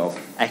tackling of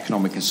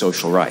economic and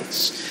social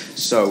rights.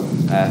 So,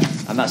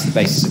 and that's the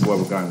basis of where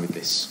we're going with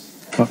this.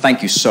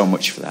 Thank you so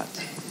much for that.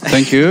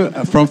 Thank you.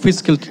 From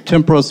fiscal to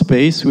temporal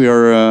space, we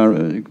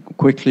are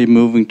quickly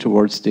moving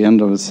towards the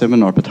end of the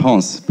seminar. But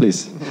Hans,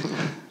 please.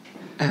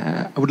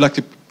 I would like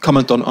to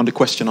comment on the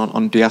question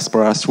on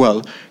diaspora as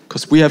well,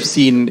 because we have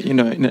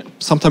seen,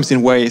 sometimes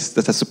in ways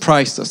that have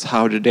surprised us,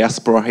 how the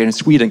diaspora here in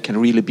Sweden can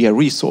really be a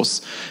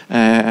resource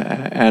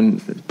and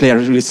play a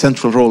really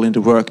central role in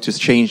the work to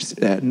change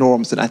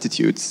norms and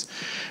attitudes.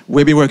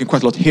 We've been working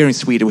quite a lot here in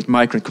Sweden with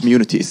migrant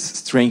communities,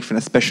 strengthen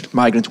especially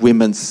migrant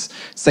women's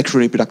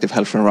sexual reproductive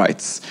health and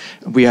rights.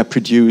 We have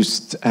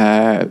produced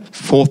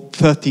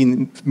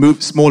 13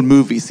 small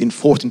movies in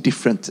 14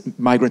 different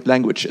migrant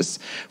languages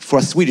for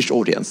a Swedish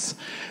audience.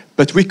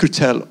 But we could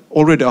tell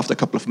already after a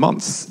couple of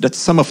months that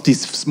some of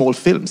these small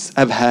films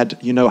have had,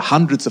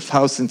 hundreds of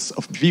thousands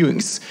of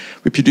viewings.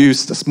 We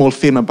produced a small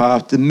film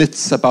about the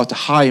myths about the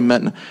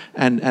hymen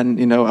and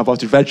about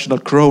the vaginal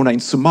corona in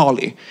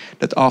Somali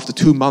that after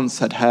 2 months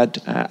had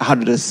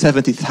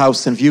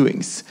 170,000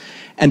 viewings.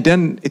 And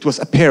then it was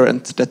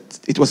apparent that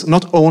it was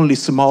not only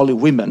Somali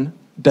women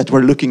that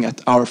were looking at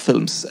our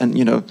films and,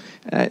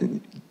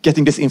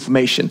 getting this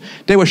information.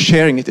 They were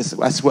sharing it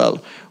as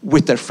well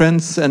with their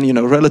friends and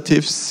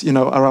relatives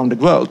around the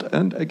world,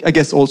 and I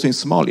guess also in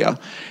Somalia.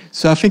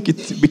 So I think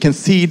we can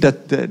see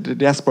that the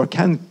diaspora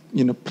can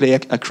play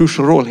a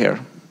crucial role here.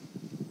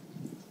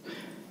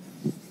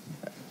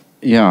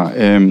 Yeah,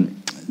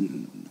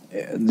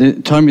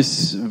 the time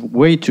is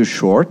way too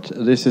short.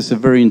 This is a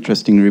very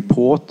interesting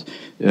report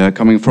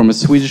coming from a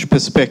Swedish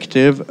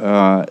perspective.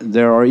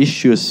 There are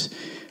issues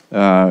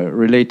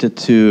related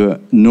to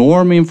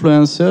norm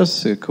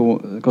influences,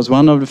 because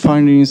one of the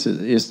findings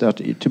is that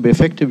to be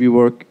effective you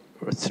work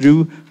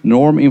through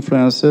norm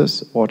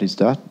influences. What is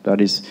that? That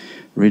is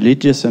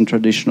religious and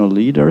traditional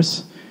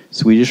leaders.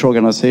 Swedish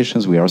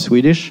organizations, we are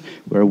Swedish,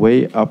 we're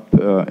way up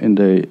in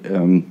the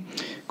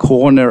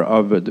corner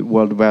of the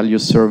World Value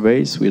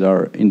Surveys with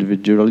our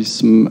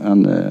individualism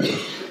and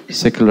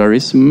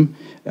secularism.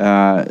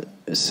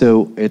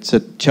 So it's a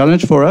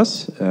challenge for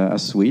us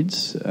as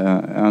Swedes,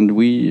 and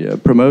we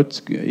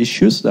promote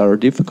issues that are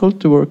difficult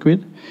to work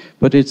with,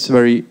 but it's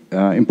very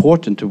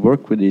important to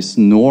work with these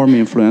norm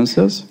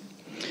influences.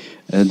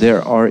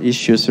 There are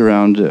issues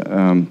around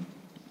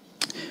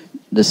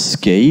the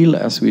scale,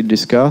 as we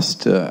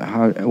discussed,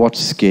 what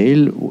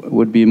scale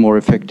would be more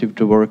effective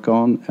to work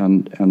on,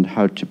 and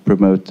how to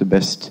promote the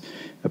best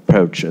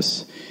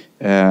approaches.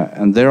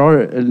 And there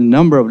are a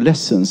number of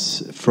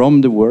lessons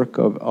from the work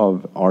of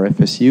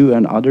RFSU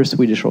and other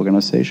Swedish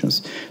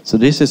organizations. So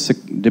this is a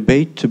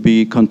debate to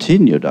be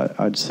continued,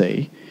 I'd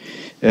say.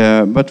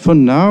 But for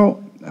now,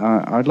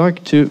 I'd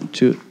like to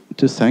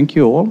thank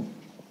you all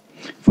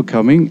for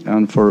coming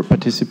and for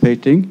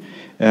participating.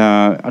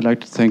 I'd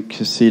like to thank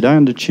Sida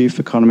and the Chief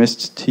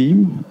Economist's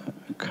team,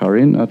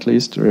 Karin at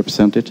least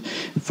represented,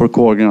 for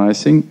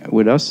co-organizing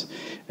with us.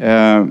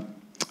 I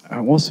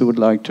also would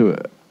like to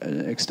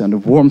extend a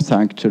warm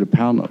thank to the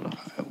panel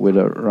with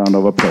a round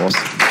of applause.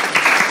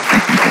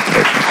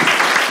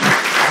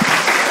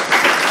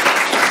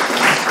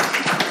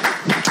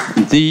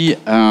 The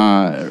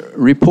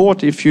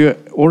report, if you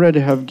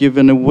already have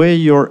given away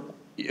your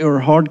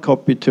hard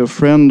copy to a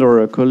friend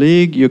or a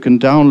colleague, you can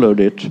download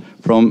it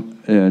from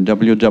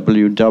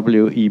www.eba.se.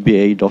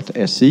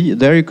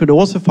 There you could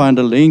also find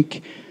a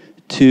link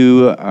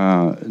to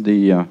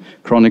the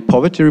chronic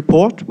poverty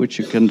report, which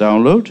you can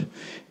download.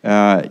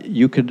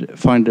 You could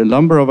find a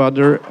number of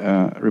other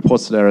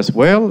reports there as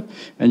well,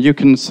 and you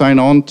can sign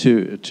on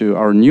to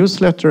our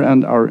newsletter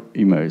and our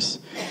emails.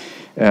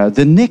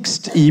 The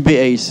next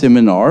EBA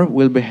seminar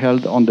will be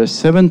held on the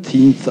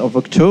 17th of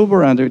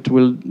October, and it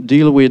will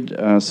deal with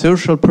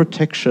social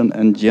protection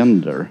and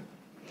gender.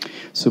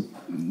 So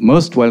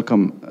most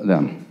welcome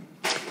then.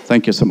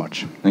 Thank you so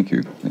much. Thank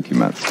you. Thank you,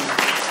 Mats.